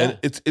 And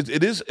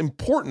it is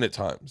important at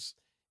times.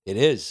 It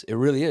is. It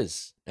really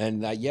is.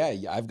 And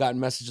I've gotten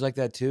messages like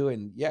that too.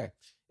 And yeah,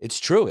 it's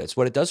true. It's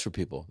what it does for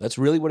people. That's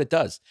really what it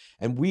does.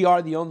 And we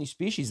are the only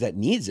species that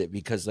needs it,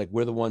 because like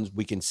we're the ones,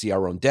 we can see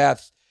our own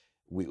death.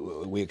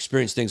 We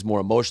experience things more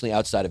emotionally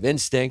outside of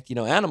instinct.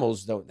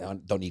 Animals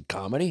don't need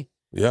comedy.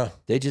 Yeah.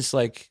 They just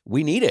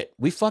we need it.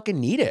 We fucking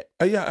need it.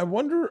 Yeah. I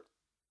wonder,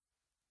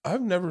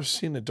 I've never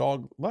seen a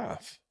dog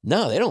laugh.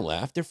 No, they don't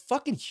laugh. They're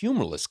fucking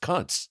humorless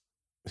cunts.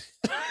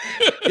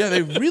 Yeah,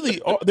 they really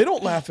are. They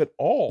don't laugh at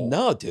all.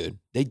 No, dude,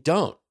 they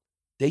don't.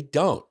 They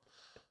don't.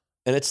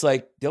 And it's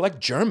like, they're like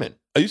German.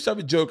 I used to have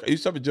a joke.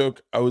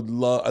 I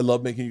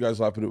love making you guys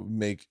laugh, but it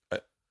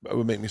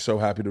would make me so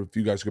happy if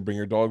you guys could bring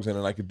your dogs in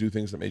and I could do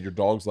things that made your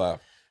dogs laugh.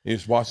 And you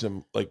just watch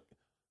them like,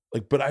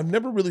 but I've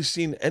never really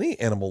seen any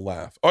animal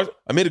laugh. I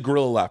made a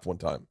gorilla laugh one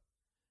time.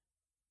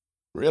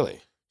 Really?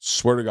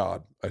 Swear to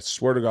God. I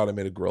swear to God, I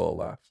made a gorilla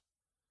laugh.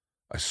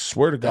 I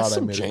swear to God, That's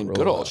I made a gorilla laugh. Jane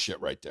Goodall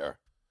shit right there.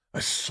 I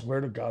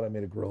swear to God, I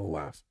made a gorilla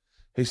laugh.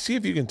 Hey, see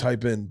if you can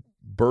type in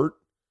Bert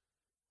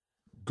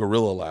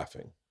gorilla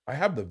laughing. I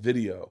have the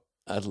video.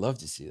 I'd love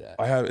to see that.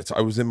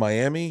 I was in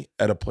Miami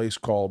at a place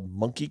called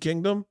Monkey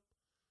Kingdom.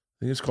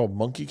 I think it's called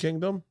Monkey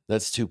Kingdom.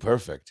 That's too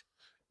perfect.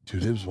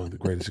 Dude, it was one of the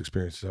greatest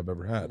experiences I've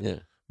ever had. Yeah.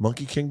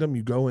 Monkey Kingdom,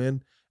 you go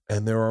in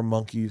and there are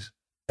monkeys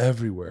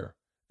everywhere,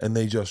 and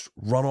they just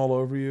run all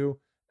over you,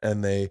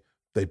 and they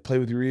play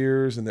with your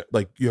ears, and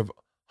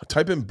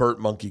type in Bert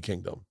Monkey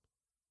Kingdom.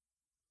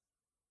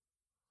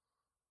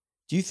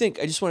 I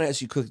just want to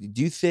ask you quickly,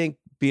 do you think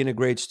being a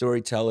great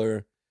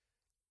storyteller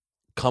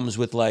comes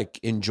with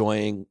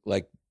enjoying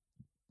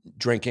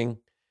drinking?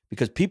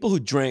 Because people who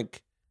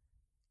drink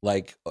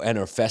and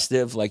are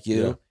festive like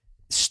you,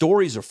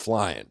 stories are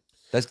flying.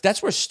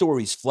 That's where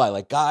stories fly.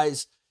 Like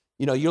guys,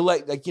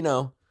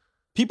 you're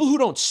people who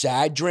don't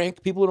sad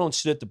drink, people who don't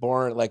sit at the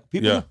bar,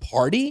 people who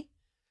party,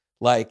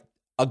 a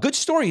good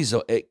story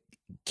it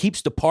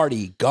keeps the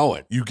party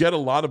going. You get a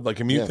lot of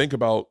you think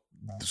about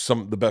some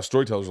of the best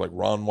storytellers, like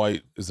Ron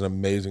White is an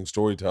amazing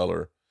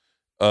storyteller.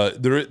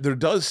 There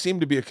does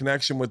seem to be a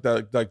connection with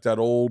that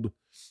old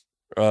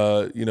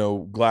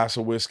glass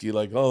of whiskey,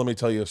 let me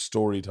tell you a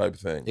story type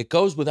thing. It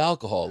goes with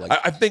alcohol.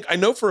 I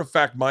know for a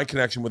fact my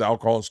connection with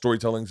alcohol and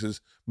storytelling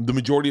is the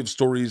majority of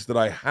stories that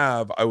I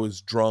have, I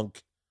was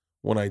drunk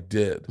when I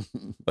did.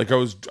 I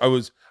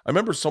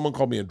remember someone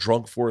called me a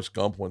drunk Forrest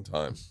Gump one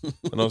time,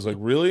 and I was like,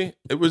 really?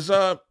 It was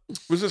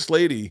this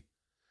lady.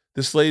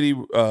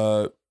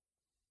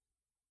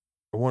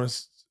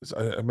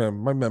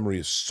 My memory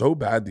is so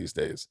bad these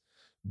days.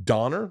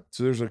 Donner.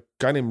 So there's a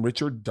guy named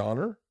Richard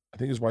Donner. I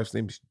think his wife's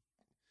name is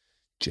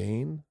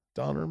Jane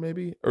Donner,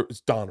 maybe, or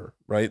it's Donner,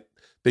 right?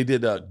 They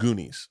did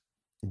Goonies.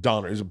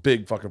 Donner is a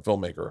big fucking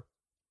filmmaker.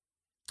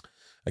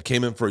 I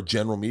came in for a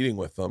general meeting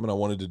with them, and I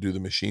wanted to do the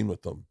machine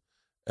with them,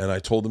 and I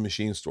told the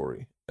machine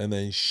story, and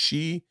then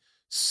she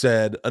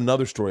said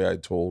another story I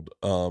told.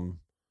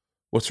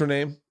 What's her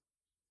name?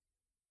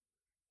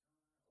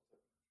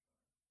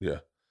 Yeah,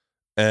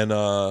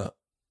 and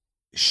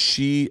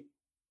she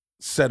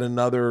said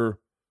another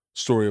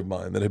story of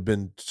mine that had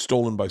been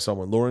stolen by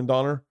someone. Lauren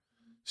Donner.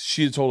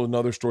 She had told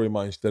another story of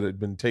mine that had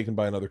been taken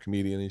by another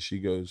comedian, and she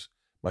goes,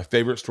 "My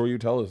favorite story you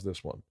tell is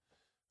this one."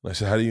 And I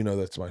said, "How do you know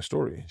that's my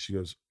story?" She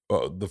goes,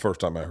 "Oh, the first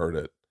time I heard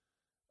it,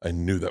 I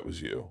knew that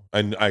was you.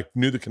 I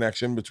knew the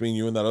connection between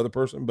you and that other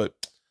person, but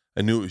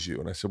I knew it was you."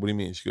 And I said, "What do you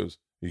mean?" She goes,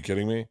 "Are you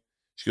kidding me?"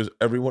 She goes,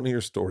 "Every one of your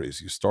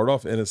stories, you start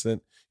off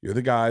innocent. You're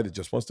the guy that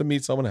just wants to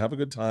meet someone and have a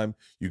good time.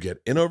 You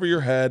get in over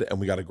your head, and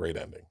we got a great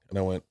ending." And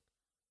I went,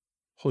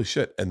 holy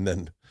shit. And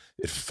then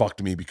it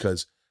fucked me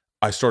because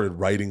I started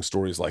writing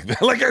stories like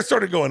that. Like I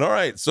started going, all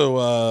right,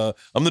 so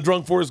I'm the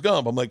drunk Forrest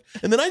Gump. I'm like,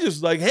 and then I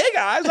just like, hey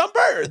guys, I'm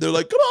Bert. They're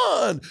like, come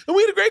on. And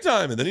we had a great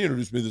time. And then he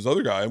introduced me to this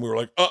other guy and we were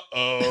like,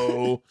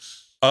 uh-oh.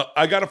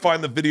 I got to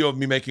find the video of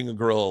me making a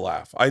gorilla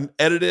laugh. I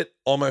edit it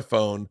on my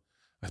phone.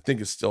 I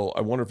think it's still,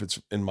 I wonder if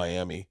it's in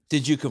Miami.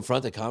 Did you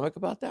confront the comic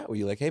about that? Were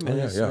you like, hey man,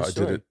 yeah,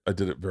 I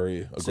did it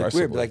very aggressively. Like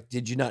weird. Like,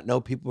 did you not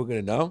know people were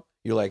going to know?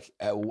 You're like,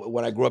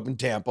 when I grew up in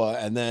Tampa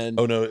and then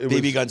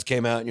BB Guns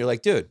came out and you're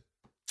like, dude.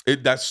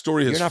 That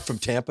story is. You're not from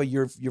Tampa.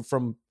 You're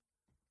from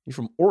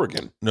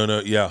Oregon. No.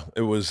 Yeah,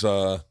 it was.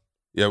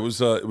 It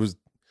was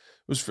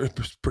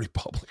pretty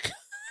public.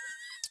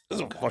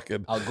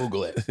 Fucking. I'll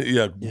Google it.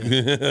 Yeah.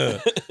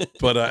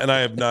 But and I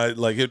have not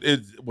like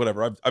it.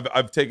 Whatever.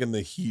 I've taken the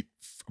heat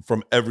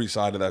from every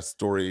side of that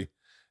story,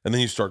 and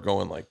then you start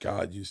going like,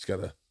 God, you just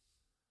gotta.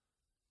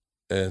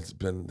 And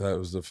that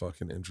was the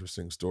fucking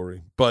interesting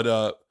story. But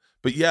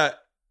yeah,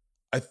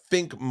 I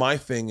think my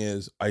thing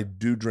is I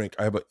do drink.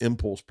 I have an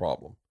impulse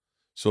problem.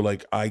 So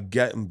like I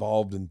get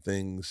involved in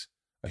things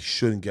I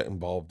shouldn't get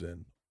involved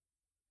in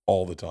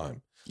all the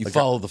time. You like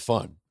follow the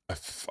fun. I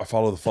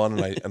follow the fun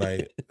and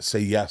I say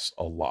yes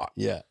a lot.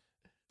 Yeah.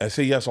 I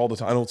say yes all the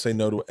time. I don't say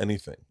no to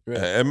anything. Right.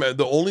 And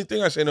the only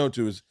thing I say no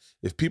to is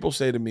if people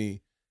say to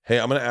me, hey,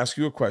 I'm going to ask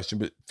you a question,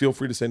 but feel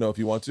free to say no if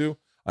you want to.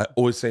 I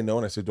always say no.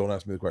 And I say, don't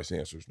ask me the question.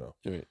 The answer is no.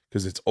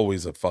 Because it's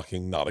always a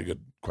fucking not a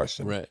good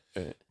question. Right.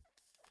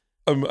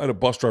 I had a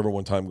bus driver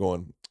one time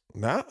going,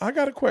 nah, I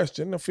got a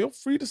question. Now feel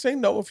free to say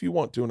no if you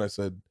want to. And I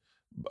said,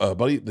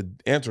 buddy, the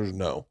answer is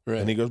no. Right.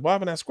 And he goes, well, I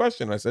haven't asked a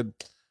question. And I said,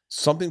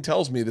 something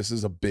tells me this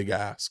is a big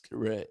ask.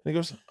 Right. And he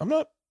goes, I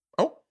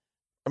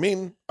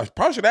mean, I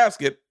probably should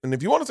ask it. And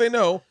if you want to say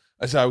no,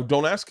 I said,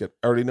 don't ask it.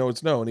 I already know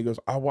it's no. And he goes,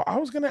 I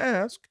was going to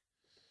ask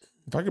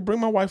if I could bring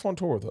my wife on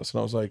tour with us. And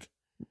I was like,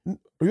 are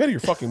you out of your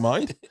fucking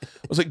mind? I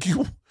was like, you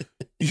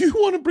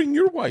want to bring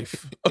your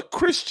wife, a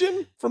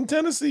Christian from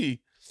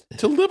Tennessee,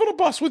 to live on a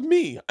bus with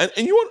me. And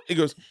you want, he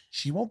goes,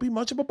 she won't be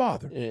much of a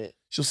bother.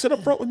 She'll sit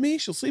up front with me.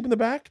 She'll sleep in the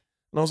back.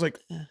 And I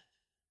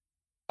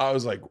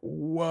was like,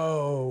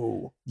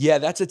 whoa. Yeah,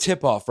 that's a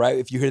tip off, right?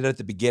 If you hear that at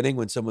the beginning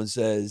when someone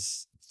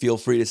says, feel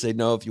free to say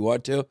no if you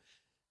want to.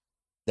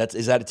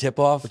 Is that a tip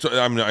off?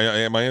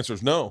 My answer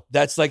is no.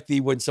 That's like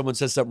when someone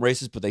says something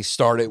racist, but they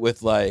start it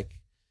with like,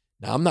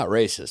 no, I'm not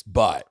racist,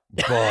 but.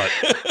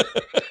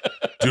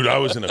 Dude, I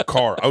was in a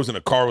car.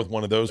 With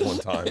one of those one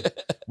time.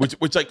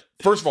 Which like,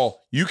 first of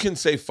all, you can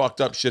say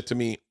fucked up shit to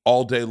me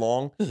all day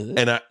long,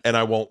 and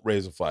I won't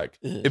raise a flag.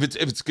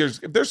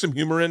 If there's some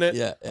humor in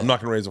it, I'm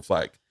not gonna raise a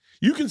flag.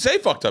 You can say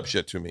fucked up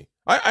shit to me.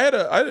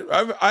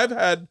 I've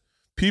had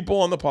people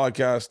on the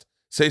podcast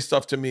say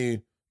stuff to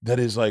me that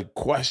is like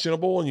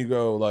questionable, and you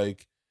go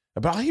like,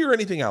 but I'll hear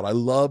anything out. I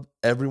love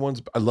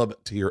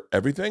to hear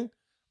everything.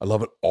 I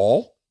love it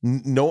all.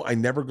 No, I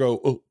never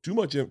go, oh, too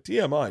much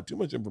TMI, too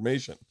much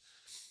information.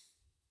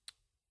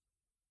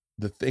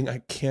 The thing I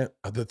can't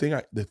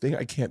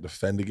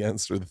defend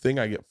against, or the thing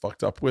I get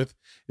fucked up with,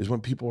 is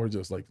when people are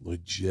just like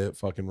legit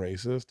fucking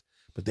racist,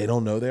 but they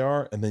don't know they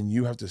are, and then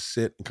you have to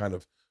sit and kind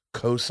of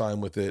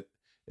co-sign with it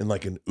in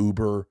like an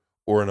Uber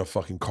or in a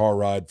fucking car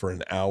ride for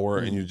an hour,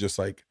 and you're just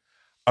like,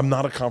 I'm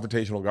not a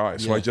confrontational guy,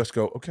 so I just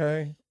go,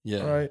 okay,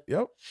 all right,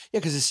 yep, yeah,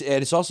 because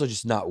it's also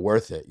just not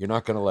worth it. You're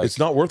not gonna like, it's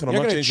not worth it. I'm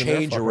not going to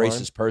change a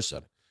racist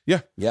person.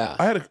 Yeah.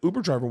 I had an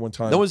Uber driver one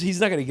time. He's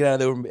not going to get out of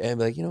there and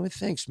be like, you know what,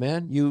 thanks,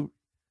 man.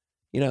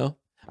 You know,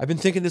 I've been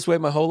thinking this way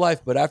my whole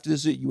life, but after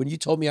this, when you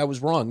told me I was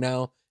wrong,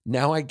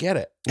 now I get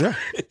it. Yeah.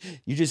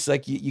 You just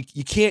like,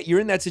 you can't, you're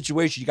in that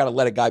situation. You got to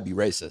let a guy be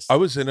racist. I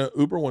was in an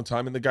Uber one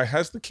time and the guy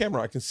has the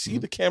camera. I can see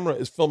the camera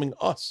is filming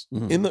us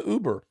in the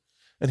Uber.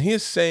 And he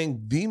is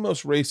saying the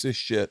most racist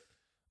shit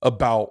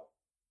about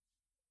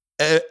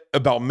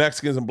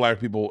Mexicans and black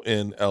people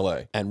in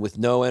LA. And with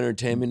no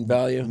entertainment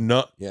value?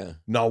 Not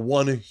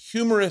one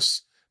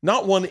humorous,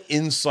 not one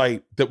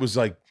insight that was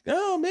like,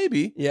 oh,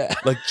 maybe. Yeah.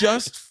 Like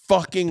just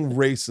fucking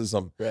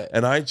racism. Right.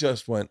 And I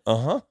just went,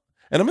 And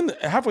I'm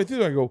halfway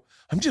through, I go,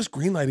 I'm just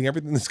greenlighting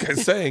everything this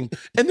guy's saying.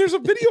 And there's a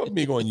video of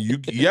me going,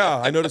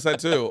 I noticed that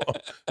too.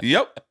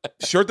 Yep,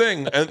 sure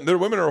thing. And their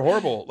women are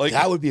horrible. Like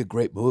that would be a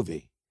great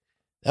movie.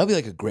 That would be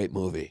like a great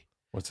movie.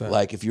 What's that?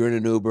 Like if you're in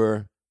an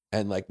Uber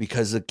and like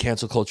because of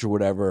cancel culture,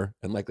 whatever,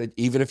 and like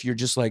even if you're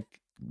just like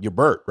you're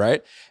Bert,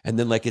 right? And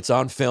then like it's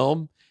on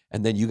film.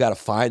 And then you got to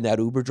find that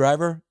Uber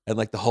driver. And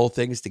like the whole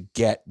thing is to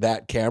get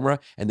that camera.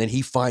 And then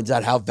he finds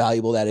out how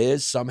valuable that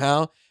is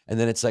somehow. And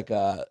then it's like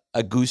a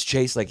goose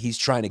chase. Like he's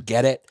trying to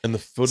get it. And the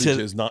footage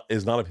is not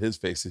of his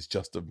face. It's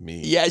just of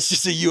me. Yeah. It's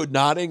just you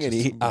nodding and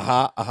he,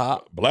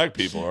 Black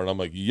people are. And I'm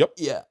like, yep.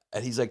 Yeah.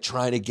 And he's like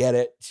trying to get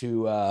it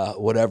to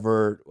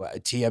whatever,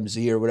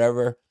 TMZ or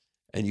whatever.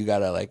 And you got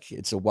to like,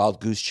 it's a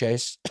wild goose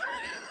chase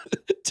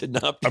to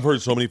not be. I've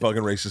heard so many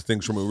fucking racist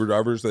things from Uber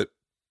drivers that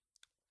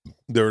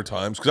there are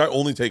times, because I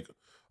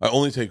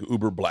only take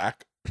Uber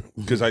Black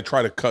because I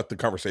try to cut the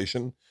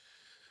conversation.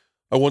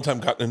 I one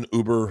time got in an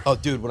Uber. Oh,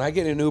 dude, when I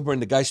get in an Uber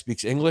and the guy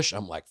speaks English,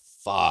 I'm like,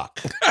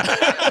 fuck.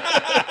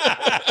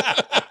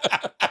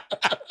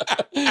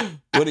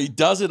 when he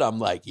does it, I'm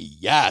like,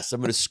 yes, I'm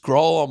going to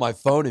scroll on my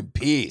phone in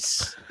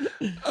peace.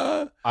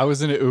 I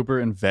was in an Uber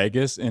in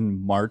Vegas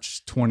in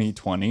March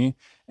 2020,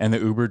 and the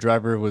Uber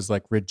driver was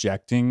like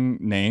rejecting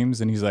names.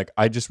 And he's like,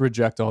 I just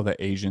reject all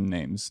the Asian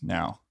names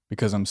now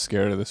because I'm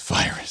scared of this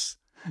virus.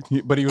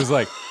 But he was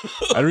like,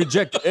 I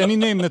reject any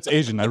name that's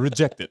Asian. I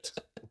reject it.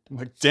 I'm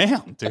like,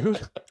 damn, dude.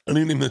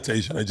 Any name that's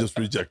Asian, I just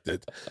reject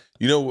it.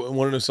 You know,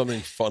 want to know something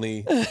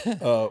funny?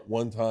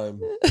 One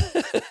time,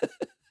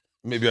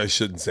 maybe I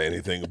shouldn't say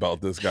anything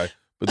about this guy,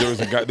 but there was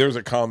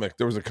a comic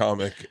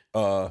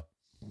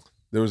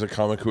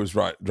who was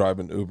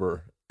driving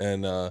Uber,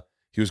 and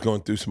he was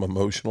going through some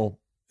emotional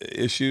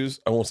issues.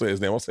 I won't say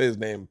his name. I'll say his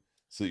name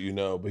so that you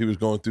know, but he was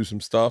going through some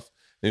stuff,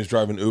 and he was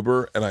driving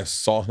Uber, and I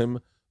saw him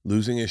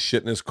losing his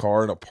shit in his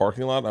car in a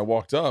parking lot, and I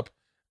walked up,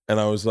 and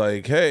I was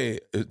like, hey,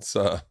 it's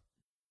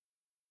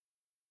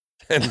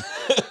and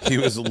he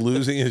was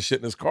losing his shit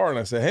in his car. And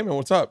I said, hey, man,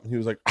 what's up? And he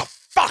was like, oh,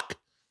 fuck.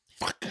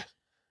 And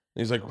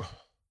he's like,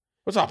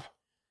 what's up? I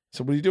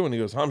said, what are you doing? He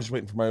goes, I'm just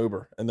waiting for my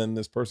Uber. And then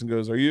this person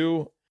goes, are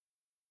you?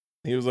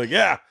 He was like,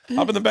 yeah,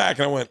 up in the back.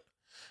 And I went,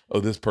 oh,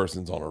 this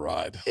person's on a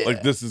ride. Yeah.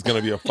 Like, this is going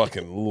to be a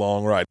fucking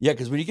long ride. Yeah,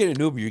 because when you get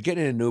an Uber, you're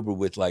getting an Uber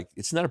with, like,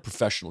 it's not a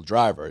professional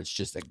driver. It's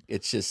just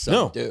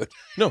some dude.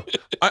 No,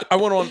 I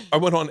went on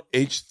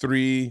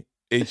H3.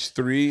 I think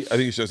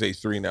it's just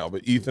H3 now.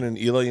 But Ethan and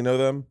Ela, you know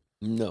them?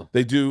 No,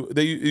 they do.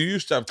 They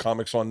used to have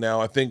comics on. Now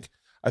I think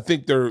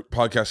their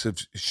podcast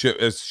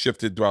has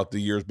shifted throughout the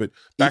years. But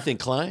Ethan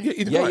Klein,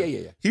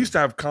 yeah. He used to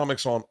have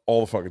comics on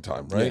all the fucking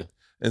time, right? Yeah.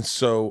 And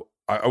so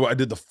I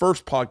did the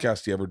first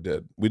podcast he ever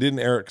did. We didn't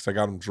air it because I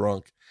got him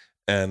drunk,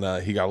 and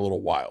he got a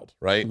little wild,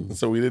 right? And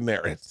so we didn't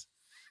air it.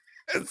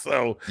 And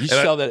so you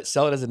sell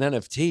it as an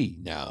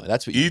NFT now.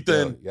 That's what you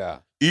do.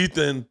 Yeah,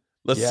 Ethan.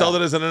 Let's sell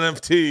it as an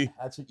NFT.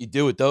 That's what you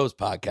do with those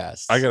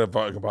podcasts. I got a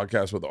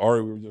podcast with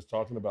Ari. We were just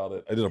talking about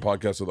it. I did a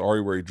podcast with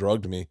Ari where he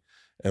drugged me,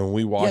 and when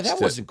we watched it. Yeah,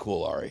 that wasn't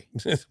cool, Ari.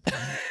 No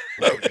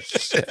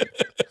shit.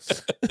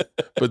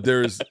 But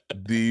there's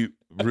the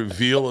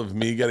reveal of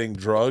me getting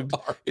drugged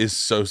is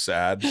so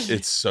sad.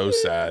 It's so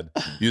sad.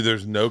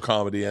 There's no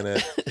comedy in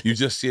it. You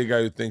just see a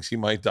guy who thinks he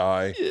might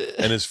die,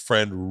 and his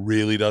friend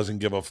really doesn't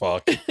give a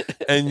fuck. But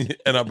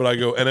I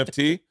go,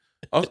 NFT?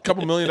 A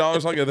couple $1 million, I'll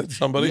give that to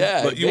somebody.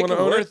 Yeah, but you want to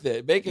own worth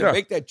it. Make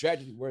that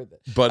tragedy worth it.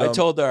 But I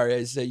told her,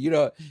 I said,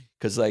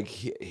 because like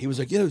he was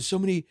like, so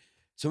many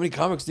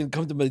comics didn't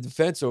come to my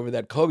defense over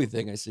that Kobe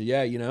thing. I said,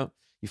 yeah, you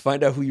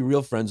find out who your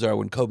real friends are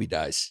when Kobe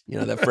dies.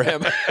 That for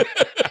him.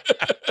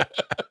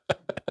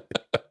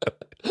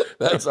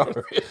 That's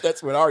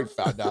what Ari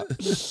found out.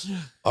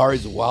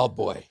 Ari's a wild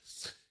boy.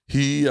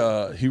 He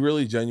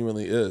really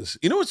genuinely is.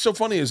 You know what's so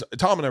funny is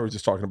Tom and I were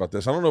just talking about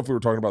this. I don't know if we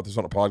were talking about this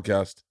on a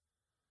podcast.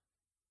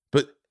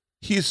 But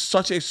he's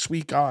such a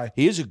sweet guy.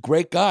 He is a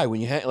great guy.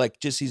 When you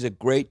he's a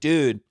great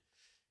dude.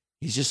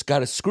 He's just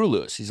got a screw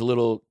loose. He's a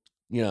little,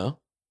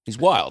 he's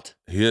wild.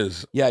 He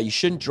is. Yeah, you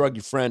shouldn't drug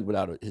your friend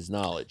without his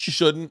knowledge. You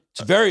shouldn't.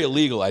 It's very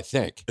illegal, I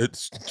think.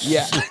 It's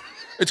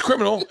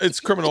criminal. It's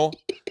criminal.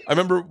 I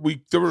remember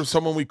there was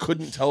someone we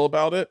couldn't tell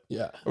about it.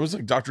 Yeah. It was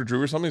like Dr.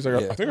 Drew or something. He's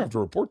like, I think I have to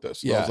report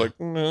this. And I was like,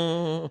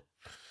 no.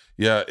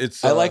 Yeah,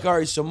 it's. I like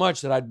Ari so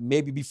much that I'd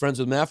maybe be friends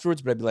with him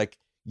afterwards, but I'd be like,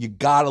 you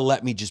gotta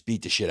let me just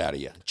beat the shit out of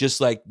you.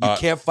 Just like you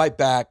can't fight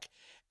back,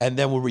 and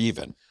then we're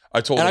even. I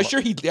told him, I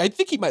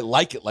think he might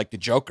like it, like the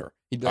Joker.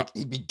 He'd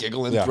be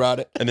giggling throughout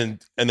it, and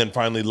then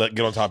finally get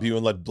on top of you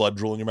and let blood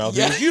drool in your mouth.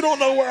 Yeah. Goes, you don't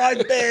know where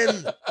I've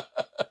been.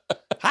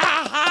 Ha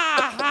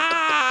ha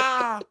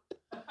ha.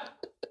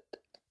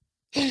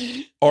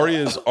 Ari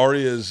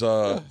is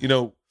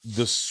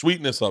the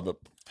sweetness of it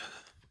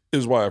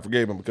is why I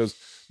forgave him, because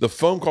the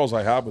phone calls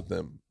I have with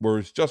him, where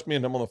it's just me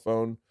and him on the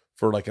phone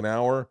for like an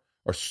hour,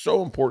 are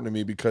so important to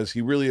me because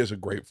he really is a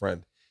great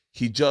friend.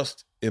 He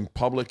just in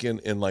public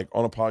and like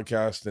on a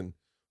podcast, and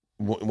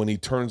when he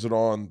turns it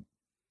on,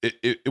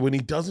 when he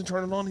doesn't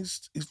turn it on,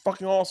 he's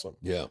fucking awesome.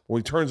 Yeah. When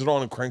he turns it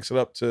on and cranks it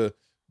up to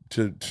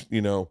it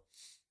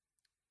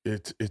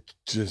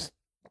just.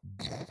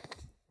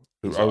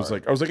 I was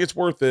like, it's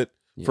worth it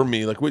for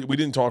me. Like we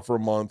didn't talk for a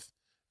month,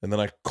 and then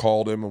I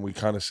called him and we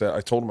kind of said,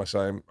 I told him, I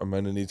said, I'm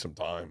going to need some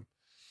time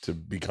to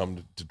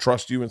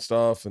trust you and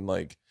stuff, and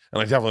like.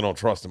 And I definitely don't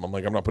trust him. I'm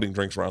like, I'm not putting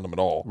drinks around him at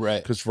all.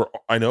 Right. Because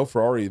I know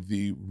for Ari,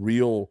 the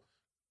real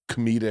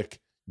comedic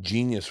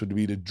genius would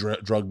be to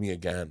drug me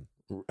again.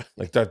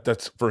 Like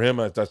that's for him.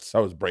 That's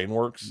how his brain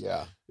works.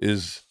 Yeah.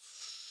 Is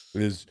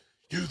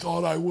you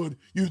thought I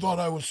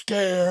was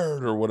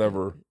scared or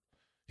whatever.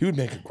 He would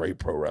make a great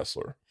pro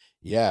wrestler.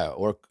 Yeah.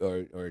 Or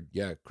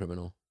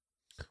criminal.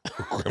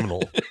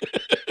 Criminal.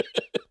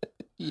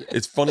 Yeah.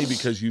 It's funny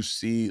because you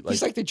see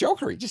he's like the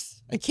Joker.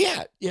 I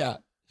can't. Yeah.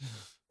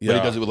 Yeah. But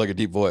he does it with like a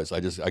deep voice. I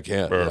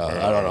can't.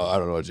 I don't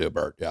know what to do,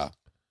 Bert. Yeah.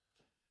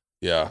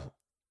 Yeah.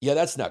 Yeah,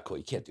 that's not cool.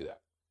 You can't do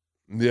that.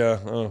 Yeah.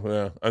 Oh,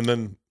 yeah. And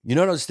then what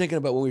I was thinking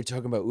about when we were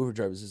talking about Uber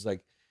drivers is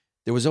like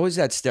there was always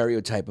that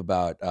stereotype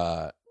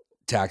about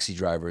taxi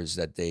drivers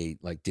that they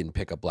like didn't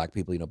pick up black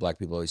people. Black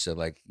people always said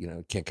like,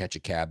 can't catch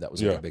a cab. That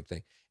was like a big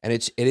thing. And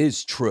it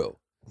is true.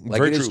 Like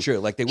Very it is true.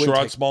 Like they wouldn't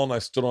Sherrod take... Small and I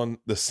stood on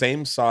the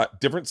same side,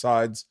 different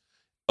sides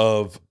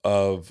of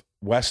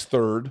West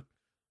 3rd,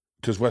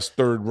 because West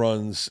 3rd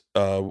runs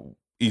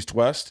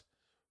east-west.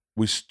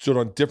 We stood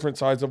on different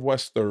sides of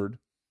West 3rd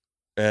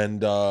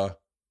and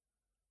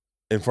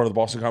in front of the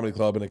Boston Comedy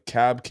Club, and a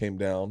cab came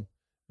down,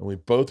 and we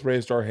both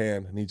raised our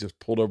hand, and he just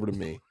pulled over to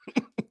me.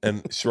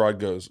 And Sherrod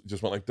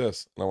just went like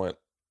this. And I went,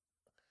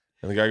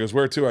 and the guy goes,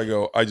 where to? I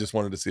go, I just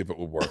wanted to see if it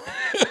would work.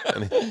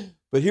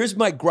 But here's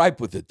my gripe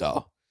with it,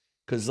 though.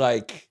 Because,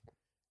 like,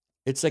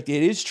 it's like,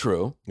 it is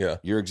true. Yeah.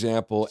 Your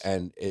example,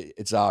 and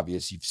it's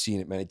obvious. You've seen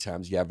it many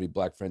times. You have any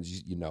black friends,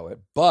 you know it.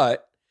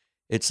 But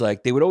it's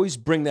like, they would always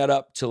bring that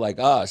up to, like,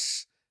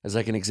 us as,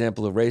 like, an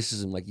example of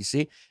racism, like, you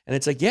see? And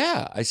it's like,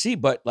 yeah, I see.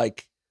 But,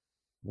 like,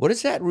 what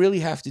does that really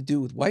have to do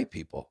with white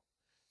people?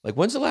 Like,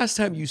 when's the last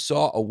time you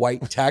saw a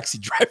white taxi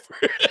driver?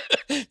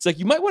 It's like,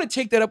 you might want to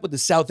take that up with the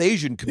South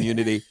Asian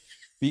community,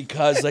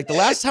 because, like, the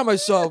last time I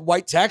saw a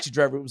white taxi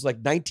driver, it was like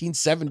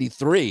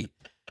 1973.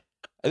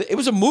 It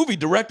was a movie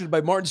directed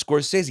by Martin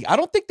Scorsese. I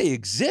don't think they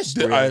exist.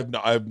 Really.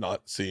 I have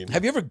not seen.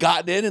 Have you ever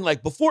gotten in and,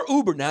 like, before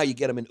Uber? Now you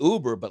get them in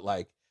Uber, but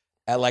like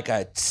at like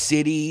a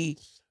city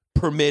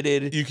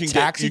permitted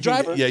taxi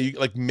driver. You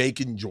like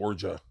Macon,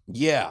 Georgia.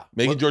 Yeah,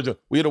 Macon, Georgia.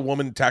 We had a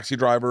woman taxi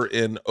driver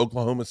in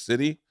Oklahoma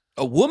City.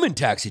 A woman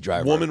taxi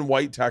driver. Woman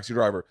white taxi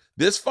driver.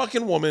 This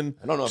fucking woman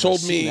I don't know if told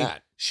I've me seen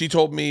that. She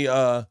told me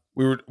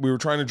we were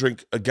trying to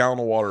drink a gallon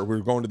of water. We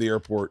were going to the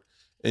airport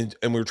and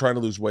we were trying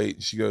to lose weight.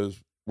 And she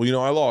goes, well, you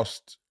know, I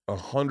lost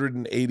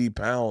 180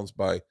 pounds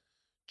by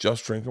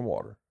just drinking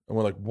water. And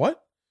we're like,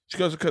 what? She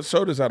goes, I cut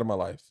sodas out of my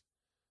life.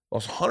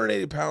 Lost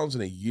 180 pounds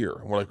in a year.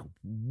 And we're like,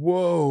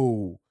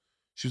 whoa.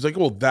 She was like,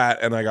 well, that,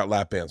 and I got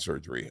lap band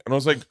surgery. And I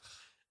was like,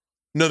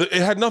 no, it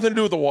had nothing to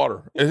do with the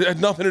water. It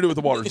had nothing to do with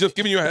the water. Just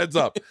giving you a heads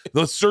up.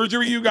 The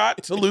surgery you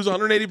got to lose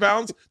 180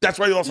 pounds, that's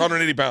why you lost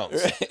 180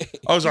 pounds. Right.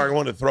 I was like, I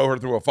wanted to throw her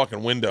through a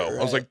fucking window. Right.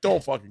 I was like,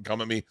 don't fucking come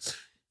at me.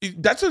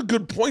 That's a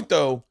good point,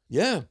 though.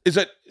 Yeah.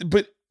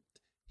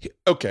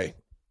 Okay.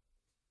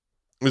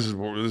 This is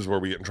where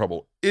we get in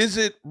trouble. Is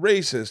it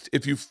racist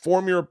if you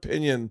form your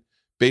opinion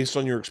based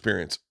on your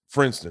experience?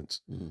 For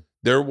instance,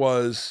 I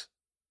was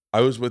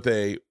with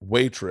a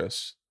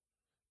waitress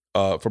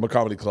from a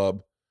comedy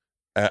club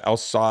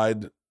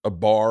outside a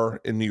bar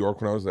in New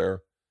York when I was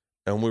there,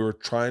 and I was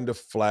trying to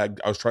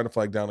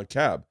flag down a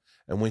cab.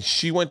 And when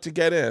she went to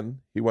get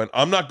in, he went,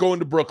 I'm not going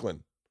to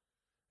Brooklyn.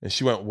 And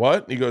she went,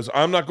 what? And he goes,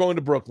 I'm not going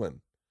to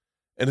Brooklyn.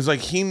 And it's like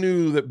he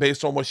knew that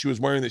based on what she was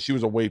wearing that she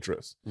was a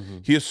waitress. Mm-hmm.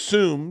 He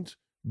assumed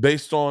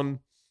based on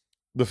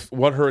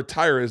what her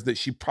attire is that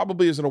she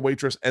probably isn't a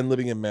waitress and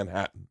living in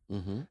Manhattan.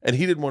 Mm-hmm. And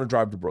he didn't want to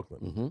drive to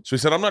Brooklyn. Mm-hmm. So he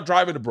said, I'm not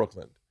driving to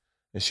Brooklyn.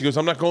 And she goes,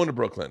 I'm not going to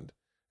Brooklyn.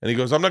 And he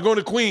goes, I'm not going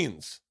to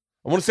Queens.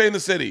 I want to stay in the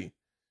city.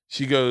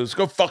 She goes,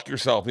 go fuck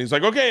yourself. And he's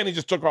like, okay. And he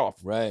just took off.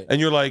 Right. And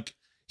you're like,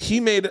 he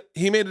made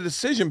a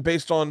decision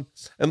based on,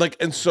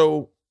 and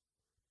so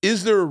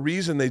is there a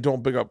reason they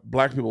don't pick up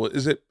black people?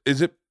 Is it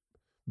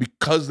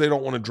because they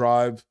don't want to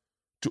drive?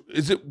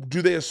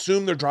 Do they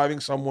assume they're driving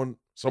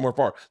somewhere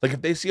far? Like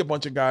if they see a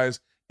bunch of guys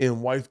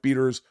in wife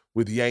beaters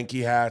with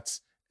Yankee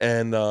hats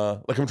and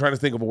like I'm trying to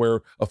think of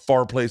where a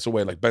far place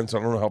away, like Benson.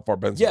 I don't know how far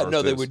Benson. Yeah,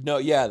 no, they would know.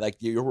 Yeah, like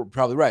you're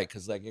probably right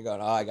because like you're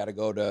going, I got to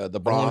go to the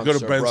Bronx go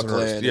to or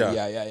Brooklyn.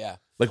 Yeah.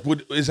 Like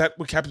is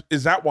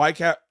that why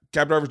cab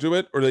drivers do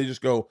it, or do they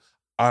just go,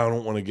 I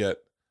don't want to get?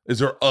 Is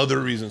there other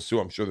reasons too?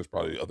 I'm sure there's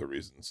probably other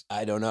reasons.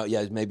 I don't know.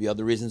 Yeah, maybe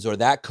other reasons, or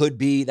that could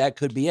be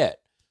it.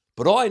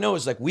 But all I know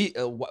is like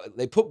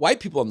they put white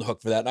people on the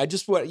hook for that, and I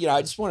just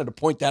wanted to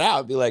point that out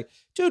and be like,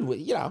 dude,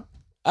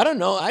 I don't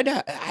know. I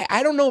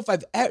don't know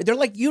if they're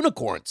like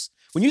unicorns.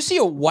 When you see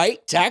a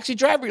white taxi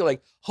driver, you're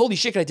like, holy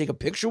shit, can I take a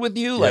picture with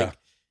you? Yeah. Like,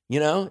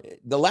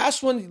 the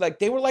last one, like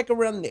they were like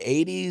around the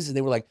 80s and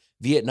they were like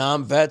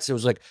Vietnam vets. There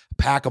was like a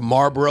pack of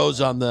Marlboros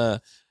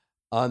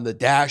on the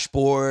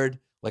dashboard,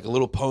 like a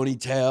little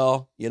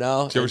ponytail, Did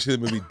you ever see the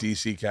movie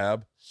DC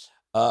Cab?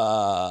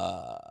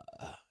 I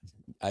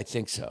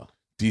think so.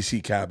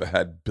 DC Cab, it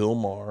had Bill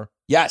Maher.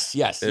 Yes.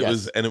 It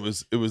was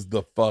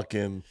the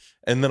fucking,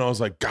 and then I was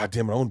like, God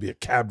damn it, I want to be a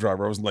cab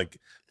driver. I was in like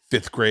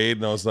 5th grade,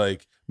 and I was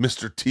like,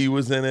 Mr. T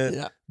was in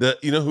it. Yeah.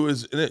 You know who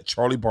was in it?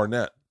 Charlie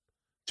Barnett.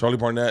 Charlie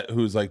Barnett,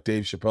 who's like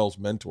Dave Chappelle's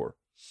mentor.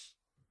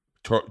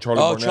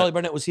 Charlie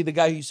Barnett, was he the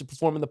guy who used to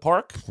perform in the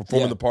park?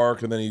 In the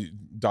park, and then he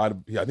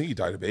died. I think he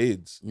died of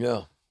AIDS.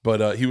 Yeah.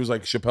 But he was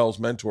like Chappelle's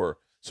mentor.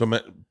 So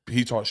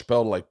he taught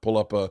Chappelle to like pull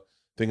up a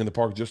thing in the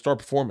park, just start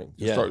performing.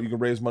 You can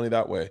raise money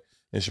that way.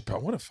 And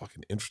Chappelle, what a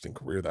fucking interesting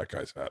career that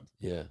guy's had.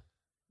 Yeah.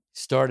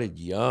 Started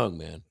young,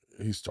 man.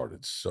 He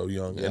started so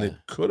young, and it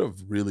could have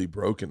really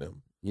broken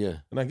him. Yeah.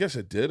 And I guess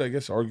it did. I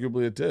guess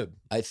arguably it did.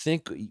 I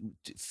think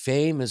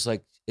fame is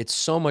like, it's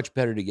so much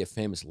better to get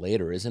famous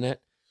later, isn't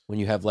it? When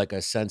you have like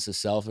a sense of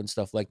self and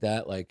stuff like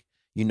that. Like,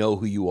 you know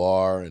who you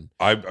are, and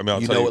I'll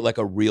tell you what like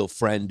a real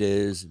friend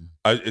is.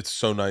 It's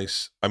so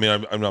nice. I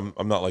mean,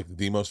 I'm not like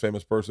the most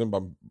famous person,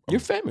 but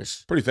you're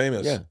famous. Pretty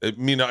famous. Yeah.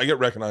 I get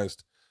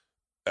recognized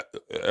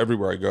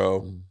everywhere I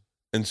go.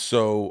 And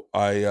so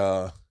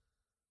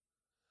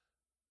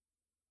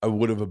it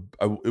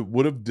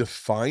would have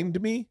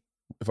defined me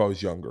if I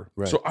was younger.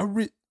 Right. So I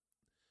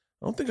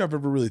don't think I've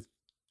ever really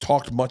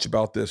talked much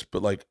about this,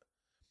 but like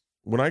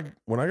when I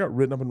got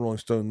written up in Rolling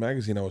Stone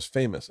magazine, I was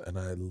famous, and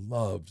I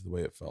loved the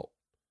way it felt.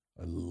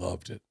 I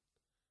loved it.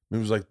 It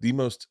was like the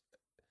most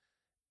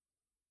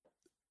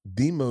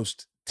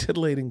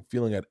titillating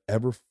feeling I'd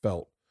ever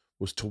felt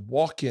was to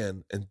walk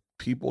in and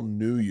people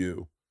knew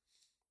you,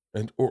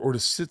 and or to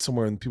sit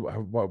somewhere and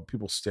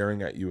people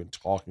staring at you and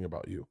talking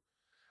about you.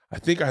 I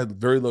think I had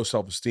very low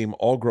self-esteem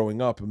all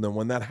growing up, and then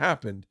when that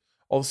happened,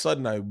 all of a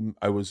sudden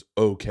I was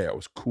okay. I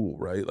was cool,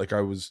 right? Like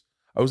I was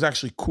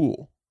actually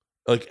cool.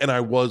 Like, and I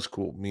was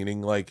cool,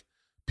 meaning like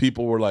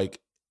people were like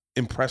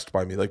impressed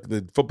by me. Like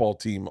the football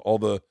team, all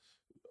the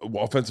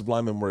offensive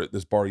linemen were at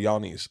this bar,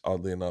 Yannis,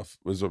 oddly enough,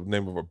 was the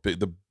name of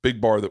the big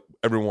bar that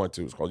everyone went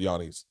to was called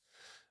Yannis.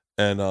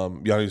 And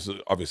Yannis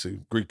is obviously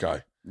a Greek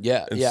guy.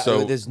 Yeah. And yeah.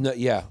 so there's no,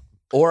 yeah.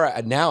 Or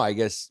now, I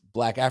guess,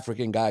 Black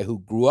African guy who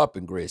grew up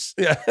in Greece.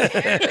 Yeah.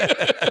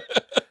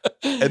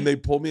 And they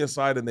pulled me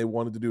aside and they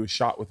wanted to do a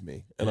shot with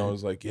me. And I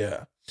was like,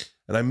 yeah.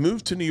 And I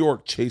moved to New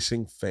York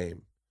chasing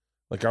fame.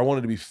 Like I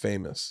wanted to be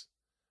famous.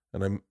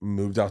 And I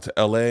moved out to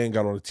LA and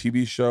got on a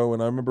TV show.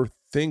 And I remember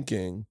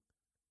thinking,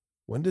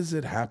 when does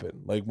it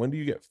happen? Like, when do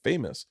you get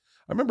famous?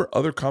 I remember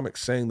other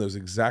comics saying those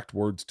exact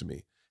words to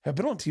me. Hey, I've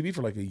been on TV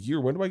for like a year.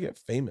 When do I get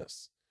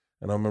famous?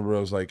 And I remember I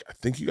was like, I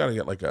think you got to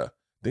get I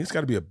think it's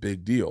got to be a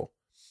big deal.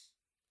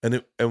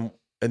 And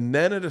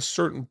then at a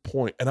certain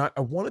point, and I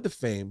wanted the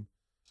fame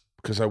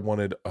because I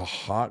wanted a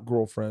hot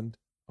girlfriend.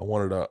 I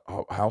wanted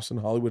a house in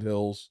Hollywood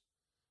Hills.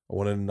 I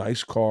wanted a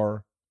nice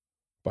car.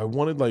 But I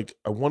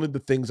wanted the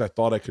things I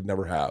thought I could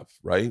never have,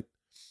 right?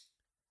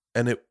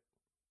 And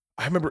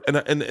I remember,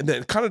 and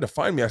it kind of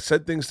defined me. I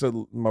said things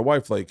to my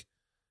wife, like,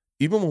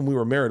 even when we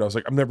were married, I was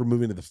like, I'm never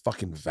moving to the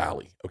fucking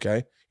valley,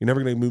 okay? You're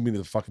never going to move me to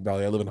the fucking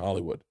valley. I live in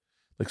Hollywood.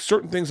 Like,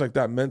 certain things like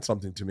that meant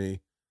something to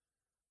me.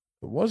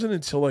 It wasn't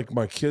until, like,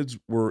 my kids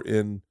were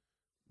in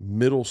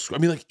middle school. I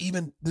mean, like,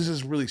 even, this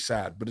is really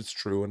sad, but it's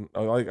true, and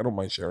I don't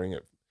mind sharing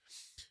it.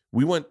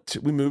 We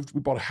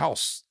bought a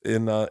house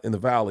in the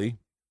valley,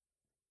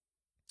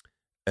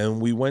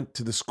 and we went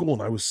to the school,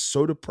 and I was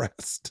so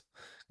depressed.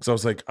 So I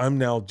was like, I'm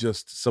now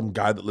just some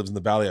guy that lives in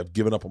the valley. I've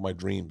given up on my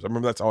dreams. I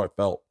remember that's how I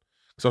felt.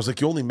 So I was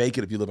like, you only make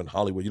it if you live in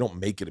Hollywood. You don't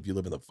make it if you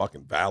live in the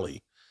fucking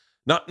valley.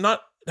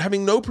 Not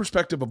having no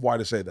perspective of why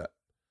to say that.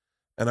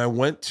 And I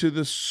went to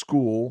the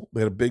school.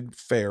 They had a big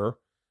fair,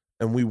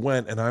 and we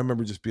went. And I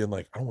remember just being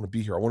like, I don't want to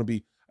be here. I want to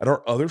be at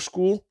our other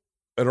school.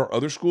 At our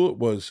other school, it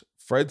was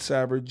Fred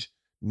Savage,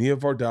 Nia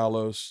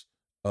Vardalos,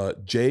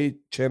 Jay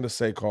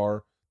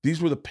Chandrasekhar.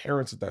 These were the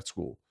parents at that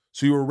school.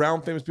 So you were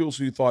around famous people.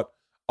 So you thought,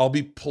 I'll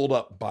be pulled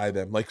up by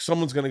them. Like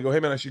someone's going to go, hey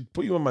man, I should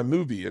put you in my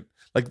movie. And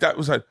like that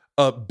was like,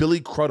 Billy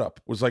Crudup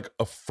was like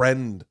a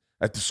friend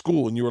at the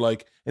school. And you were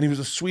like, and he was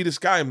the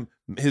sweetest guy.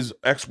 His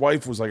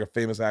ex-wife was like a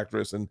famous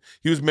actress, and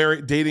he was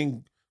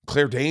dating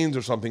Claire Danes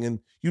or something.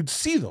 And you'd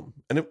see them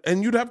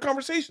and you'd have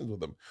conversations with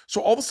them.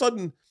 So all of a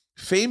sudden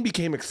fame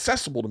became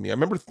accessible to me. I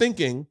remember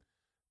thinking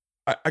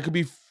I could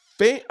be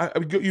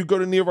you go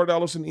to Nia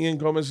Vardalos and Ian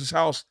Gomez's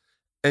house,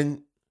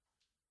 and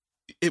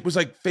it was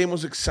like fame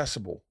was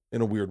accessible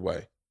in a weird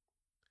way.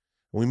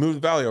 When we moved to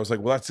the valley, I was like,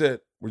 well, that's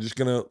it. We're just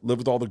going to live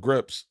with all the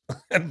grips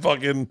and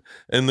the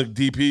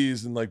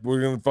DPs and like,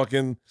 we're going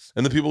to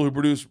and the people who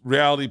produce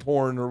reality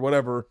porn or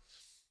whatever.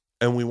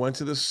 And we went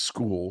to this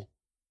school,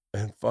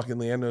 and fucking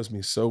Leanne knows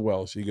me so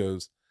well. She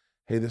goes,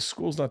 hey, this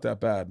school's not that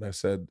bad. And I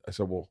said,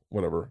 well,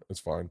 whatever, it's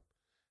fine.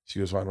 She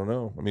goes, well, I don't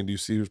know. I mean, do you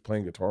see who's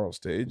playing guitar on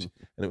stage?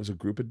 And it was a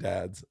group of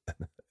dads,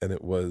 and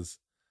it was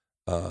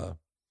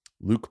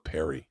Luke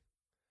Perry,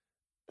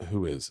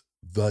 who is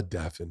the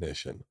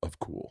definition of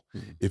cool.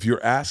 Mm-hmm. If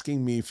you're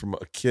asking me from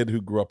a kid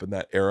who grew up in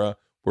that era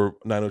where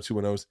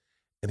 90210s,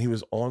 and he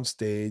was on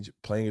stage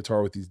playing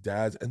guitar with these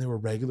dads, and they were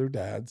regular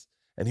dads,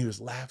 and he was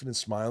laughing and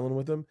smiling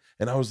with them.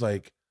 And I was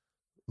like,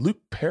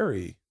 Luke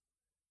Perry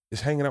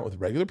is hanging out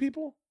with regular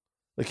people?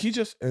 Like he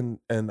just, and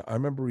I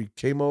remember he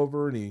came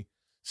over and he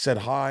said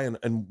hi,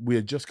 and we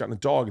had just gotten a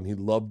dog, and he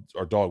loved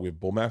our dog. We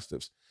have bull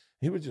mastiffs.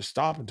 He would just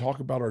stop and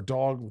talk about our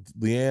dog with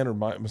Leanne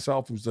or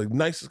myself. He was like the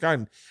nicest guy.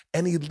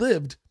 And he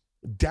lived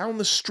down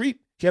the street.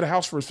 He had a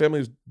house for his family,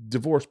 he was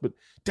divorced, but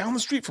down the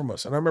street from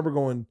us. And I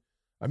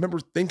remember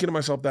thinking to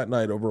myself that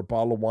night over a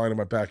bottle of wine in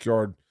my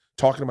backyard,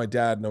 talking to my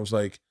dad. And I was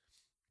like,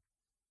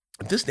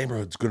 if this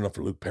neighborhood's good enough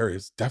for Luke Perry,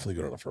 it's definitely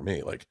good enough for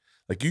me. Like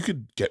you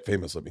could get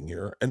famous living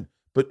here.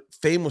 But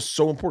fame was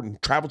so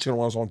important. Travel Channel,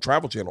 when I was on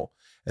Travel Channel.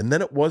 And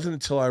then it wasn't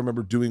until I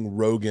remember doing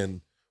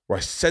Rogan where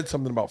I said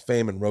something about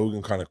fame, and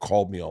Rogan kind of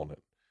called me on it.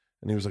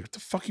 And he was like, what the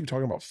fuck are you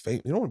talking about fame?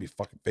 You don't want to be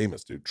fucking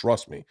famous, dude.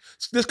 Trust me.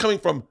 So this coming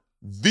from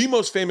the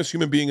most famous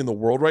human being in the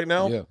world right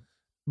now.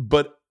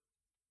 Yeah.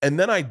 And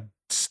then I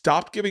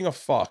stopped giving a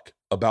fuck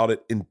about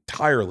it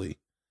entirely.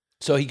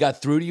 So he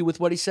got through to you with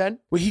what he said?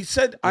 Well, he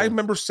said, I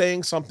remember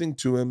saying something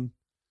to him.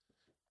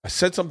 I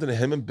said something to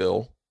him and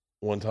Bill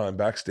one time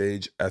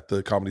backstage at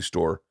the Comedy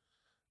Store.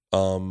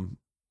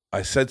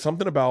 I said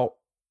something about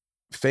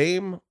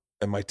fame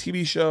and my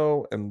TV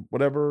show and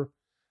whatever.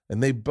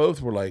 And they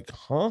both were like,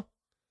 huh?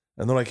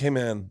 And they're like, hey,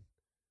 man,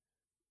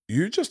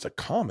 you're just a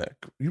comic.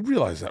 You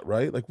realize that,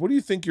 right? Like, what do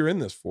you think you're in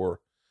this for?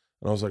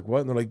 And I was like,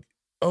 what? And they're like,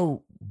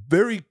 oh,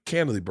 very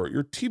candidly, Bert,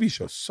 your TV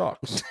show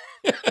sucks.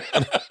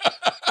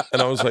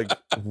 And I was like,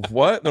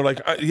 what? And they're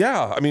like,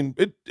 yeah, I mean,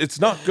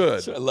 it's not good.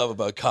 That's what I love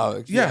about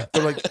comics. Yeah.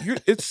 They're like,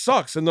 it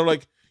sucks. And they're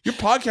like, your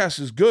podcast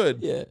is good,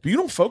 but you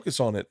don't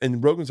focus on it.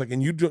 And Rogan's like,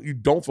 and you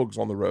don't focus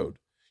on the road.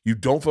 You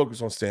don't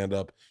focus on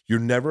stand-up. You're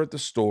never at the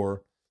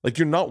store. Like,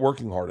 you're not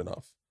working hard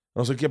enough. And I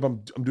was like, yeah,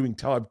 but I'm doing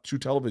I have 2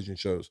 television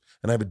shows,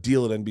 and I have a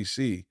deal at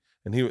NBC.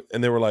 And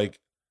they were like,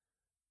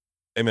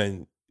 hey,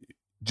 man,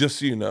 just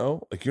so you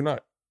know, like, you're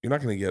not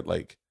going to get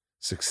like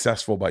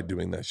successful by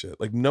doing that shit.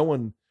 Like, no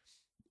one.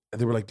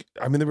 They were like,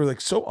 I mean, they were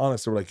like so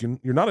honest. They were like,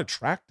 you're not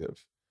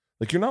attractive.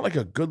 Like, you're not like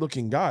a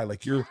good-looking guy.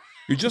 Like, you're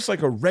just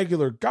like a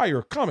regular guy. You're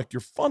a comic.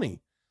 You're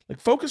funny. Like,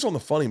 focus on the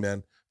funny,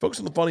 man. Focus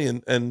on the funny.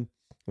 And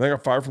I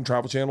got fired from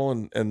Travel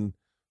Channel, and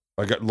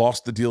I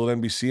lost the deal at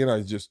NBC,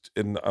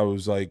 and I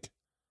was like,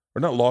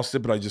 or not lost it,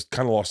 but I just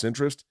kind of lost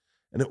interest.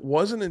 And it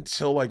wasn't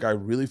until like I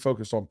really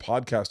focused on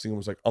podcasting and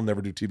was like, I'll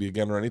never do TV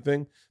again or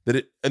anything,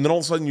 and then all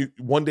of a sudden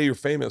one day you're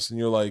famous, and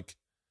you're like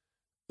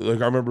I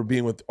remember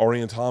being with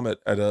Ari and Tom at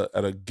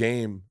a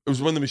game. It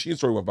was when the Machine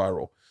story went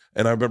viral.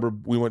 And I remember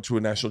we went to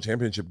a national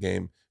championship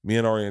game, me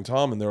and Ari and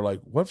Tom, and they're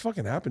like, what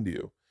fucking happened to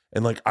you?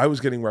 And like, I was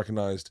getting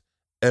recognized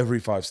every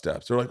 5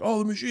 steps. They're like, oh,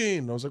 the Machine.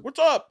 And I was like, what's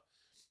up?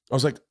 I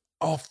was like,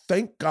 oh,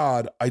 thank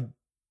God I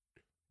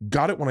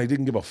got it when I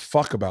didn't give a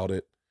fuck about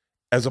it,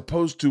 as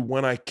opposed to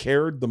when I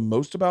cared the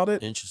most about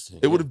it. Interesting.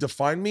 It would have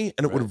defined me,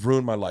 and it would have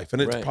ruined my life.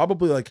 And it's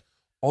probably like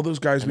all those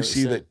guys we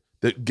see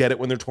that get it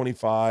when they're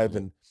 25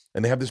 and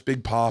they have this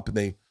big pop, and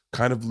they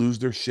kind of lose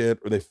their shit,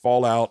 or they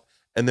fall out,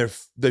 and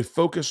they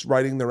focus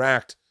writing their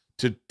act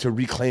to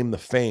reclaim the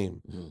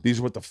fame. These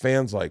are what the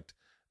fans liked.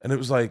 And it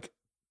was like,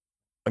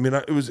 I mean,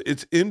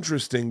 it's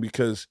interesting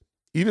because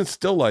even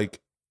still, like,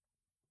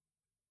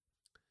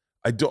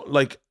 I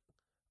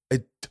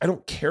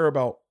don't care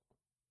about,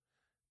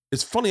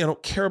 it's funny, I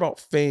don't care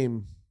about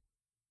fame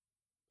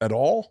at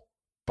all,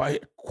 but I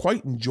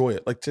quite enjoy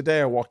it. Like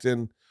today I walked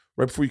in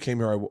right before you came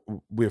here.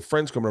 We have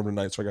friends coming over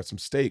tonight, so I got some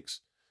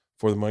steaks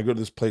for them. When I go to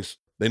this place,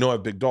 they know I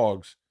have big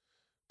dogs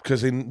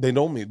because they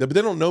know me. But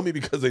they don't know me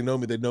because they know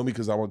me. They know me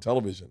because I'm on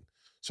television.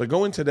 So I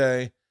go in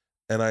today,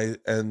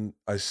 and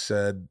I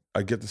said,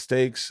 I get the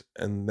steaks,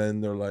 and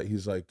then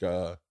he's like,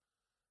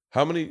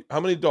 how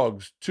many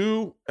dogs?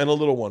 2 and a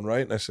little one,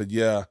 right? And I said,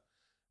 yeah.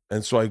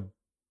 And so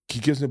he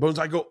gives me bones.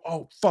 I go,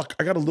 oh fuck,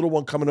 I got a little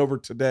one coming over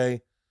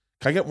today.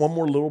 Can I get one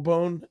more little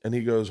bone? And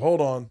he goes,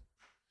 hold on.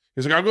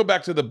 He's like, I'll go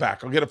back to the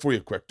back. I'll get it for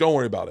you quick. Don't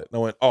worry about it. And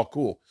I went, oh,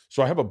 cool.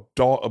 So I have a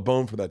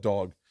bone for that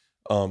dog.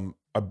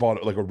 I bought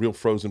it like a real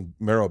frozen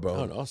marrow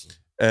bone. Oh, awesome.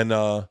 And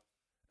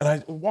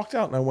I walked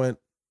out and I went,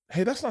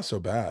 hey, that's not so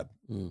bad.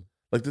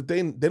 Like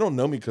they don't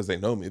know me because they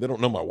know me. They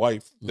don't know my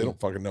wife. They don't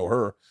fucking know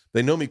her.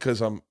 They know me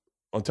because I'm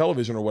on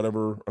television or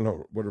whatever. I don't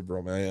know,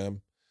 whatever I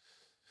am.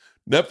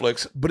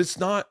 Netflix. But it's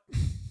not.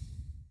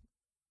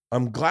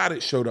 I'm glad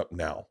it showed up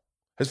now.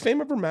 Has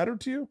fame ever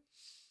mattered to you?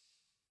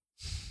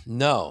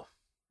 No,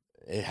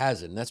 it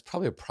hasn't. That's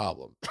probably a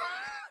problem.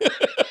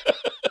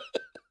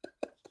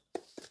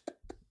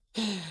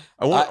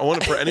 I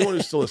want for anyone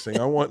who's still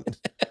listening, I want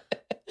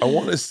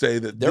to say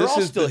that they're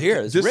all still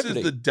here. This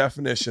is the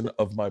definition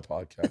of my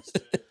podcast.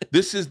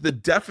 This is the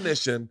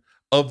definition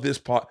of this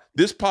pod.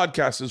 This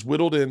podcast is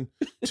whittled in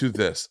to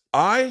this.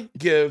 I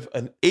give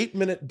an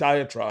 8-minute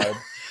diatribe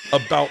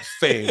about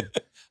fame.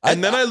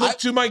 And then I look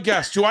to my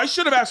guest, who I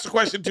should have asked the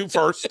question to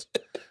first.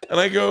 And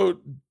I go,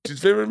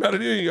 does fame matter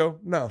to you? And you go,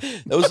 no.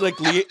 That was like,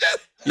 yeah,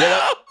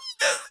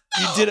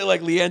 you did it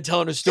like Leanne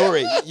telling a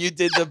story. You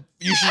should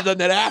have done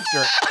that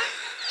after.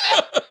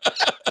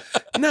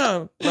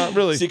 No, not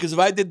really. See, because if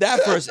I did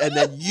that first and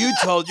then you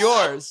told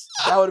yours,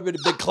 that would have been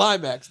a big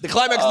climax. The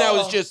climax now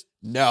is just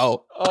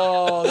no.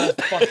 Oh, that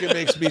fucking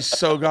makes me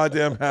so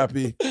goddamn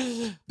happy.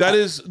 That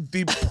is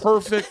the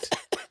perfect.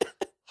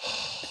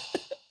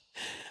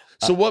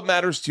 So what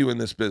matters to you in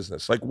this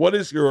business? Like, what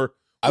is your,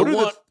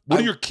 what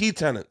are your key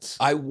tenets?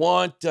 I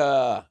want,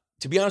 to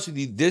be honest with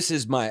you, this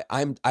is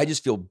I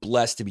just feel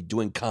blessed to be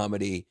doing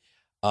comedy.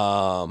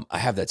 I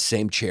have that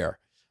same chair.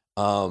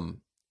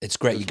 It's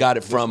great. You got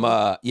it from,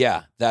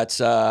 that's,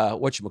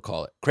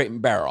 whatchamacallit, Crate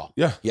and Barrel.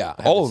 Yeah. Yeah.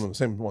 All of them,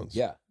 same ones.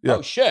 Yeah. Yeah.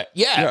 Oh, shit.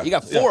 Yeah. You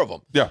got 4 of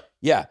them. Yeah.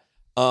 Yeah.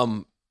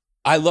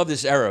 I love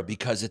this era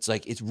because it's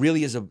like, it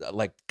really is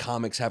like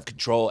comics have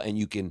control, and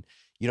you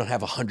don't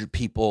have 100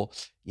 people.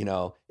 You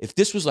know, if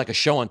this was like a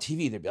show on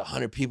TV, there'd be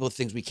 100 people,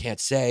 things we can't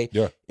say.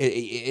 Yeah.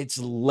 It's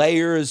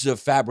layers of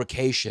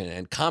fabrication,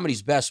 and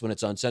comedy's best when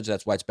it's uncensored.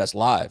 That's why it's best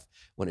live,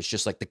 when it's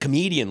just like the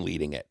comedian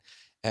leading it.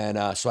 And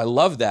so I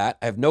love that.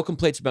 I have no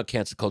complaints about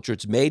cancel culture.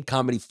 It's made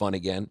comedy fun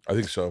again. I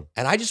think so.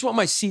 And I just want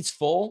my seats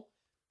full.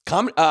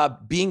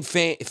 Being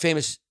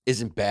famous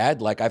isn't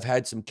bad. Like, I've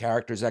had some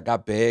characters that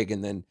got big,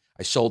 and then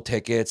I sold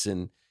tickets,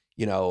 and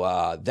you know,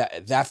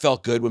 that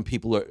felt good when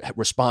people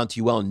respond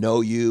to you well and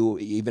know you,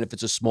 even if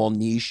it's a small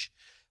niche.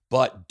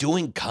 But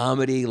doing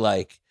comedy,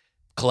 like,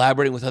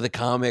 collaborating with other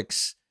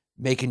comics,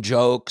 making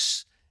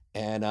jokes,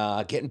 and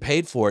getting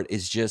paid for it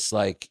is just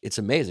like, it's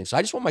amazing. So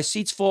I just want my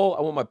seats full.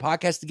 I want my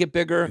podcast to get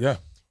bigger. Yeah.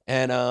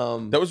 And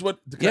that was what,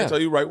 can I tell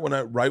you, right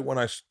when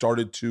I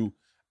started to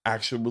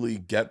actually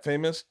get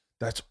famous,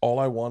 that's all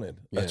I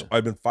wanted.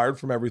 I've been fired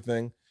from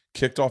everything,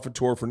 kicked off a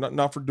tour for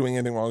not for doing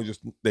anything wrong.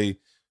 Just they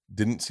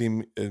didn't see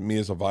me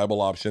as a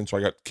viable option. So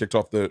I got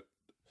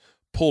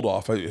pulled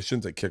off. I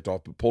shouldn't say kicked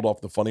off, but pulled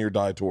off the Funny or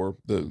Die tour,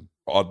 the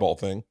oddball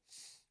thing.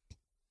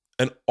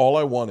 And all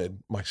I wanted,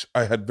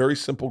 I had very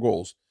simple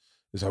goals,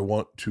 is I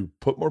want to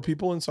put more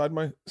people inside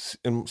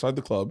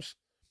the clubs,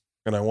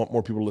 and I want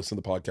more people to listen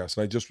to the podcast.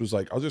 And I just was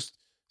like, I'll just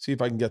see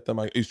if I can get them.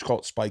 I used to call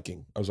it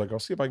spiking. I was like, I'll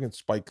see if I can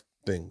spike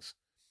things.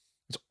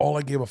 It's all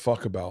I gave a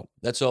fuck about.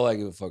 That's all I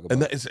give a fuck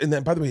about. And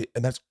then by the way,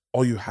 and that's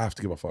all you have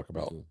to give a fuck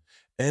about.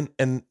 Mm-hmm.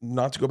 And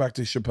not to go back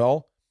to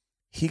Chappelle,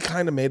 he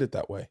kind of made it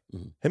that way.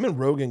 Mm-hmm. Him and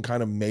Rogan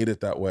kind of made it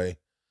that way.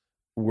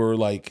 We're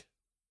like,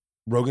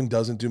 Rogan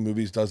doesn't do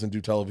movies, doesn't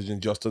do television,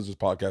 just does his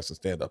podcast and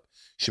stand up.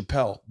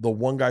 Chappelle, the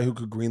one guy who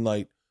could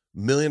greenlight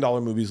 $1 million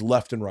movies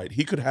left and right.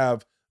 He could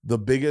have the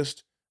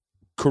biggest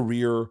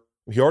career.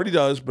 He already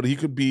does, but he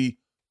could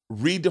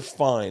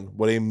redefine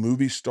what a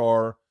movie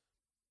star.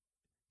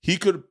 He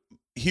would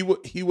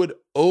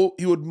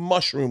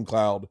mushroom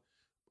cloud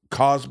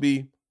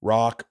Cosby,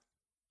 Rock,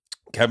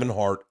 Kevin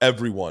Hart,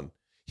 everyone.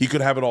 He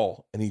could have it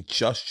all, and he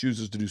just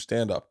chooses to do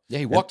stand up. Yeah,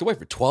 he walked away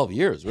for 12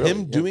 years. Really.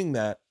 Him doing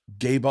that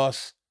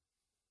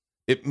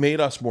it made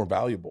us more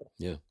valuable.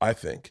 Yeah, I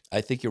think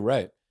you're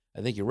right.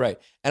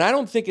 And I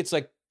don't think it's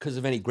like because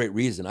of any great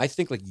reason. I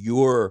think like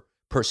your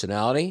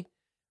personality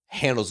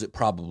handles it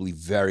probably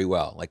very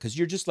well. Like, because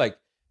you're just like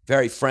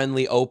very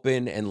friendly,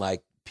 open, and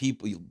like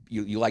people,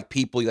 you like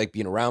people, you like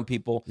being around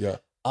people. Yeah.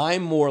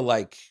 I'm more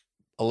like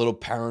a little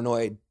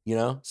paranoid, you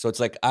know? So it's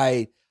like,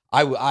 I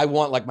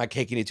want like my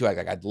cake and eat too.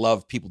 Like I'd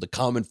love people to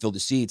come and fill the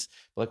seats.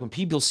 But like when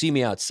people see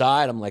me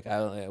outside, I'm like,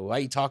 why are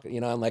you talking?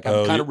 You know, I'm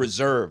kind of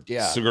reserved.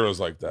 Yeah. Segura's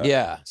like that.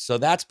 Yeah. So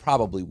that's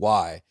probably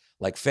why.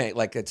 Like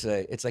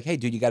it's like, hey,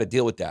 dude, you got to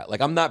deal with that.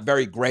 Like, I'm not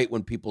very great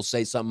when people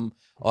say something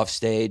off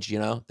stage. You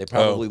know, they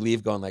probably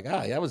leave going like,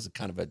 that was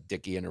kind of a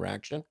dicky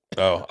interaction.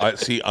 Oh, I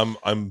see. I'm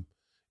in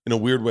a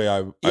weird way.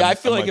 I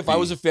feel like if I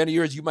was a fan of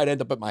yours, you might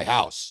end up at my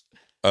house.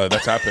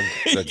 That's happened.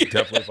 That's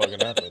definitely fucking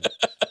happened.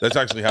 That's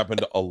actually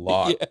happened a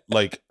lot. Yeah.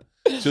 Like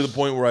to the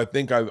point where I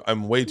think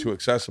I'm way too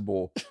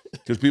accessible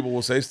because people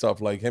will say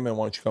stuff like, hey man,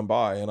 why don't you come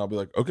by? And I'll be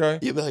like, okay.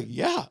 You'll be like,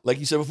 yeah. Like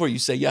you said before, you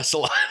say yes a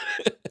lot.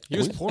 He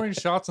was pouring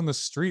shots on the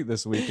street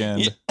this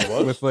weekend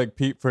with like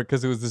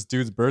because it was this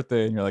dude's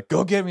birthday, and you're like,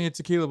 go get me a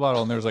tequila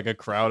bottle. And there's like a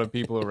crowd of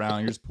people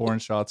around. You're just pouring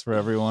shots for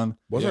everyone.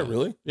 Was that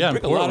really? Yeah, in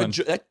Portland.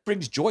 That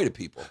brings joy to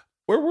people.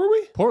 Where were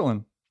we?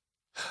 Portland.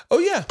 Oh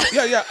yeah.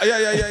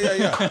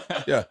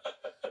 Yeah.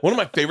 One of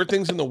my favorite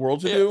things in the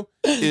world to do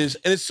is,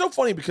 and it's so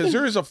funny because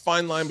there is a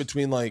fine line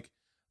between like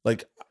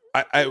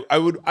I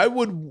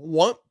would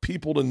want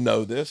people to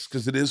know this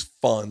because it is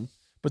fun,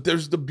 but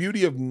there's the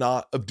beauty of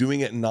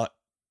doing it and not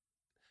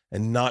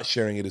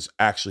sharing it is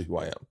actually who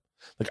I am.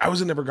 Like I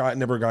was never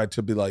a guy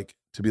to be like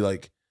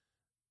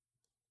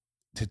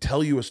to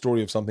tell you a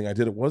story of something I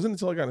did. It wasn't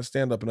until I got to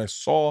stand up and I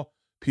saw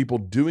people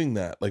doing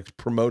that, like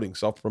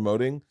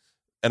self-promoting,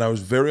 and I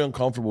was very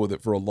uncomfortable with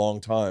it for a long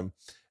time.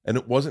 And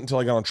it wasn't until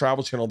I got on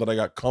Travel Channel that I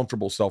got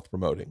comfortable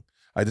self-promoting.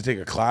 I had to take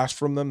a class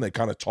from them. They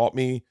kind of taught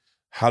me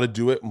how to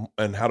do it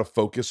and how to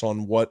focus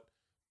on what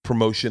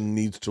promotion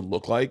needs to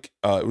look like.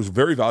 It was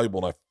very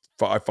valuable, and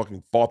I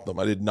fucking fought them.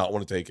 I did not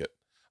want to take it.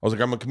 I was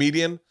like, I'm a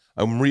comedian.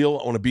 I'm real.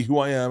 I want to be who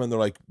I am. And they're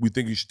like, we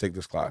think you should take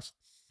this class.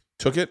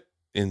 Took it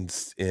in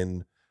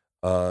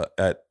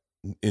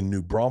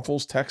New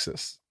Braunfels,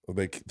 Texas.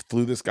 They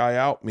flew this guy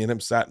out. Me and him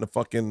sat in a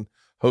fucking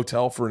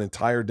hotel for an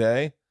entire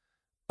day.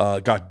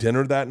 Got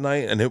dinner that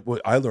night, and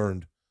I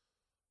learned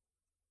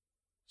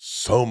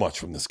so much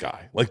from this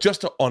guy. Like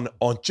just on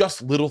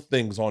just little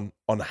things on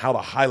how to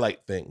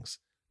highlight things,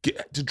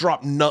 to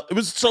drop. It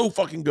was so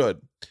fucking good.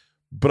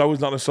 But I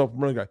was not a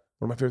self-promoting guy.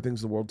 One of my favorite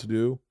things in the world to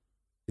do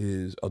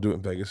is I'll do it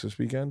in Vegas this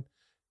weekend.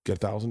 Get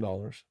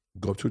 $1,000,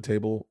 go up to a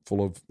table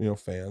full of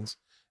fans,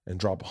 and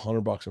drop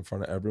 $100 in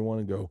front of everyone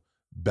and go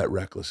bet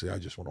recklessly. I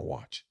just want to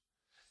watch,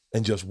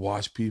 and just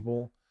watch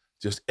people.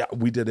 I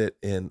did it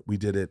it.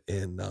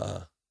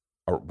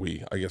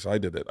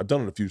 I've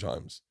done it a few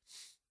times.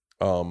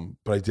 But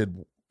I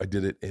did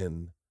it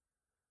in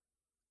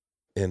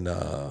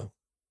the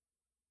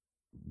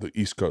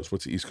East Coast.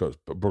 What's the East Coast?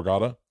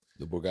 Borgata?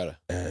 The Borgata.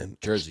 And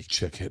Jersey.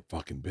 Chick hit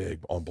fucking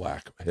big on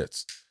black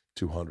hits,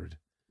 200.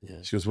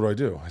 Yeah. She goes, what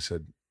do? I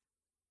said,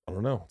 I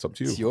don't know. It's up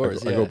to you. It's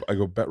yours. I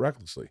go bet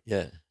recklessly.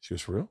 Yeah. She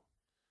goes, for real?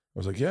 I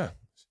was like, yeah.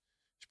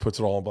 She puts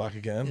it all on black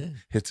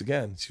again, hits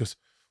again. She goes,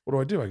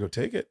 what do? I go,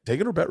 take it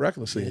or bet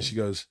recklessly. And she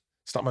goes,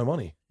 it's not my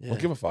money. I don't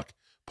give a fuck.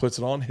 Puts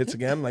it on, hits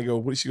again, and I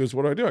go, she goes,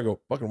 what do? I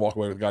go, fucking walk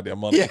away with the goddamn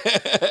money. Yeah.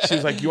 She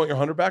was like, you want your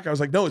 100 back? I was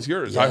like, no, it's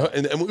yours. Yeah.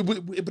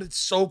 But it's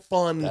so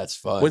fun. That's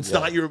fun. When it's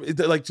not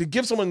like to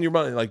give someone your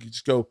money, like you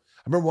just go.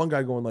 I remember one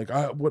guy going like,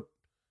 what?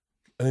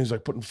 And he's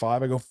like, putting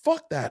 5. I go,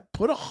 fuck that.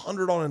 Put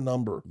 100 on a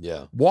number.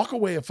 Yeah. Walk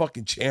away a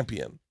fucking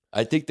champion.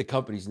 I think the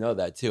companies know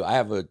that too. I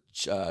have a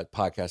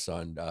podcast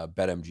on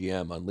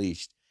BetMGM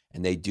Unleashed,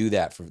 and they do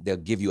that they'll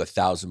give you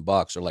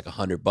 $1,000 or like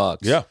 $100.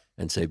 Yeah.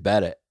 And say,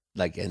 bet it.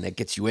 Like, and that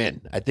gets you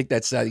in. I think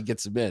that's how he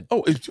gets them in.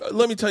 Oh,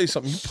 let me tell you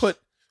something.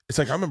 It's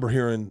like, I remember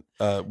hearing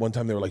one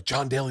time they were like,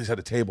 John Daly's at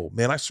a table.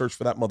 Man, I searched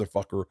for that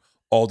motherfucker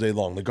all day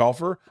long. The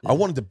golfer, I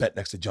wanted to bet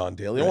next to John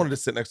Daly. I wanted to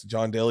sit next to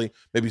John Daly,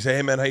 maybe say,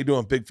 hey man, how you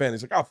doing? Big fan.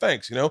 He's like, oh,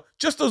 thanks. You know,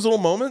 just those little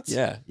moments.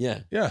 Yeah.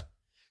 Yeah.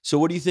 So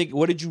what do you think?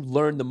 What did you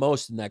learn the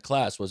most in that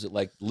class? Was it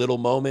like little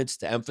moments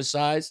to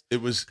emphasize? It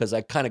was, because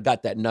I kind of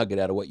got that nugget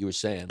out of what you were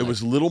saying. It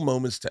was little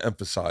moments to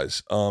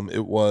emphasize.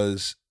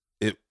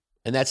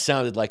 And that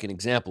sounded like an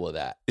example of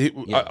that.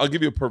 I'll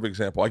give you a perfect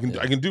example. I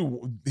can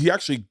do.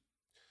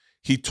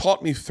 He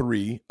taught me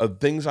 3 of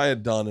things I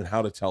had done and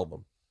how to tell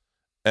them,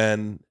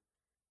 and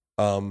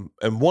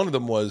one of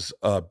them was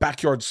a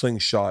backyard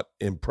slingshot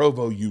in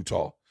Provo,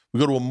 Utah. We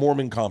go to a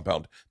Mormon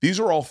compound. These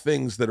are all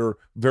things that are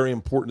very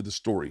important to the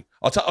story.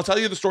 I'll tell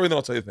you the story, and then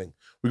I'll tell you the thing.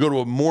 We go to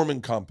a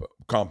Mormon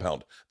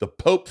compound. The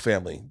Pope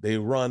family, they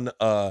run.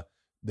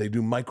 They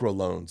do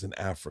microloans in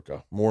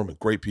Africa. Mormon,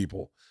 great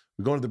people.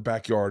 We go into the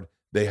backyard.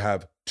 They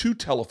have 2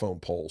 telephone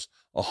poles,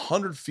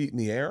 100 feet in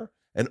the air,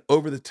 and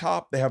over the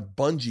top, they have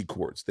bungee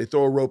cords. They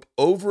throw a rope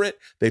over it.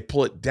 They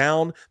pull it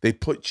down. They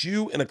put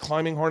you in a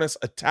climbing harness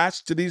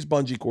attached to these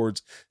bungee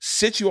cords,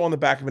 sit you on the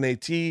back of an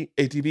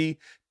ATV,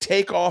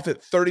 take off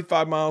at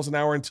 35 miles an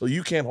hour until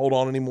you can't hold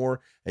on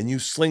anymore, and you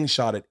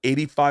slingshot at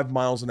 85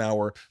 miles an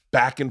hour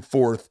back and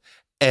forth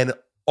and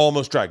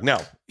almost drag. Now,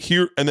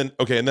 and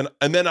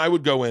then I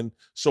would go in.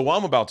 So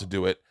I'm about to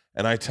do it,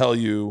 and I tell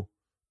you,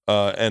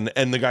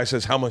 and the guy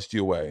says, how much do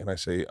you weigh? And I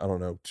say, I don't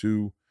know,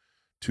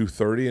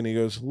 230. And he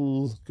goes,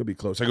 could be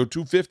close. I go,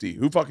 250.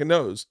 Who fucking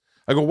knows?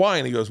 I go, why?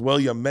 And he goes, well,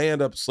 you may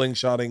end up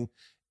slingshotting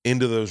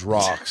into those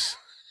rocks.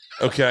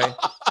 Okay.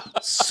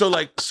 So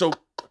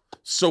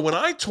when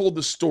I told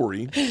the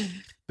story,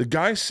 the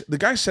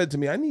guy said to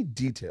me, I need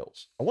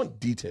details. I want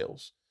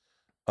details.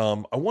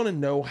 I want to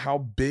know how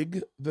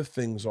big the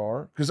things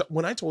are. Because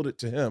when I told it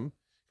to him,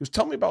 he goes,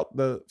 tell me about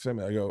the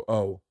family. I go,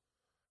 oh,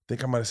 I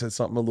think I might have said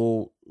something a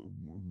little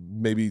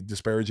maybe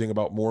disparaging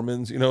about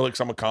Mormons, you know, like, 'cause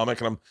I'm a comic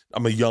and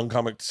I'm a young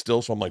comic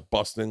still. So I'm like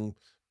busting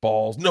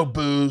balls, no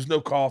booze, no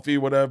coffee,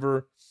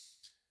 whatever.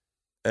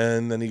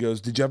 And then he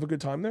goes, did you have a good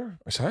time there?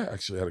 I said, I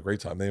actually had a great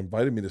time. They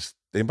invited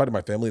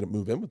my family to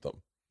move in with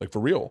them. Like, for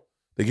real.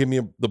 They gave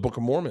me the Book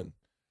of Mormon.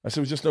 I said,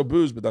 it was just no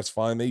booze, but that's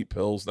fine. They eat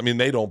pills. I mean,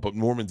 they don't, but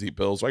Mormons eat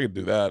pills. So I could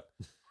do that.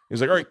 He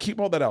was like, all right, keep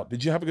all that out.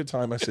 Did you have a good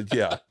time? I said,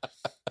 yeah.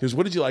 He goes,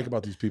 what did you like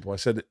about these people? I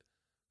said,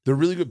 they're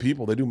really good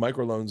people. They do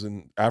microloans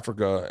in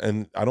Africa,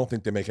 and I don't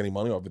think they make any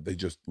money off it. They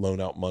just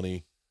loan out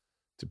money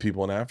to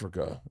people in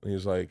Africa. And he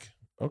was like,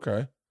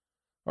 okay.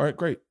 All right,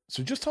 great.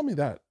 So just tell me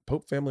that.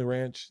 Pope Family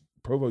Ranch,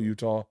 Provo,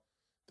 Utah.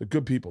 They're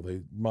good people.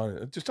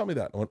 Just tell me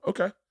that. I went,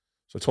 okay.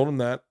 So I told him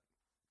that.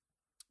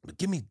 But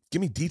give me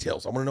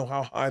details. I want to know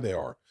how high they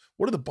are.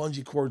 What are the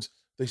bungee cords?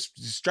 They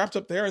strapped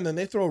up there, and then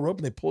they throw a rope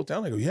and they pull it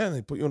down. I go, yeah, and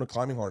they put you in a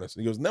climbing harness.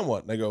 And he goes, and then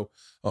what? And I go,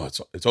 oh,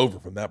 it's over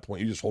from that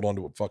point. You just hold on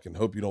to it, fucking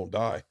hope you don't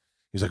die.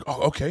 He's like,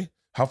 oh, okay.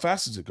 How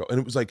fast does it go? And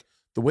it was like,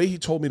 the way he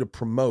told me to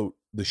promote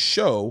the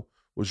show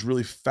was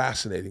really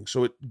fascinating.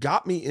 So it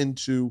got me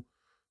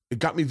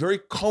very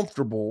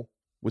comfortable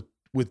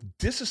with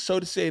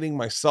disassociating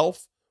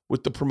myself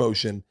with the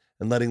promotion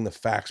and letting the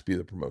facts be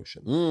the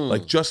promotion.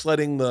 Like, just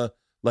letting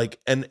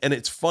and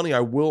it's funny.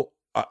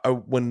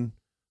 When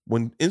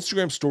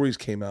Instagram stories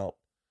came out,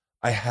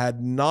 I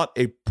had not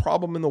a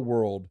problem in the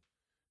world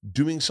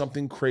doing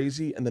something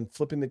crazy and then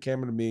flipping the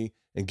camera to me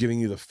and giving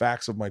you the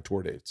facts of my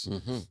tour dates.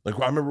 Mm-hmm. Like,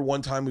 I remember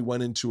one time we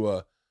went into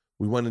a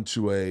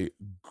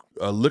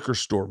liquor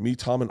store, me,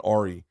 Tom, and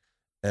Ari,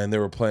 and they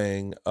were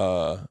playing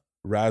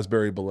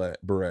Raspberry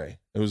Beret.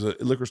 It was a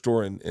liquor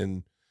store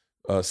in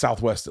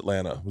Southwest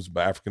Atlanta. It was the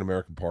African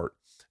American part,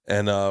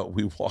 and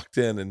we walked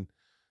in, and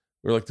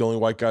we were like the only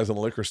white guys in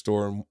the liquor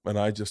store, and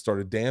I just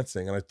started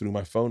dancing, and I threw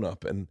my phone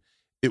up, and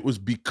it was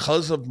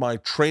because of my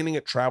training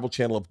at Travel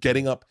Channel of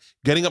getting up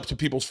to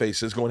people's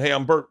faces, going, hey,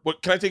 I'm Bert.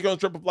 What, can I take you on a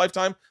trip of a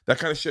lifetime? That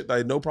kind of shit. I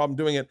had no problem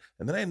doing it.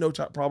 And then I had no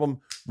problem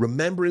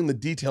remembering the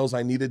details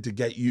I needed to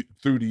get you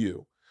through to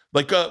you.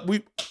 Like,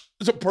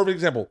 it's a perfect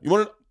example. Do you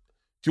want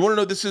to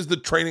know, this is the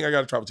training I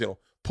got at Travel Channel.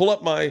 Pull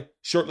up my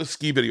shirtless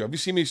ski video. Have you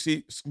seen me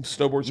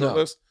snowboard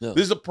shirtless? No.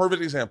 This is a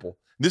perfect example.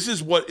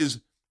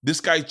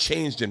 This guy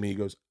changed in me. He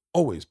goes,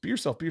 always be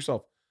yourself.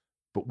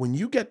 But when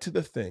you get to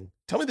the thing,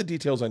 tell me the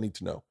details I need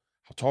to know.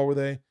 How tall were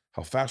they?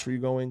 How fast were you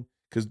going?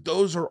 Because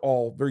those are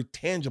all very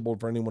tangible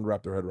for anyone to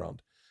wrap their head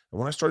around. And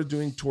when I started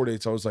doing tour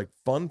dates, I was like,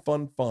 fun.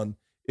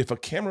 If a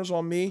camera's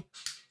on me,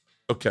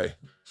 okay.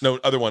 No,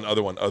 other one.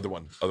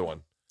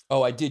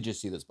 Oh, I did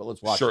just see this, but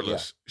let's watch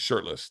it.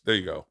 Shirtless. There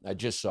you go. I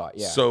just saw it,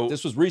 yeah. So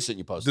this was recent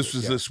you posted. This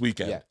was this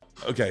weekend. Yeah.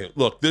 Okay,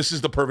 look, this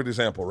is the perfect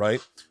example, right?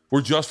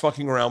 We're just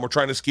fucking around. We're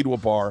trying to ski to a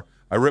bar.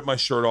 I rip my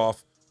shirt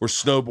off. We're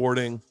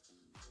snowboarding.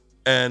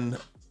 And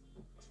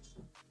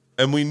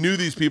And we knew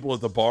these people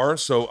at the bar,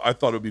 so I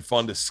thought it would be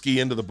fun to ski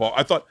into the bar.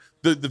 I thought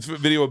the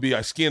video would be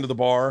I ski into the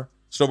bar,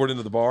 snowboard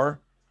into the bar.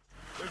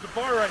 There's a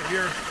bar right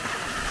here.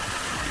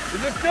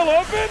 Is it still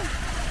open?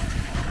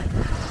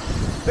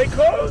 They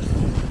closed?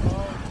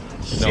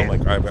 No, I'm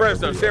like,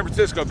 Fresno, San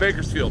Francisco,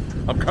 Bakersfield.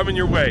 I'm coming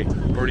your way.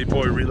 Birdie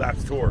Boy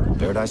Relapse Tour.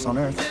 Paradise on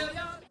Earth.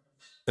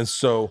 And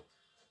so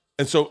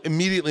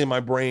immediately in my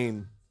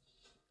brain,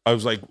 I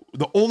was like,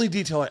 the only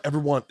detail I ever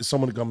want is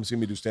someone to come and see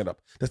me do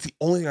stand-up. That's the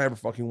only thing I ever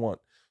fucking want.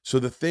 So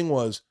the thing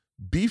was,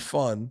 be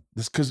fun.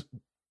 This, because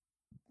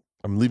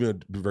I'm leaving a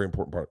very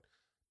important part.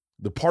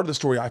 The part of the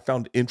story I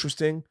found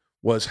interesting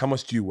was, how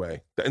much do you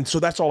weigh? And so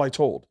that's all I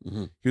told.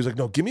 Mm-hmm. He was like,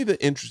 no, give me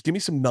the interest. Give me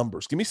some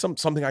numbers. Give me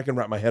something I can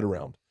wrap my head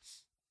around.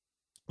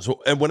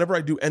 So, and whenever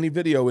I do any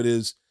video, it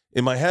is,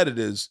 in my head, it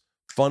is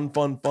fun,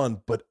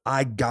 but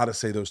I gotta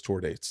say those tour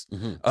dates.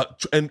 Mm-hmm.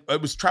 And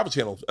it was Travel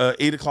Channel,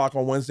 8 o'clock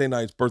on Wednesday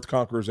nights, Birth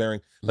Conquerors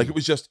airing. Mm-hmm. Like, it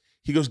was just,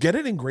 he goes, get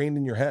it ingrained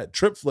in your head.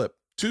 Trip Flip,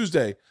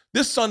 Tuesday.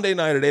 This Sunday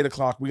night at 8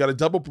 o'clock, we got a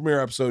double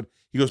premiere episode.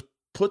 He goes,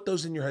 put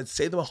those in your head,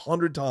 say them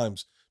 100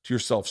 times to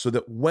yourself, so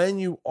that when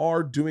you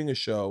are doing a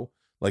show,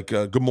 like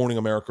Good Morning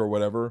America or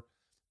whatever,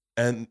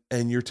 and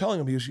you're telling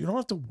them, you don't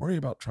have to worry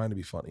about trying to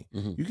be funny.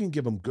 Mm-hmm. You can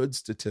give them good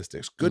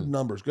statistics, good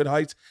numbers, good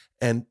heights,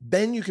 and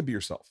then you can be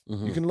yourself.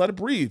 Mm-hmm. You can let it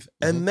breathe,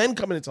 and then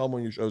come in and tell them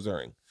when your show's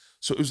airing.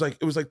 So it was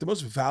like the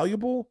most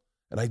valuable,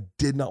 and I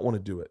did not want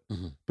to do it,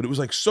 but it was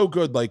like so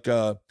good. Like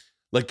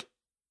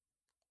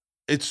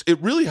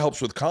it really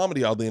helps with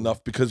comedy, oddly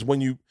enough, because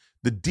when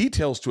the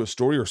details to a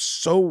story are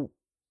so.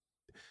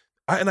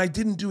 And I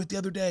didn't do it the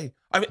other day.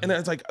 And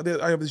it's like,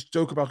 I have this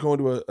joke about going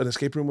to an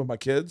escape room with my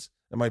kids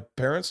and my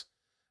parents.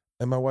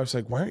 And my wife's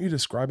like, why aren't you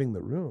describing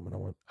the room? And I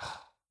went,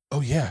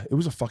 oh yeah, it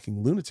was a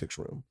fucking lunatic's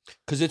room.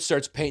 Because it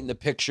starts painting the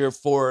picture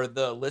for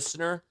the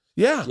listener.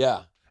 Yeah.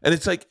 Yeah. And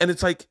it's like,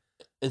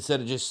 instead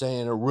of just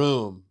saying a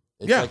room,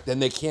 it's like, then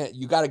they can't,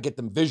 you got to get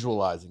them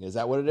visualizing. Is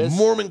that what it is?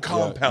 Mormon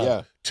compound,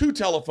 yeah. 2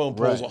 telephone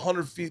poles,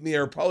 100 feet in the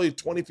air, probably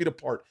 20 feet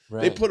apart.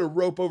 Right. They put a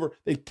rope over,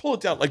 they pull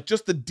it down, like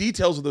just the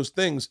details of those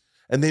things.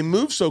 And they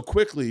move so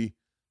quickly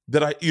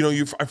that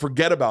I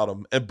forget about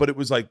them. But it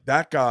was like,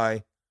 that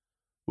guy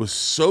was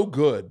so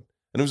good.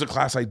 And it was a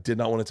class I did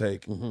not want to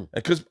take.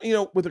 Because,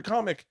 with a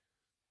comic,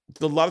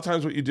 a lot of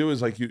times what you do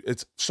is like,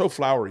 it's so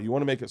flowery. You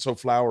want to make it so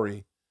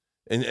flowery.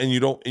 And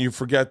you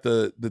forget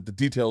the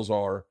details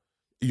are,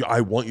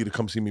 I want you to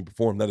come see me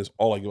perform. That is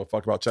all I give a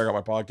fuck about. Check out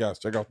my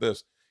podcast. Check out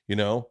this,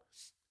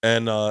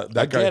 And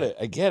I get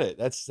it.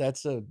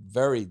 That's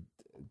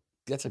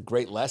a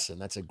great lesson.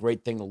 That's a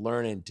great thing to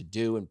learn and to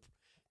do and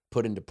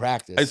put into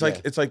practice.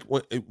 It's like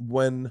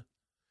when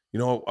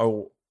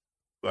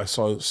I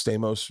saw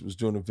Stamos was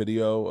doing a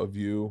video of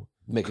you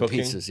making cooking,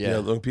 pizzas,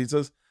 doing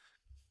pizzas.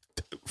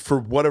 For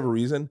whatever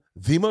reason,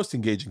 the most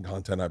engaging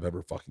content I've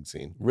ever fucking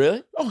seen.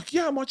 Really? Oh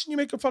yeah, I'm watching you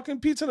make a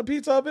fucking pizza in a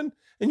pizza oven,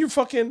 and you're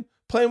fucking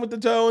playing with the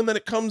dough, and then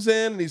it comes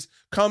in, and he's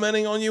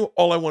commenting on you.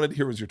 All I wanted to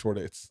hear was your tour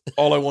dates.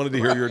 All I wanted to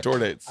hear your tour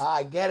dates.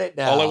 I get it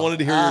now. All I wanted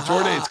to hear your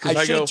tour dates.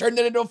 I should have turned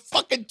it into a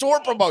fucking tour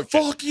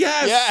promotion. Fuck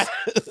yes.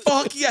 Yeah.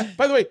 Fuck yeah.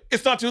 By the way,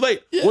 it's not too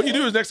late. Yeah. What you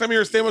do is next time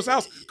you're at Stamos'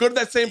 house, go to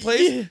that same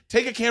place,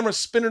 take a camera,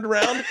 spin it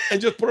around, and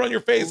just put it on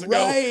your face and go.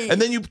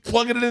 And then you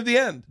plug it in at the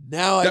end.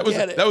 Now I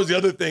get it. That was the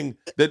other thing,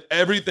 that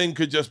everything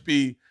could just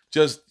be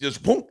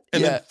just boom,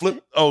 and then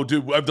flip. Oh,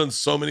 dude, I've done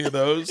so many of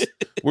those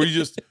where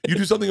you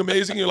do something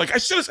amazing. You're like, I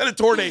should have said a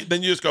tour date.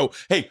 Then you just go,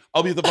 hey,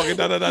 I'll be at the fucking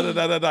da da da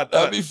da da da.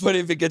 That'd be funny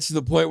if it gets to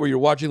the point where you're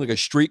watching like a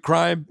street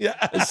crime. Yeah,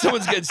 and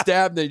someone's getting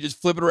stabbed, and then you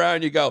just flip it around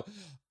and you go,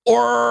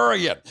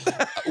 Oregon,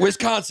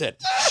 Wisconsin,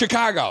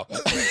 Chicago.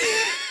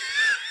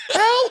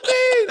 Help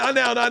me! Not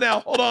now.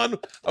 Hold on.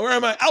 Where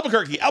am I?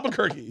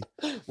 Albuquerque.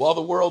 While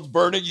the world's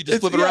burning, you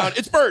just flip it around.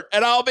 It's Bert,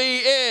 and I'll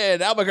be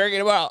in Albuquerque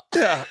tomorrow.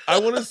 Yeah,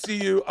 I want to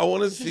see you. I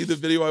want to see the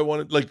video. I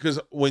wanted, because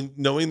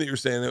knowing that you're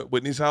staying at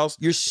Whitney's house,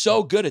 you're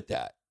so good at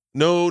that.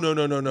 No.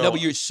 No, but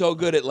you're so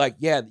good at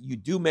you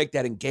do make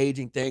that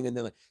engaging thing, and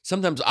then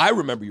sometimes I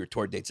remember your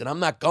tour dates, and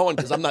I'm not going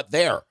because I'm not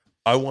there.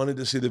 I wanted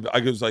to see I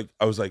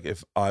was like,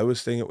 if I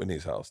was staying at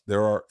Whitney's house,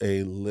 there are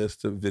a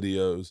list of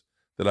videos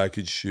that I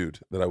could shoot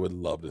that I would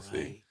love to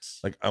see.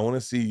 Like, I want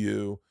to see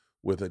you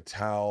with a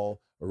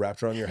towel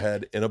wrapped around your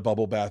head in a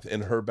bubble bath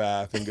in her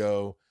bath and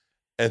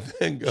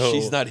then go.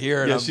 She's not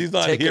here. And she's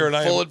not here. And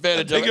I'm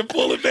taking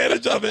full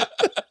advantage of it.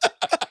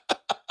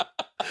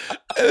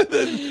 And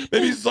then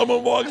maybe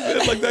someone walks in,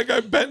 like that guy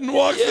Benton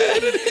walks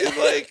in, and he's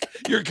like,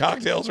 your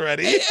cocktail's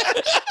ready.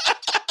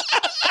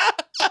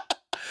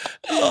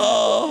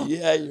 Oh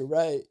yeah, you're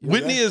right.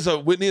 Whitney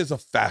is a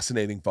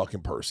fascinating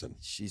fucking person.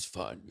 She's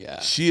fun. Yeah,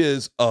 she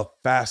is a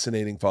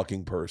fascinating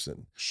fucking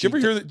person. Did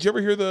you ever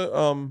hear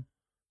the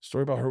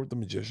story about her with the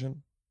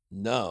magician?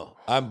 No,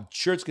 I'm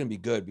sure it's gonna be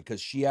good,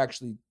 because she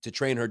actually, to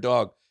train her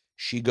dog,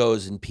 she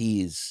goes and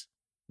pees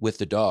with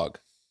the dog.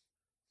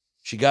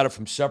 She got it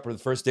from supper the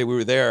first day we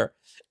were there,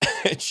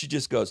 and she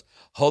just goes,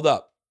 "Hold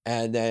up,"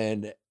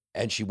 and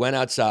she went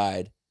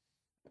outside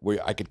where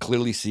I could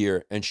clearly see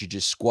her, and she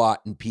just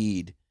squat and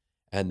peed.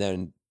 And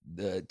then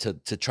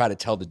to try to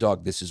tell the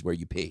dog, this is where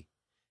you pee.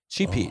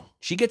 She peed.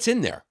 She gets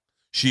in there.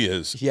 She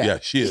is. Yeah,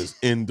 she is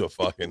into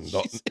fucking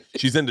dogs.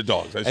 She's into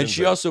dogs. And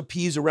she also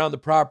pees around the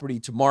property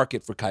to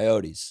market for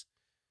coyotes.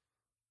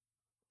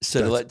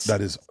 So that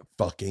is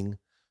fucking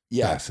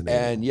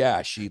fascinating. And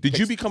yeah, she did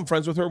you become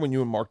friends with her when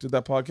you and Mark did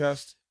that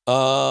podcast?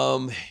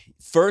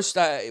 First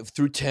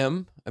through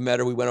Tim, I met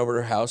her. We went over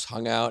to her house,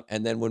 hung out,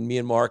 and then when me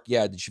and Mark, she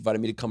invited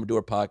me to come and do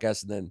her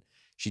podcast, and then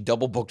she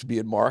double booked me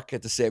and Mark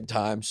at the same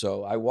time.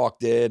 So I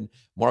walked in,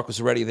 Mark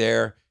was already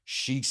there.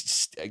 She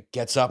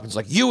gets up and is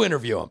like, "You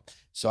interview him."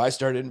 So I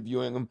started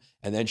interviewing him,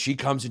 and then she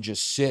comes and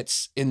just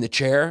sits in the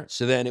chair.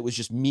 So then it was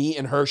just me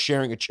and her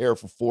sharing a chair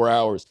for 4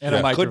 hours. And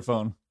a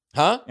microphone.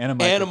 And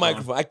a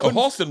microphone. I couldn't.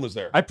 Halston was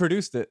there. I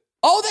produced it.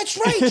 Oh, that's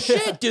right.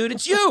 Shit, dude,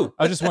 it's you.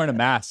 I was just wearing a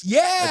mask.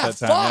 Yeah,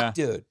 fuck,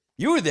 dude.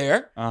 You were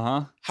there.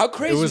 How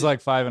crazy. It was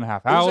like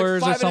 5.5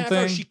 hours or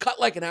something. She cut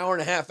like an hour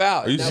and a half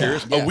out. Are you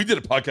serious? Yeah. Oh, we did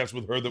a podcast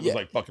with her that was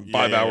like fucking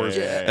 5 hours,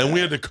 and we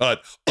had to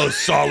cut a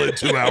solid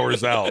 2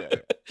 hours out.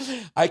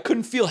 I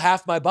couldn't feel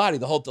half my body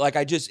the whole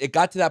it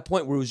got to that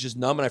point where it was just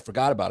numb and I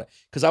forgot about it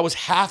because I was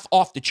half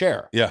off the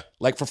chair. Yeah.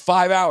 Like for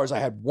 5 hours, I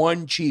had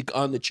one cheek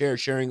on the chair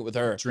sharing it with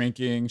her.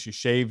 Drinking. She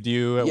shaved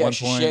you at one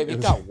point.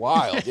 It got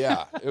wild.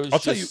 Yeah. It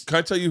was tell you, can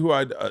I tell you who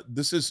I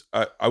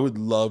would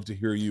love to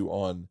hear you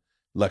on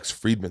Lex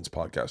Friedman's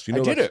podcast. You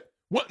know, I did it.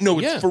 What? No,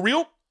 it's for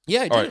real?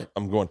 Yeah, I did.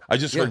 I'm going. I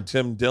just heard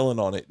Tim Dillon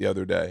on it the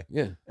other day.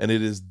 Yeah. And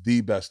it is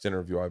the best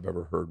interview I've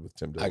ever heard with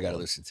Tim Dillon. I got to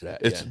listen to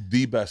that. It's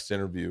the best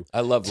interview.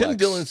 I love Tim Lex.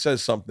 Dillon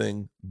says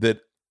something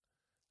that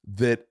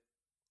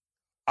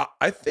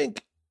I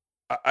think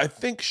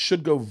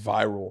should go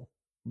viral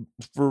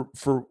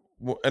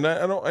and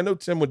I know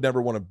Tim would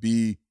never want to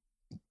be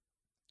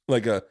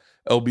like a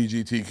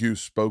LGBTQ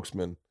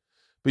spokesman,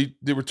 but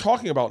they were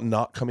talking about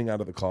not coming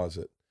out of the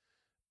closet.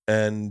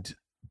 And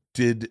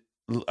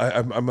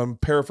I'm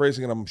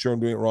paraphrasing and I'm sure I'm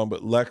doing it wrong,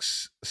 but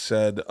Lex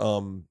said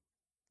something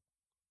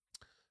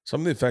to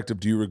the effect of,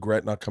 "Do you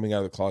regret not coming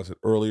out of the closet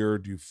earlier?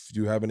 Do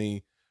you have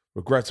any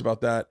regrets about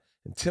that?"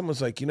 And Tim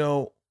was like,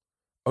 I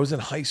was in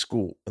high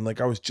school and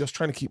like I was just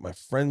trying to keep my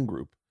friend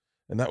group,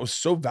 and that was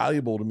so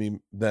valuable to me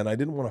then. I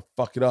didn't want to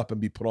fuck it up and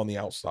be put on the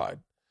outside.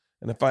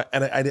 And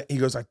he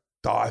goes,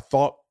 I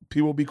thought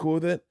people would be cool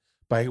with it,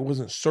 but I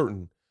wasn't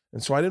certain.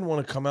 And so I didn't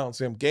want to come out and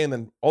say I'm gay. And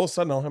then all of a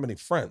sudden I don't have any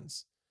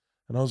friends.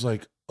 And I was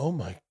like, oh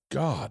my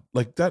God,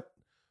 like that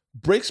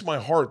breaks my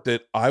heart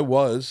that I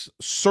was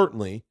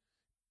certainly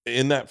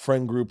in that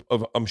friend group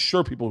of, I'm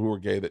sure, people who were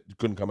gay that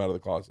couldn't come out of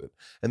the closet.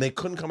 And they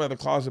couldn't come out of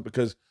the closet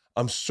because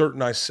I'm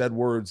certain I said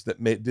words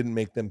that didn't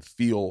make them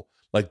feel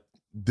like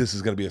this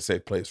is going to be a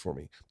safe place for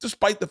me.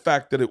 Despite the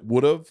fact that it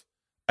would have,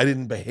 I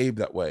didn't behave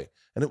that way.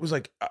 And it was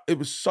like, it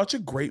was such a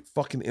great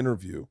fucking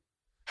interview.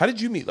 How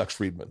did you meet Lex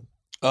Friedman?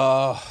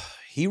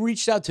 He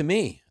reached out to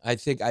me. I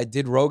think I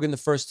did Rogan the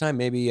first time.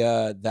 Maybe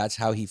that's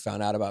how he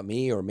found out about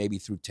me, or maybe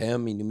through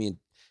Tim. He knew me and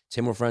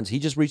Tim were friends. He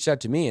just reached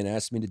out to me and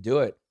asked me to do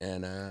it.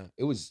 And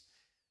it was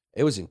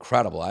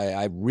incredible.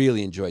 I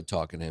really enjoyed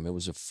talking to him. It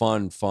was a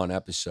fun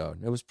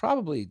episode. It was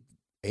probably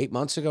 9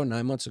 months ago.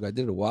 I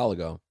did it a while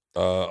ago. I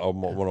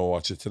want to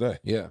watch it today.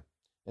 Yeah.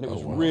 And it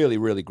was really,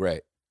 really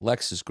great.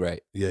 Lex is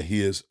great. Yeah,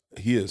 he is.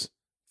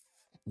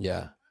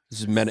 Yeah.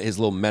 This is his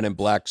little Men in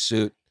Black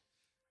suit.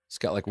 He's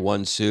got like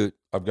one suit.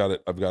 I've got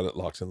it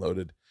locked and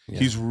loaded. Yeah.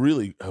 He's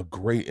really a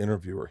great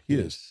interviewer. He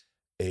is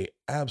a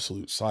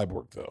absolute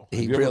cyborg, though.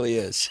 He really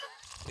is.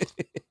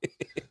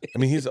 I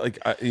mean, he's like,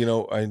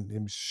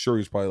 I'm sure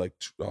he's probably like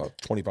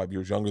 25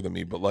 years younger than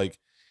me, but like,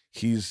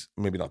 he's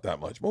maybe not that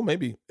much. Well,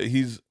 maybe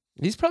he's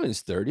probably in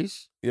his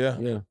 30s. Yeah,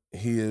 yeah,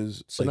 he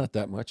is. So like, not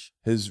that much.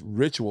 His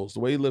rituals, the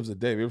way he lives a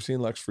day. Have you ever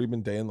seen Lex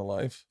Friedman Day in the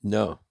Life?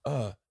 No.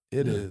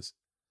 It is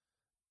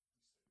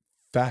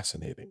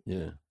fascinating.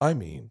 Yeah, I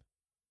mean,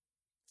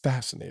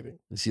 fascinating.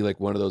 Is he like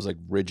one of those like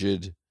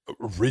rigid?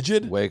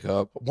 Wake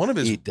up. One of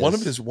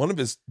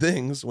his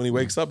things when he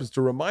wakes up is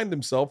to remind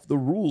himself the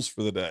rules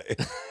for the day.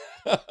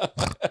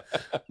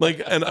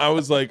 Like, and I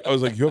was like,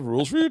 you have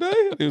rules for your day?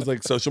 And he was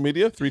like, social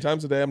media 3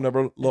 times a day.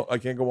 I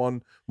can't go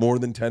on more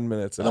than 10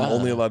 minutes, and I'm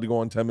only allowed to go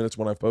on 10 minutes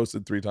when I've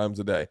posted 3 times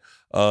a day.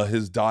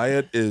 His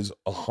diet is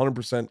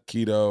 100%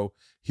 keto.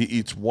 He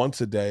eats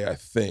once a day, I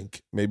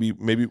think, maybe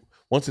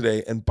once a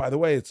day. And by the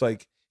way, it's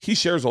like he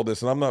shares all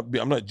this, and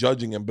I'm not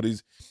judging him, but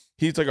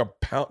he eats like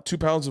 2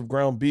 pounds of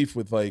ground beef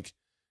with like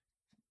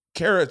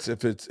carrots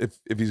if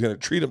he's going to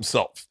treat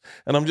himself.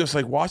 And I'm just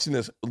like watching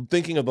this,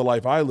 thinking of the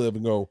life I live,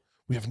 and go,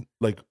 we have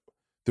like,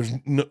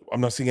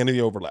 I'm not seeing any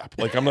overlap.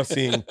 Like, I'm not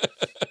seeing,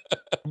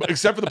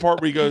 except for the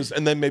part where he goes,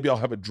 and then maybe I'll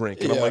have a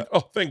drink. And I'm like,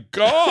 oh, thank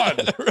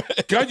God.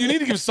 Right. God, you need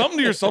to give something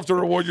to yourself to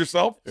reward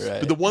yourself.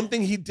 Right. But the one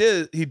thing he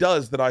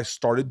does that I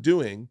started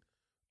doing,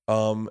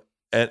 and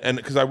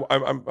because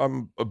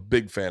I'm a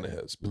big fan of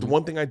his, but the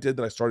one thing I did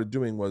that I started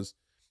doing was,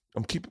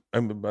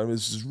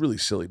 this is really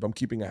silly, but I'm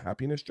keeping a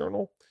happiness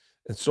journal.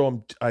 And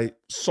so I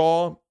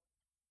saw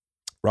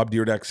Rob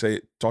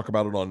Dyrdek talk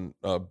about it on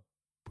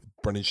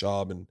Brendan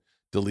Schaub and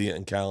D'Elia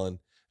and Callan.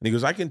 And he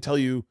goes, I can tell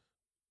you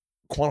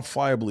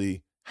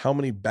quantifiably how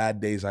many bad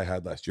days I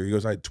had last year. He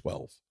goes, I had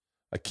 12.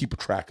 I keep a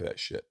track of that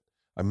shit.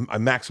 I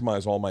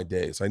maximize all my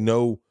days. I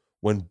know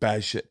when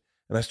bad shit.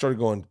 And I started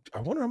going,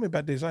 I wonder how many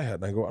bad days I had.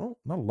 And I go,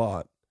 not a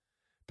lot.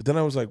 But then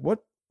I was like,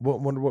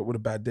 wonder what a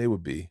bad day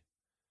would be.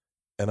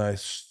 And I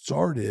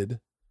started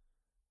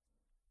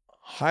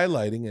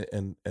highlighting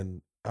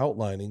and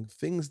outlining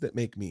things that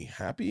make me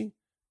happy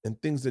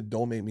and things that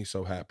don't make me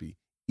so happy.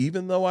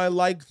 Even though I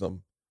like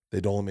them,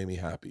 they don't make me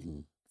happy.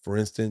 For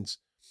instance,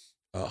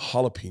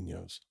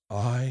 jalapenos.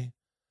 I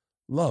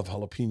love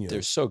jalapenos.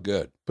 They're so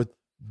good. But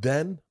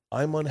then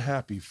I'm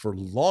unhappy for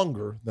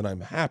longer than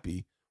I'm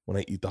happy when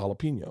I eat the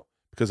jalapeno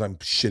because I'm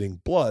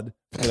shitting blood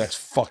for the next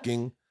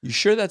fucking. You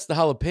sure that's the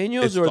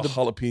jalapenos it's or the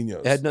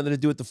jalapenos? It had nothing to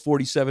do with the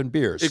 47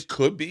 beers. It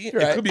could be.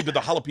 Right. It could be, but the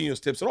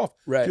jalapenos tips it off.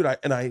 Right. Dude,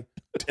 I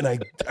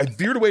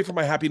veered away from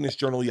my happiness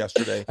journal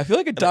yesterday. I feel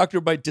like a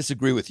doctor might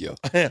disagree with you.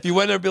 If you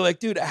went there and be like,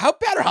 dude, how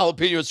bad are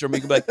jalapenos for me?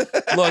 You could be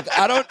like, look,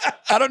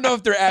 I don't know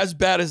if they're as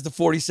bad as the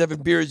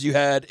 47 beers you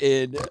had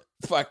in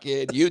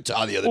fucking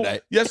Utah the other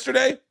day.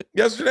 Yesterday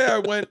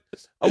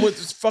I'm with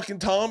this fucking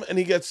Tom and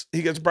he gets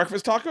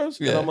breakfast tacos.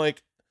 Yeah. And I'm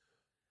like,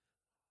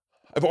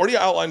 I've already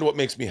outlined what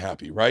makes me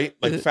happy, right?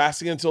 Like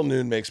fasting until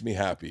noon makes me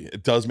happy.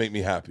 It does make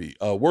me happy.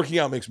 Working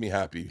out makes me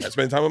happy.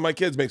 Spending time with my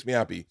kids makes me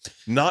happy.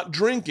 Not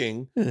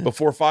drinking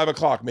before 5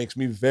 o'clock makes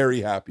me very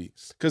happy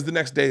because the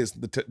next day is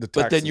the taxes.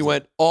 But then you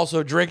went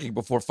also drinking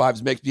before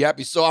 5 makes me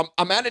happy. So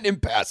I'm at an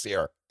impasse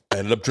here. I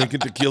ended up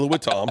drinking tequila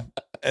with Tom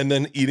and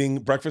then eating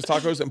breakfast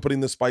tacos and putting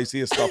the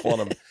spiciest stuff on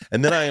them.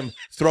 And then I am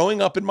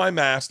throwing up in my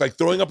mask, like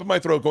throwing up in my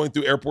throat, going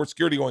through airport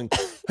security going,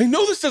 I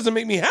know this doesn't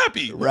make me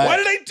happy. Right. Why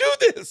did I do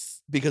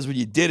this? Because when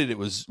you did it, it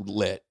was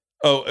lit.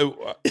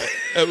 Oh,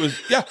 it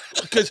was, yeah.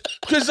 Because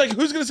like,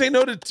 who's going to say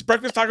no to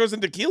breakfast tacos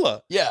and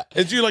tequila? Yeah.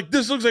 And so you're like,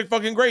 this looks like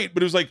fucking great.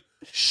 But it was like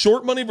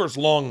short money versus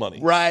long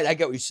money. Right. I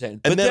get what you're saying.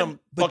 And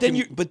but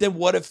then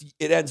what if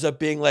it ends up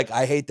being like,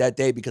 I hate that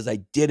day because I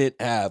didn't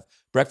have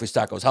breakfast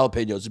tacos,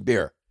 jalapenos, and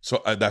beer.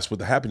 So that's what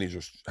the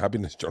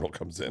happiness journal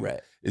comes in.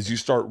 Right. Is you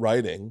start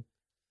writing,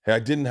 hey, I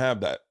didn't have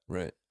that.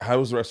 Right. How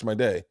was the rest of my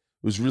day? It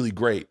was really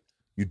great.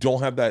 You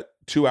don't have that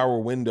 2-hour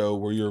window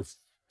where you're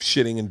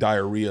shitting and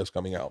diarrhea is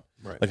coming out.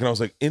 Right. Like, and I was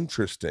like,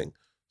 interesting.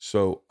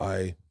 So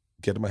I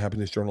get to my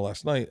happiness journal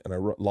last night and I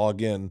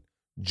log in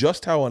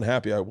just how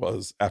unhappy I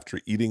was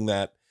after eating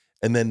that.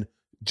 And then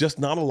just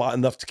not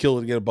enough to kill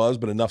it to get a buzz,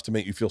 but enough to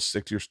make you feel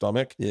sick to your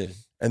stomach. Yeah.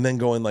 And then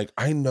going like,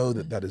 I know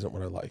that isn't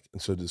what I like.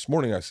 And so this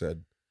morning I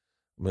said,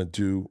 I'm going to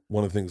do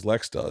one of the things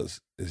Lex does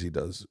is he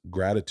does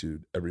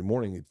gratitude every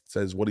morning. He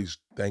says what he's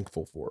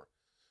thankful for.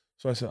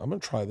 So I said, I'm going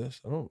to try this.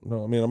 I don't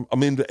know. I mean,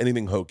 I'm into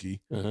anything hokey.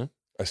 Uh-huh.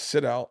 I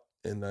sit out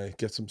and I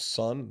get some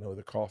sun with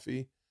a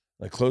coffee.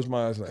 And I close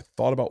my eyes and I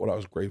thought about what I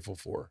was grateful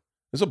for.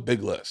 It's a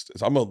big list.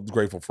 I'm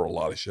grateful for a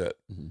lot of shit.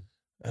 Mm-hmm.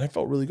 And I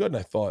felt really good. And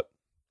I thought,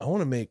 I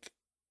want to make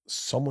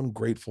someone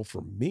grateful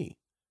for me.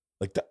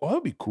 Like that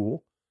would be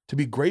cool to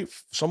be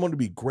someone to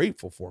be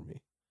grateful for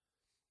me.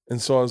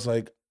 And so I was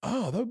like,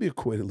 oh, that would be a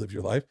cool way to live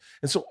your life.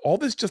 And so all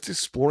this just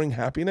exploring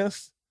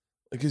happiness,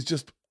 like, is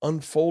just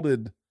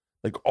unfolded,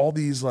 like all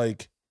these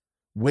like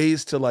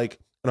ways to like,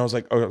 and I was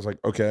like,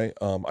 okay,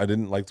 I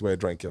didn't like the way I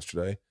drank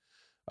yesterday.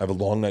 I have a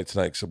long night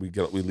tonight, so we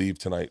leave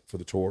tonight for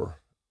the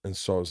tour. And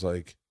so I was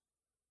like,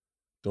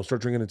 don't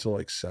start drinking until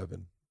like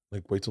 7.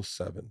 Like wait till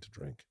 7 to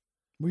drink.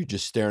 Were you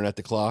just staring at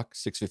the clock?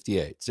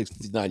 6:58,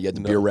 6:59. You had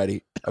the beer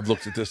ready. I've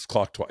looked at this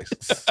clock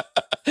twice.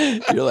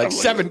 You're like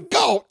 7,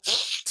 go.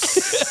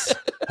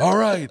 All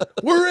right,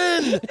 we're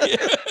in.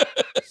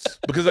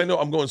 Because I know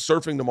I'm going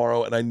surfing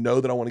tomorrow, and I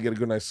know that I want to get a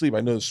good night's sleep.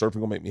 I know that surfing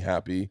will make me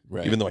happy,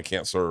 even though I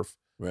can't surf.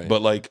 Right.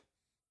 But like,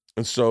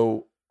 and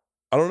so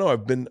I don't know.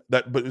 I've been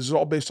that, but it's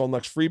all based on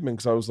Lex Friedman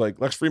because I was like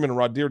Lex Friedman and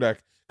Rod Deerdeck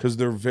because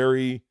they're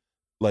very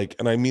like,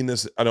 and I mean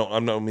this. I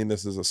don't mean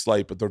this as a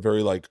slight, but they're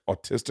very like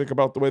autistic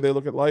about the way they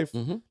look at life.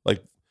 Mm-hmm.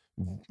 Like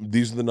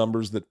these are the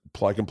numbers that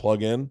I can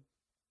plug in.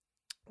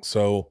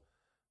 So.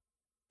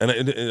 And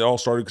it all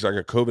started because I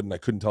got COVID and I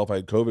couldn't tell if I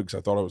had COVID because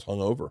I thought I was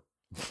hungover.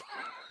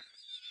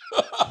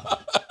 I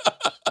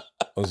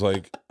was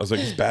like,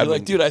 it's bad. You're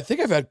like, dude, I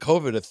think I've had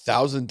COVID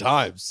 1,000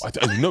 times.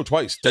 No,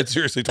 twice. Dead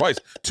seriously, twice.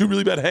 2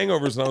 really bad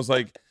hangovers, and I was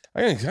like,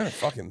 I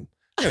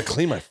gotta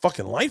clean my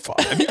fucking life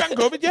up. Have you gotten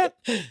COVID yet?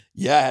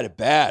 Yeah, I had it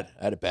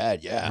bad.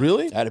 Yeah,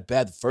 really? I had it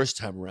bad the first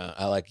time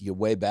around. You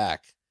way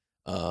back.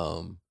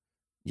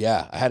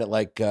 Yeah, I had it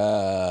like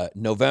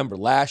November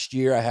last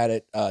year. I had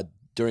it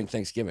during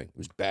Thanksgiving. It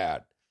was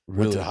bad.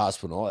 Really? Went to the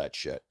hospital and all that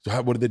shit.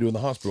 So what did they do in the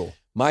hospital?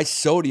 My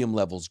sodium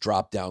levels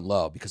dropped down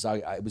low because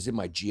I was in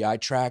my GI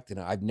tract and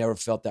I've never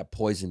felt that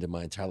poisoned in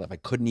my entire life. I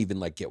couldn't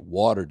even like get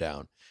water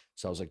down.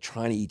 So I was like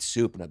trying to eat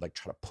soup and I'd like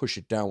try to push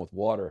it down with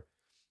water.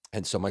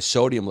 And so my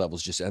sodium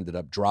levels just ended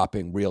up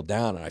dropping real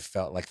down. And I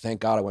felt like,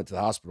 thank God I went to the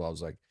hospital. I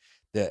was like,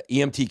 the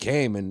EMT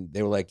came and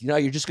they were like,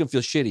 you're just going to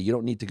feel shitty. You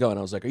don't need to go. And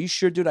I was like, are you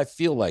sure, dude? I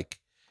feel like,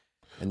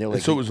 and they're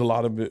like, so it was a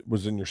lot of it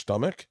was in your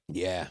stomach?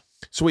 Yeah.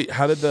 So wait,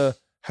 how did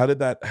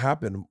that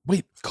happen?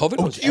 Wait,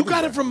 COVID was you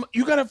got it from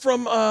I got it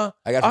from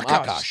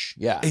Akash.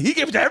 Yeah. He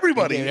gave it to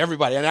everybody.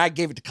 And I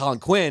gave it to Colin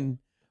Quinn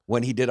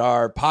when he did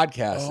our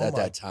podcast at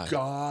that time.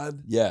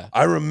 God. Yeah.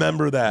 I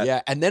remember that.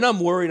 Yeah. And then I'm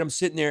worried. I'm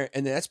sitting there,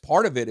 and that's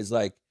part of it is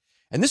like,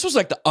 and this was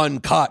like the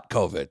uncut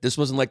COVID. This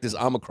wasn't like this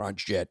Omicron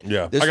shit.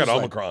 Yeah. This I got was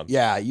Omicron. Like,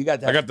 yeah. You got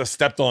that. I got the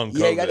stepped on COVID.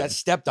 Yeah, you got that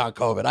stepped on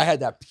COVID. I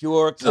had that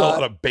pure cut. A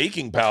lot of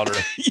baking powder.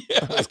 Yeah.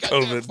 I got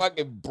COVID. that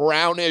fucking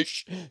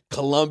brownish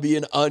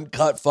Colombian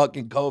uncut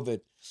fucking COVID.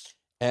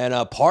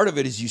 And part of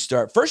it is you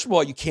start, first of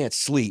all, you can't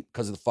sleep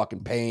because of the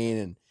fucking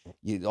pain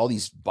and all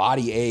these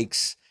body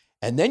aches.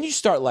 And then you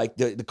start like,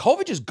 the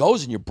COVID just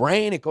goes in your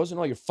brain. It goes in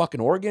all your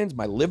fucking organs.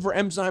 My liver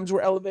enzymes were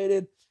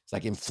elevated. It's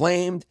like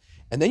inflamed.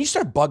 And then you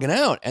start bugging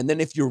out. And then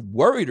if you're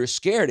worried or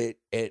scared, it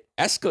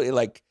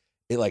escalates,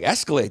 it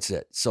escalates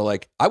it. So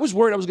like, I was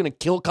worried I was going to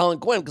kill Colin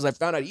Quinn because I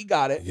found out he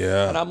got it.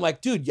 Yeah. And I'm like,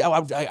 dude, yeah,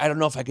 I don't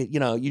know if I could,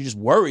 you're just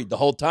worried the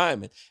whole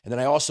time. And then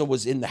I also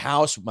was in the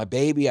house with my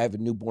baby. I have a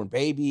newborn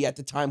baby at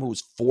the time who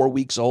was 4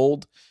 weeks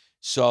old.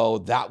 So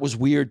that was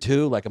weird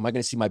too. Like, am I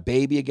going to see my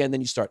baby again?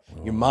 Then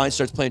your mind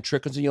starts playing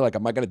tricks on you. Like,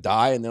 am I going to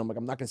die? And then I'm like,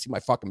 I'm not going to see my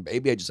fucking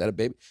baby. I just had a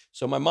baby.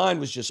 So my mind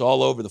was just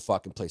all over the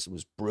fucking place. It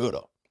was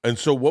brutal. And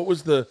so what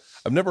was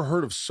I've never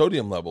heard of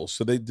sodium levels.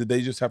 So did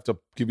they just have to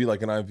give you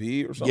like an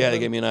IV or something? Yeah, they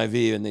gave me an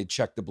IV and they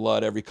check the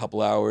blood every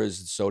couple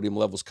hours. Sodium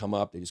levels come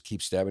up. They just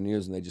keep stabbing you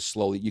and they just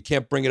slowly, you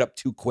can't bring it up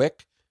too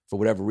quick for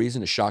whatever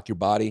reason to shock your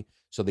body.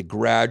 So they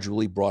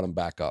gradually brought them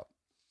back up.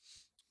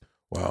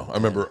 Wow. I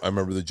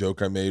remember the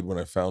joke I made when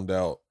I found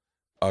out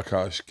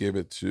Akash gave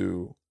it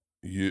to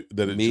you.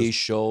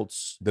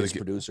 Schultz, his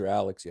producer,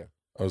 Alex, yeah.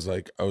 I was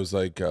like,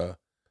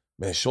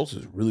 man, Schultz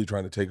is really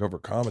trying to take over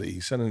comedy.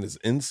 He's sending his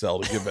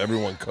incel to give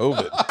everyone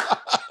COVID.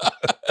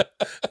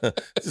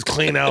 Just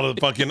clean out of the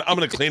fucking, I'm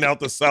going to clean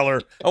out the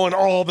cellar. I want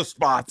all the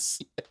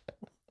spots.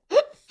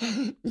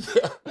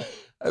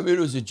 I mean, it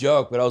was a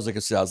joke, but I was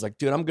like,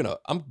 dude,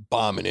 I'm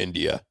bombing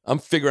India. I'm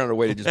figuring out a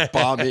way to just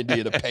bomb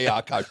India to pay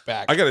Akash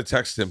back. I got to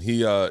text him.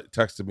 He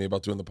texted me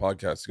about doing the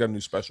podcast. He's got a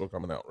new special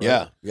coming out, right?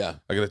 Yeah, yeah.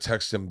 I got to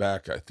text him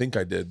back. I think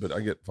I did, but I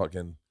get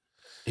fucking...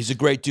 He's a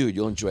great dude.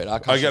 You'll enjoy it.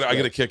 I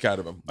get a kick out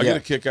of him. I get a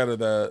kick out of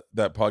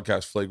that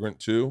podcast, Flagrant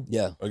 2.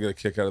 Yeah. I get a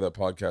kick out of that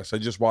podcast. I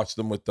just watched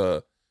them with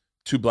the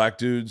 2 black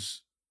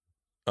dudes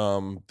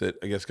that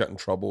I guess got in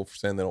trouble for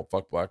saying they don't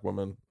fuck black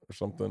women or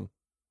something.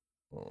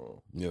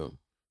 Yeah.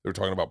 They were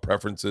talking about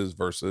preferences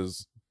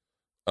versus,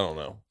 I don't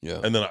know. Yeah.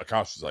 And then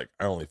Akash was like,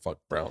 I only fuck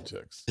brown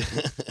chicks.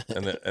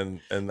 and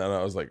then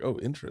I was like, oh,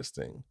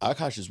 interesting.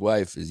 Akash's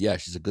wife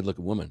she's a good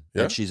looking woman.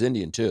 Yeah. And she's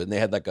Indian too. And they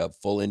had like a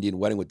full Indian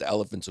wedding with the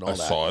elephants and all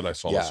that. I saw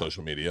it on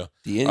social media.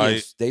 The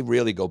Indians, they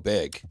really go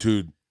big.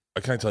 Dude, I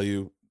can't tell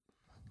you,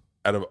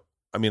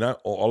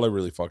 all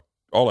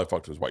I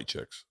fucked was white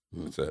chicks.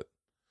 That's it.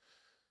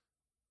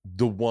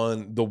 The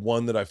one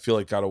that I feel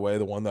like got away,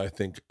 the one that I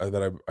think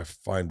that I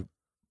find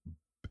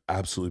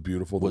absolutely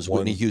beautiful was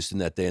Whitney Houston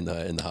that day in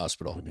the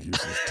hospital. Whitney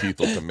Houston's teeth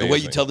looked amazing. The way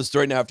you tell the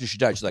story now after she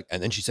died, she's like,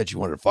 and then she said she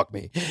wanted to fuck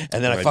me,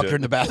 and then I fucked her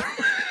in the bathroom.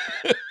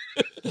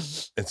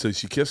 And so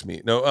she kissed me.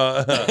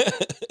 No,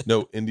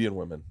 Indian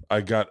women.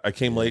 I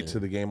came late to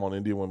the game on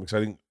Indian women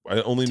because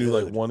I only knew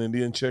like one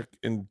Indian chick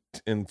in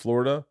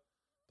Florida,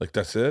 like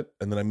that's it.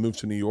 And then I moved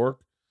to New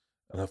York,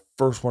 and the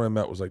first one I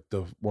met was like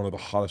one of the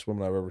hottest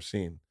women I've ever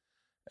seen.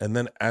 And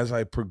then as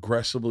I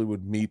progressively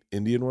would meet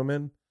Indian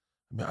women,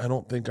 I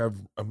don't think I've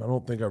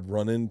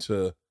run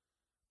into.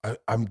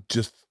 I'm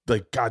just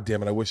like, God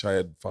damn it! I wish I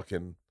had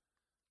fucking.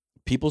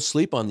 People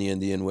sleep on the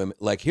Indian women.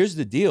 Like, here's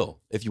the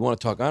deal. If you want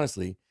to talk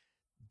honestly,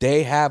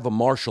 they have a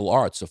martial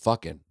arts of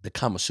fucking the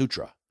Kama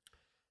Sutra.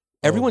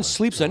 Everyone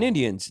sleeps on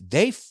Indians.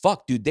 They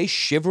fuck, dude. They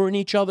shiver in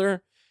each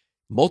other.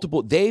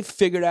 They've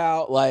figured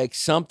out like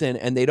something,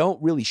 and they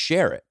don't really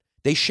share it.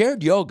 They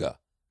shared yoga.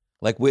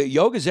 Like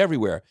yoga's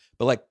everywhere,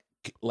 but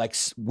like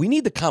we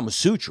need the Kama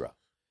Sutra.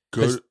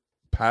 Good.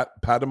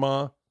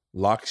 Padma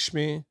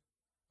Lakshmi.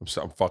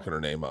 I'm fucking her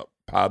name up.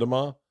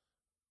 Padma.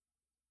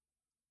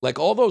 Like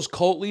all those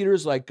cult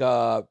leaders, like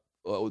that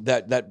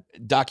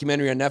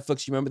documentary on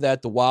Netflix. You remember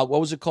that? What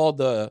was it called?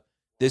 Wild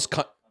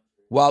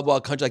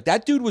Wild Country. Like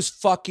that dude was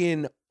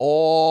fucking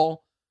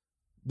all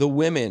the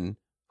women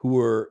who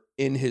were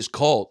in his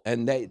cult,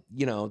 and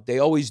they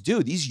always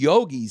do. These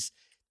yogis,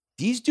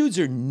 these dudes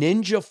are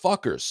ninja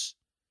fuckers.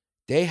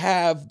 They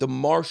have the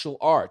martial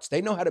arts.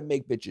 They know how to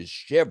make bitches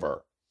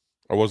shiver.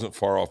 I wasn't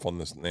far off on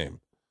this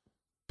name.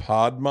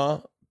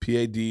 Padma,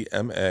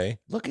 Padma.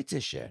 Look at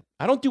this shit.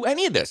 I don't do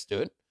any of this,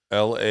 dude.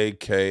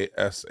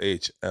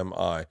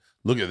 Lakhshmi.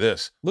 Look at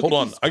this. Hold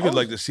on. I could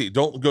like to see.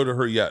 Don't go to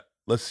her yet.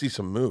 Let's see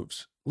some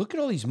moves. Look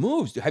at all these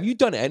moves. Have you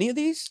done any of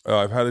these?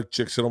 I've had a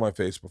chick sit on my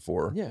face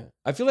before. Yeah.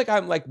 I feel like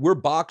we're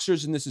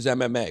boxers and this is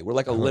MMA. We're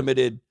like a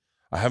limited.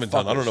 I haven't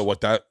done. I don't know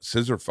what that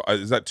scissor.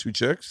 Is that 2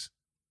 chicks?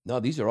 No,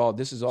 this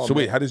is all. So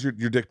wait, how does your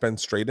dick bend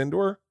straight into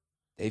her?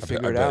 They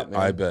figure it out, man.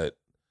 I bet.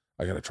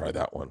 I got to try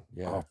that one.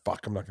 Yeah. Oh,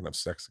 fuck. I'm not going to have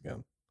sex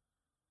again.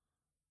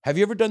 Have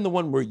you ever done the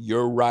one where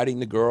you're riding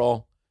the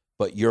girl,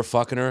 but you're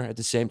fucking her at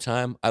the same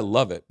time? I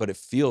love it, but it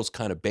feels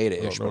kind of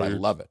beta-ish, but I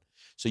love it.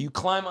 So you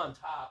climb on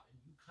top and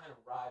you kind of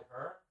ride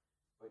her,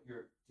 but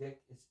your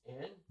dick is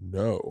in.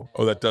 No.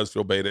 Oh, that does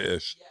feel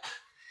beta-ish. Yeah.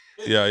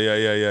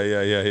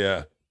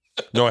 Yeah.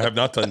 No, I have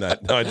not done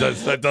that. No,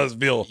 that does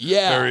feel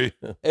very.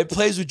 It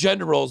plays with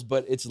gender roles,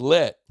 but it's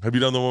lit. Have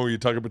you done the one where you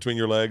tuck it between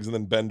your legs and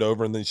then bend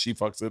over and then she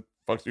fucks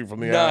you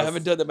from the ass? No, I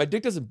haven't done that. My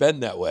dick doesn't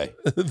bend that way.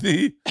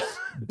 I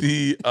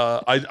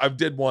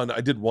did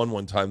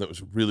one time that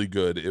was really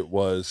good. It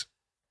was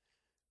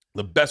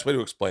the best way to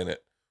explain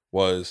it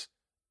was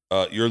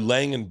you're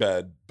laying in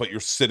bed, but you're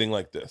sitting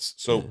like this.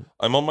 So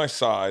I'm on my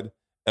side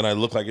and I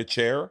look like a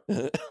chair,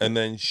 and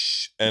then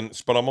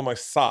but I'm on my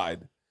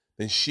side.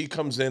 Then she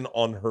comes in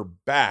on her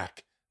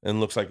back and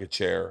looks like a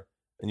chair,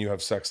 and you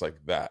have sex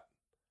like that.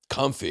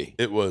 Comfy.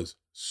 It was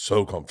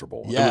so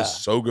comfortable. Yeah. It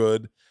was so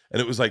good. And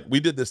it was like,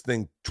 we did this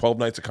thing, 12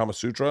 nights of Kama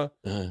Sutra.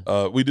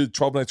 We did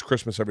 12 nights of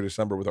Christmas every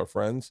December with our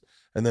friends.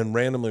 And then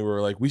randomly we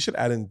were like, we should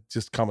add in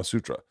just Kama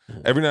Sutra.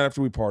 Every night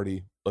after we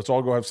party, let's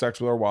all go have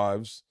sex with our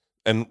wives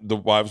and the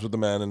wives with the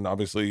men. And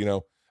obviously,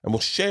 and we'll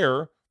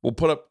share, we'll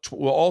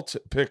all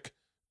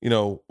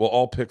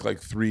pick like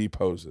 3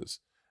 poses.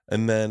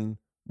 And then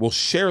we'll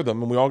share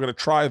them and we all got to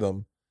try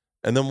them.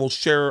 And then we'll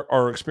share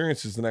our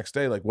experiences the next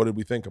day. Like, what did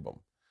we think of them?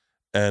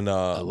 And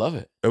I love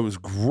it. It was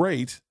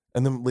great.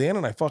 And then Leanne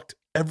and I fucked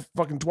every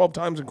fucking 12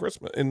 times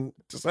in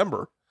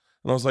December.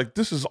 And I was like,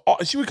 this is all.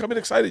 She would come in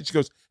excited. She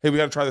goes, hey, we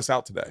got to try this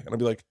out today. And I'd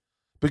be like,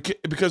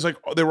 because like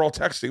they were all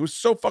texting. It was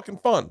so fucking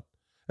fun.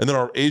 And then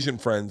our Asian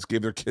friends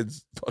gave their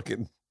kids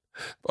fucking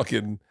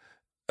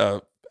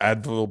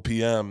Advil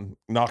PM,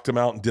 knocked them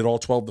out and did all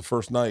 12 the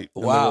first night.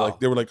 And wow.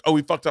 They were like, oh,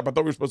 we fucked up. I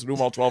thought we were supposed to do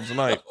them all 12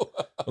 tonight.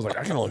 I was like,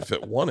 I can only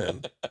fit one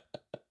in.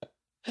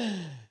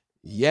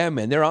 Yeah,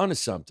 man, they're onto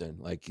something.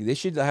 Like they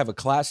should have a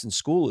class in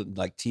school and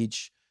like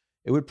teach.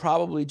 It would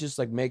probably just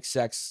like make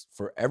sex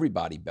for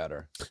everybody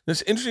better.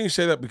 It's interesting you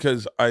say that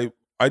because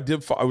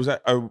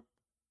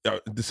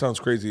this sounds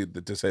crazy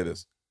to say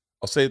this.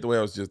 I'll say it the way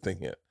I was just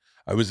thinking it.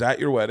 I was at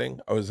your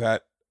wedding. I was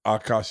at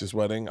Akash's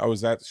wedding. I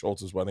was at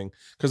Schultz's wedding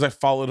because I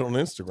followed it on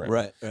Instagram.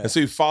 Right. And so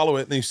you follow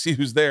it and then you see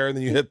who's there and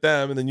then you hit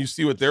them and then you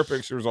see what their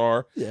pictures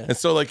are. Yeah. And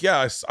so like,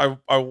 yeah,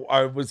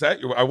 I was at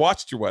I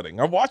watched your wedding.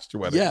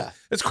 Yeah.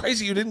 It's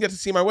crazy you didn't get to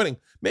see my wedding.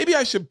 Maybe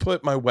I should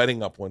put my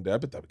wedding up one day. I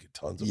bet that would get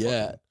tons of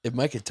fucking. It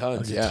might get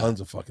tons.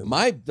 Tons of fucking.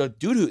 The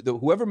dude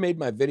whoever made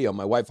my video,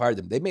 my wife hired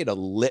them. They made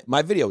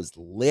my video is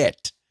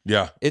lit.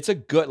 Yeah. It's a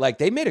good, like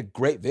they made a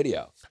great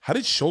video. How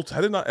did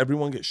not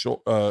everyone get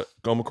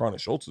Omicron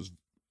at Schultz's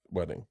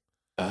wedding?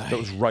 That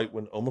was right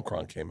when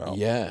Omicron came out.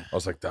 Yeah. I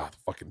was like, the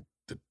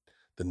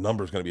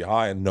number's going to be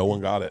high, and no one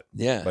got it.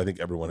 Yeah. But I think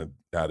everyone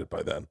had it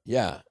by then.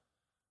 Yeah.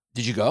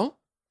 Did you go?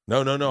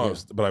 No. Yeah.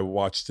 But I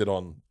watched it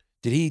on.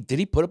 Did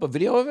he put up a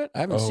video of it?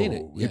 I haven't seen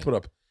it. Yeah.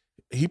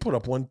 He put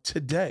up one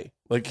today.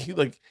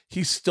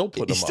 He's still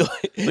putting them up.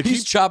 Like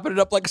he's chopping it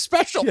up like a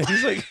special. Yeah,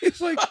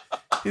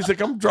 he's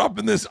like, I'm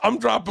dropping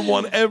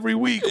one every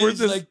week.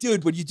 He's like,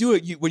 dude, when you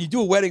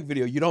do a wedding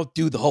video, you don't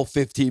do the whole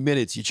 15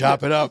 minutes. You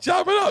chop it up.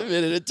 Chop it up. A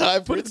minute at a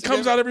time. It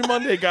comes out every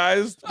Monday,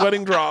 guys.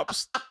 Wedding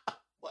drops.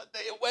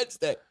 Monday and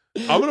Wednesday.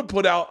 I'm gonna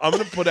put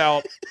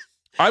out.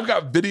 I've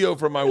got video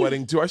from my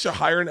wedding too. I should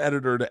hire an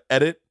editor to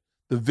edit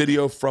the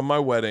video from my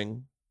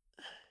wedding.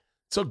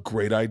 It's a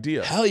great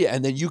idea. Hell yeah.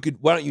 And then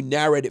why don't you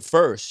narrate it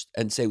first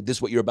and say, this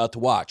is what you're about to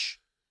watch.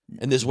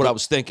 And this is what I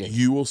was thinking.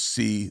 You will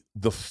see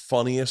the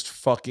funniest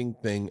fucking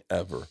thing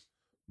ever.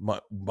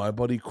 My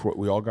buddy,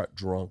 we all got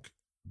drunk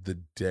the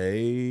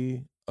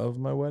day of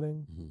my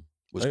wedding. Mm-hmm.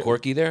 Was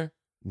Corky there?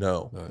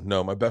 No.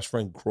 My best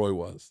friend Croy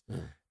was.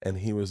 Mm. And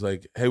he was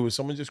like, hey, would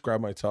someone just grab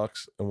my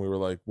tux? And we were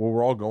like, well,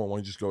 we're all going. Why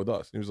don't you just go with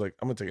us? And he was like,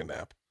 I'm going to take a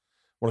nap.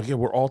 We're like, yeah,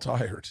 we're all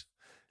tired.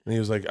 And he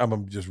was like,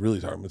 I'm just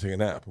really tired. I'm going to take a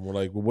nap. And we're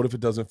like, well, what if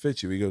it doesn't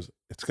fit you? He goes,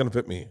 it's going to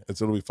fit me.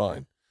 It'll be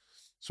fine.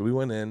 So we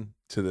went in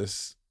to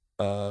this,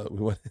 to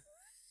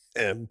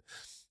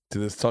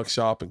this tux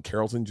shop in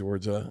Carrollton,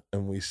 Georgia.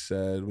 And we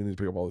said, we need to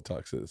pick up all the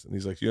tuxes. And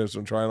he's like, you guys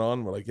want to try it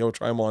on? We're like, yeah, we'll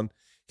try them on.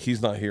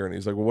 He's not here. And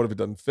he's like, well, what if it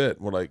doesn't fit?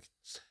 And we're like,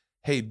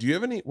 hey, do you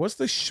have what's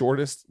the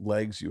shortest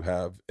legs you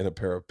have in a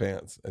pair of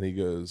pants? And he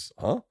goes,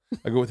 huh?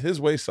 I go, with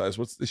his waist size,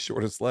 what's the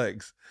shortest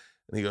legs?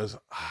 And he goes,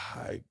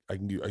 I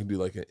can do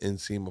like an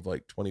inseam of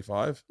like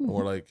 25. And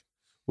we're like,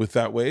 with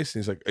that waist?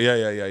 And he's like, yeah.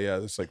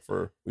 It's like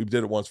we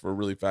did it once for a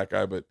really fat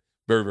guy, but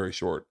very, very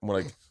short. And we're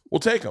like, we'll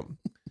take him.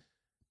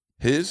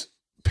 His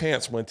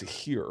pants went to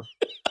here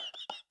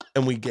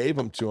and we gave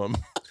them to him.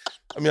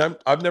 I mean,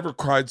 I've never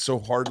cried so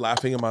hard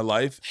laughing in my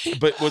life,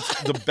 but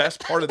what's the best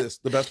part of this,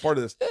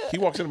 he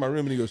walks into my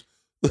room and he goes,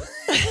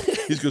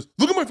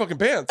 look at my fucking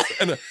pants.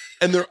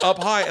 And they're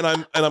up high and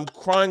I'm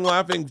crying,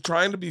 laughing,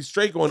 trying to be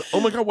straight, going, oh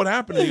my God, what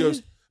happened? And he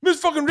goes, this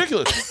is fucking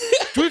ridiculous.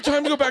 Do we have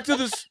time to go back to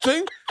this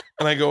thing?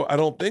 And I go, I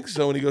don't think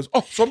so. And he goes,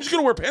 oh, so I'm just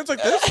going to wear pants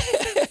like this?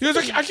 He goes,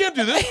 I can't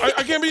do this.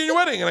 I can't be in your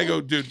wedding. And I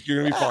go, dude,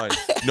 you're going to be fine.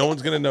 No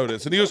one's going to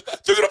notice. And he goes,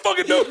 they're going to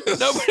fucking notice.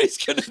 Nobody's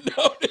going to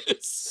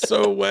notice.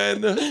 So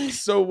when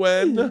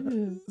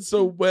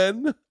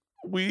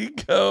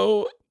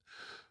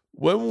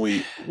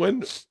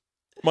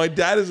my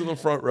dad is in the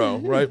front row,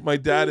 right? My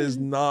dad is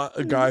not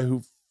a guy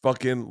who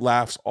fucking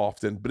laughs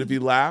often, but if he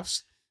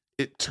laughs,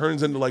 it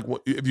turns into like,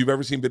 if you've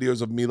ever seen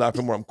videos of me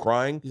laughing where I'm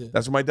crying,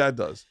 that's what my dad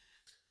does.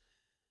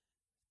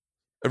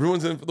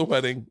 everyone's in for the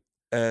wedding,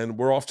 and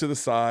we're off to the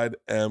side,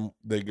 and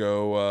they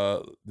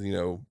go,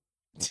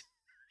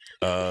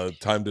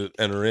 time to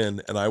enter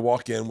in, and I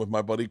walk in with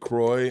my buddy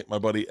Croy, my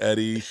buddy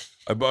Eddie.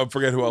 I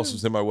forget who else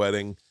was in my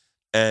wedding,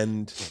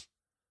 and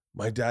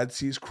my dad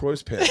sees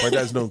Croy's pants. My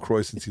dad's known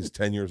Croy since he's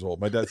 10 years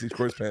old. My dad sees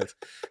Croy's pants,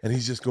 and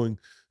he's just going,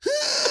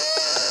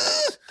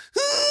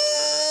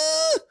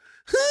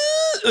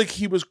 like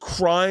he was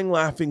crying,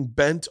 laughing,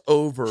 bent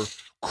over,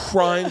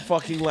 crying,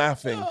 fucking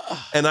laughing.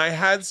 And I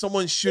had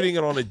someone shooting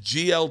it on a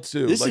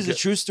GL2. This is a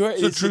true story.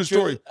 It's a true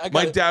story.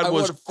 My dad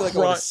was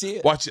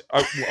crying. Watch it.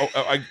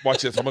 I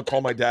watch this. I'm gonna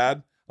call my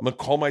dad. I'm gonna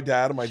call my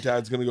dad, and my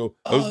dad's gonna go,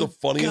 that was the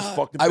funniest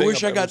fucking thing I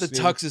wish I've I got the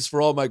seen. tuxes for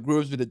all my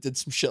groomsmen that did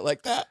some shit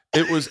like that.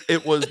 It was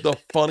the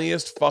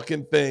funniest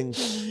fucking thing.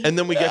 And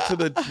then we get to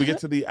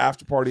the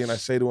after party, and I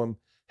say to him,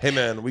 "Hey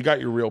man, we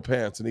got your real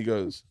pants." And he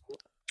goes,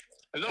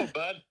 "Hello,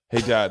 bud." Hey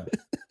Dad,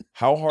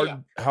 how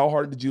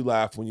hard did you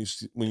laugh when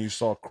you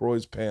saw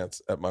Croy's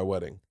pants at my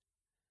wedding?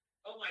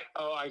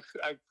 Oh, I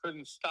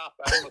couldn't stop.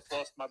 I almost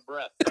lost my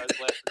breath. I was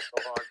laughing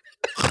so hard.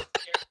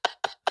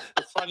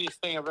 The funniest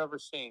thing I've ever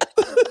seen.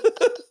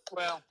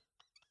 Well,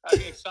 I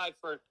mean,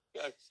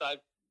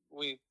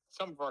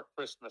 some of our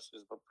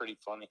Christmases were pretty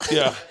funny.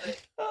 Yeah.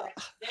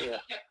 Yeah.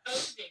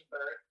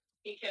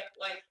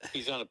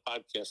 He's on a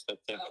podcast, I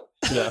think.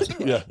 Yeah.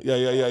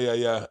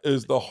 It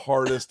was the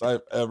hardest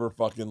I've ever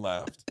fucking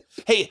laughed.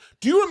 Hey,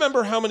 do you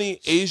remember how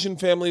many Asian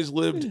families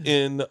lived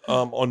in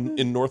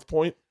North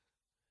Point?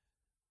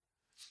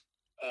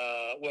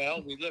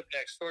 Well, we lived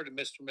next door to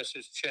Mr. and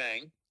Mrs.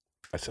 Chang.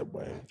 I said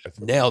Wang.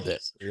 Nailed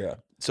it. Yeah.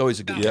 It's always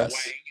a good Not guess.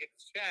 Wang,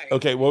 it's Chang.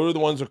 Okay, what were the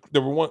ones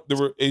there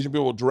were Asian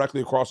people directly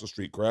across the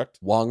street, correct?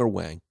 Wong or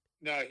Wang?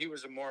 No, he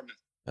was a Mormon.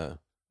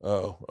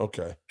 Oh,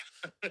 okay.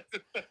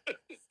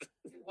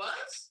 What?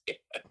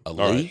 A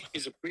Lee? Right.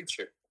 He's a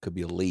preacher. Could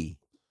be a Lee.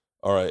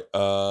 All right.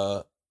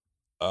 All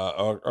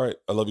right.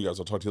 I love you guys.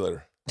 I'll talk to you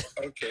later.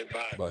 Okay,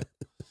 bye. Bye.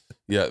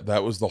 Yeah,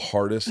 that was the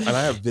hardest, and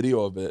I have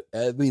video of it.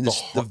 I mean,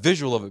 the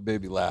visual of it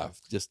made me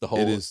laugh. Just the whole.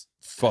 It is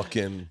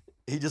fucking.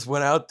 He just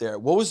went out there.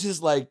 What was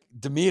his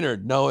demeanor,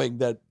 knowing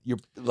that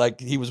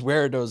he was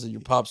wearing those and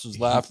your pops was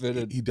laughing?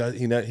 And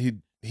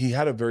He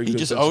had a very. He good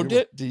just sense of owned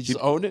humor. it. Did he just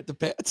own it? The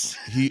pants.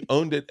 He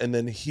owned it, and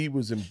then he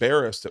was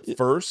embarrassed at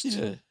first,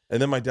 Yeah.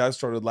 and then my dad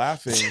started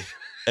laughing,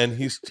 and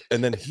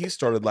then he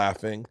started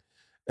laughing.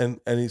 And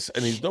he's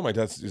no, my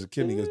dad's a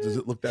kid. And he goes, "Does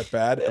it look that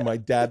bad?" And my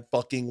dad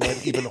fucking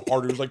went even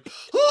harder. He was like,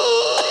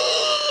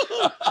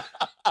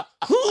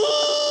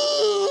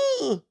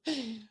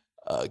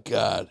 Oh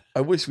God!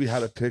 I wish we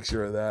had a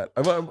picture of that.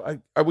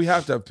 We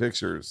have to have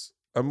pictures.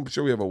 I'm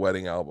sure we have a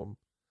wedding album.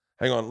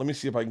 Hang on, let me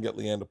see if I can get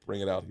Leanne to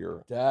bring it out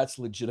here. That's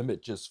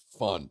legitimate, just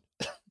fun.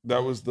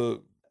 That was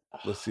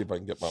let's see if I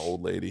can get my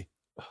old lady.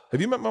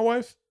 Have you met my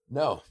wife?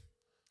 No,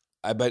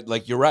 I bet.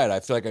 You're right. I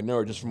feel like I know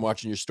her just from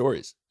watching your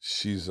stories.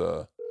 She's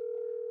look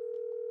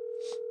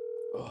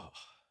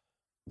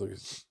at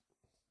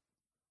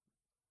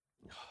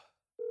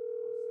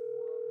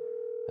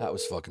that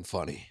was fucking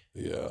funny.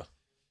 yeah.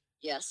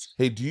 Yes.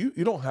 Hey, you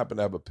don't happen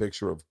to have a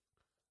picture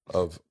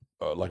of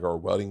our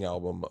wedding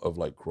album of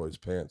Croy's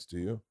pants, do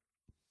you?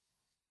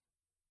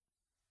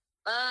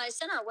 I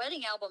sent our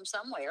wedding album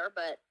somewhere,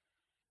 but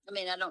I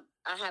mean,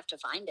 I have to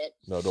find it.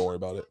 No, don't worry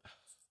about it.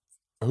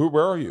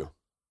 Where are you?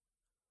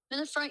 In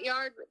the front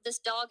yard, this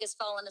dog has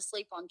fallen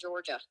asleep on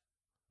Georgia.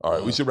 All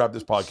right, we should wrap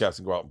this podcast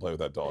and go out and play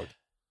with that dog.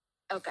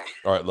 Okay.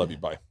 All right, love you.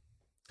 Bye.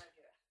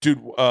 Dude,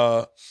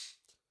 I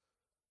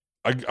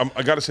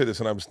got to say this,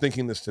 and I was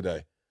thinking this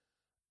today.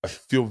 I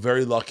feel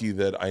very lucky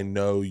that I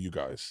know you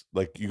guys.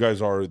 You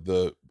guys are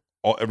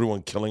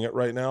everyone killing it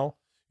right now.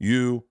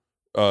 You,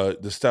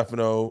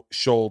 DeStefano,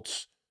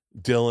 Schultz,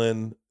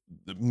 Dylan,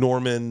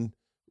 Norman,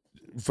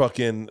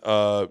 fucking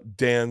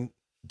Dan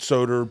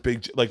Soder,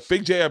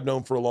 Big J I've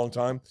known for a long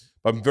time.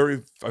 I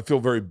feel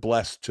very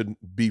blessed to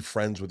be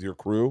friends with your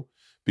crew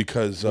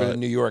because we're the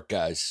New York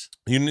guys.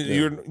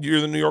 You're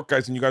the New York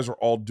guys, and you guys are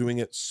all doing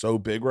it so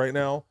big right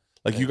now.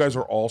 You guys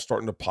are all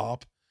starting to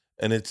pop,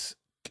 and it's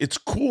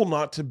cool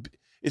not to be,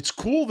 it's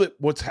cool that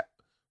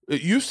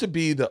it used to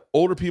be the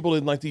older people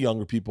didn't like the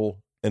younger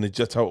people, and it's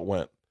just how it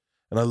went.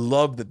 And I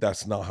love that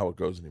that's not how it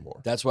goes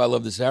anymore. That's why I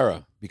love this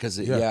era, because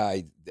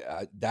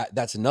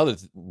that's another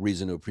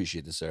reason to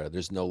appreciate this era.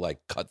 There's no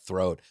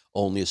cutthroat,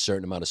 only a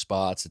certain amount of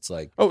spots. It's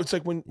it's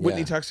like when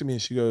Whitney texted me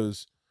and she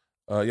goes,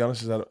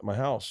 Yannis is at my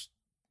house.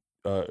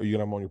 Are you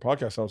gonna have him on your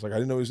podcast? And I was like, I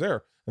didn't know he was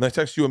there. And I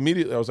texted you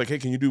immediately. I was like, hey,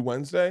 can you do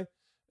Wednesday?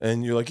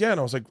 And you're like, yeah. And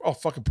I was like, oh,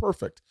 fucking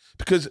perfect.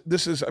 Because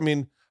this is,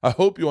 I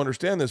hope you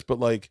understand this, but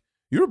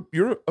you're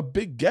a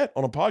big get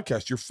on a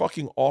podcast. You're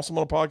fucking awesome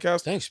on a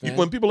podcast. Thanks, man.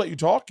 When people let you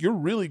talk, you're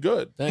really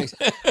good. Thanks.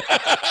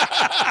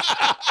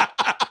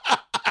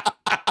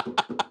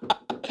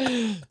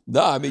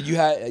 No, you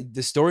had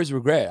the stories were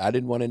great. I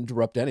didn't want to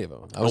interrupt any of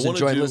them. I was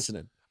enjoying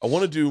listening. I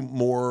want to do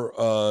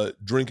more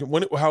drinking.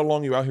 How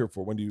long are you out here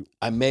for? When do you?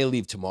 I may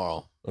leave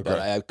tomorrow. Okay. But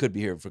I could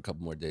be here for a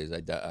couple more days. I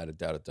doubt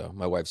it though.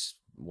 My wife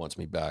wants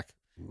me back.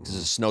 because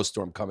there's a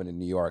snowstorm coming in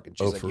New York. And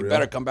she's like, you real?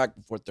 better come back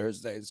before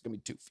Thursday. It's going to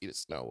be 2 feet of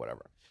snow,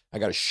 whatever. I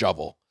got to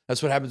shovel.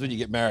 That's what happens when you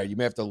get married. You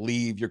may have to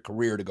leave your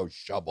career to go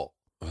shovel.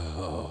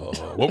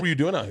 What were you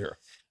doing out here?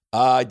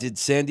 I did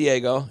San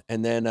Diego,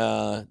 and then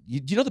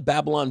you know the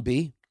Babylon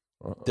Bee?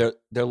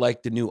 They're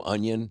like the new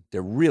Onion.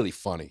 They're really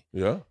funny.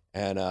 Yeah.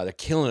 And they're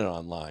killing it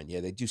online. Yeah,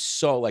 they do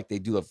they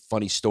do like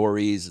funny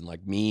stories and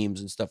like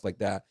memes and stuff like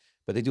that.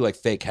 But they do like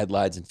fake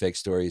headlines and fake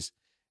stories.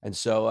 And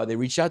so they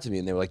reached out to me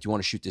and they were like, do you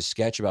want to shoot this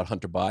sketch about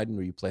Hunter Biden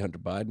where you play Hunter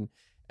Biden?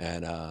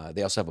 And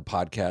they also have a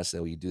podcast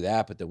that we do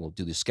that, but then we'll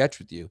do the sketch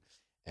with you.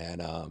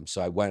 And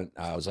so I went,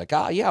 I was like,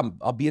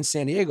 I'll be in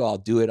San Diego. I'll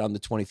do it on the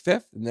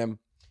 25th. And then,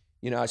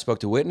 I spoke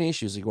to Whitney.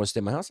 She was like, you want to stay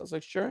at my house? I was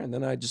like, sure. And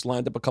then I just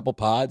lined up a couple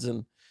pods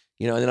and,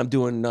 and then I'm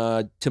doing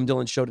Tim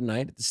Dillon's show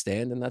tonight at the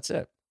Stand, and that's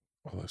it.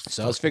 Oh,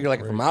 so I was figuring, like,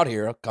 if I'm out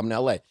here, I'll come to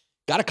LA.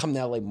 Got to come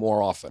to LA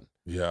more often.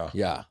 Yeah.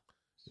 Yeah.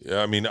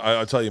 Yeah. I mean,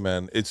 I'll tell you,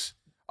 man,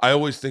 I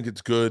always think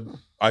it's good.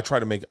 I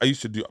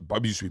used to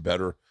be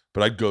better,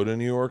 but I'd go to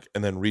New York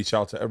and then reach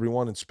out to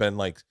everyone and spend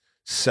like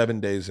 7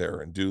 days there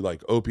and do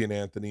like Opie and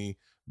Anthony,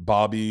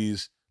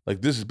 Bobby's,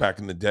 like this is back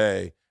in the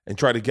day, and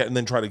try to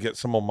get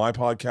some of my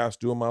podcasts,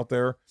 do them out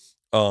there.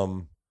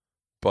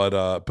 But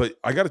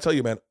I got to tell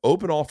you, man,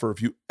 open offer.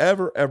 If you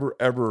ever,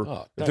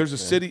 if there's a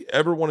city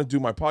ever want to do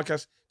my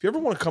podcast, if you ever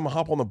want to come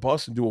hop on the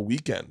bus and do a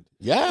weekend,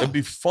 it'd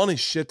be fun as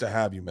shit to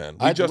have you, man.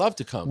 I'd love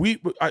to come.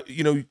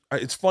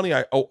 It's funny.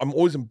 I'm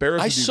always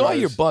embarrassed. I saw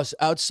your bus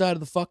outside of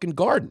the fucking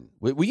Garden.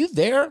 Were you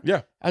there?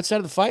 Yeah, outside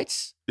of the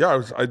fights. Yeah, I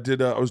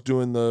was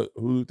doing the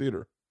Hulu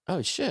Theater.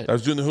 Oh shit! I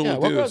was doing the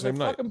Hulu Theater the same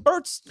night. Fucking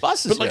Bert's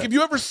buses. But like, if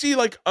you ever see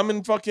like I'm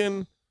in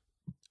fucking,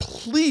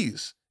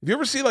 please, if you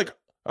ever see like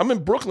I'm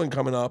in Brooklyn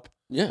coming up.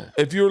 Yeah.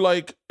 If you're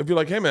like,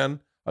 hey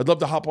man, I'd love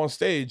to hop on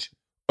stage.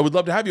 I would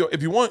love to have you.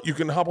 If you want, you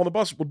can hop on the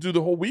bus. We'll do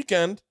the whole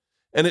weekend.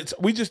 And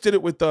we just did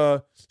it with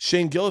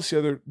Shane Gillis the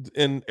other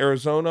in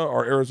Arizona,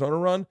 our Arizona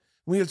run.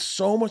 We had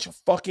so much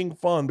fucking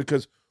fun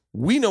because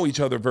we know each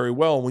other very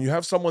well. When you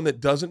have someone that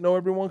doesn't know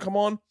everyone come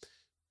on,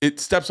 it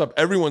steps up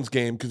everyone's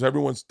game because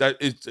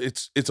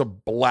it's a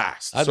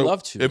blast. I'd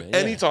love to. If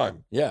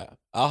anytime. Yeah.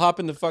 I'll hop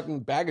in the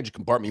fucking baggage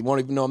compartment. You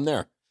won't even know I'm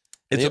there.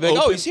 It's like,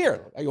 oh, he's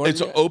here.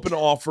 It's an open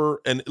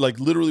offer, and like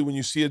literally, when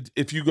you see it,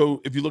 if you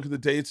look at the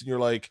dates, and you're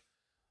like,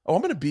 "Oh,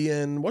 I'm going to be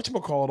in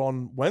whatchamacallit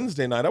on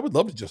Wednesday night." I would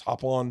love to just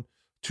hop on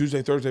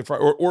Tuesday, Thursday,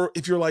 Friday, or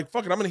if you're like,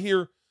 "Fuck it, I'm going to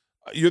hear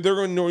they're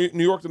going to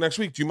New York the next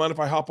week. Do you mind if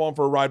I hop on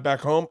for a ride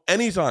back home?"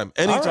 Anytime.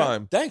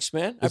 Right. Thanks,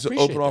 man. It's an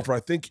open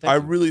offer. I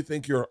really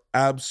think you're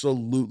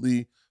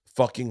absolutely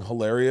fucking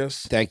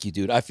hilarious. Thank you,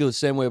 dude. I feel the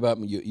same way about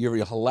you. You're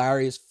a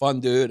hilarious,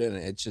 fun dude, and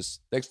it's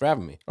just thanks for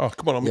having me. Oh,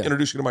 come on. I'm going to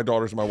introduce you to my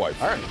daughters and my wife.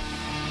 All right.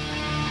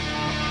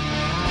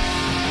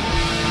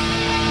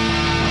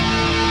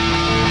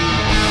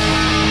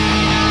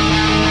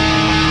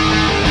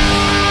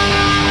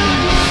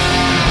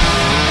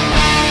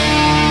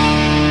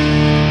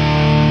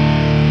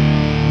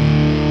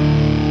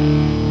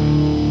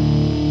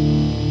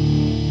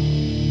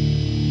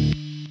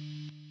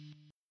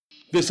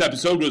 This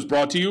episode was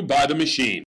brought to you by The Machine.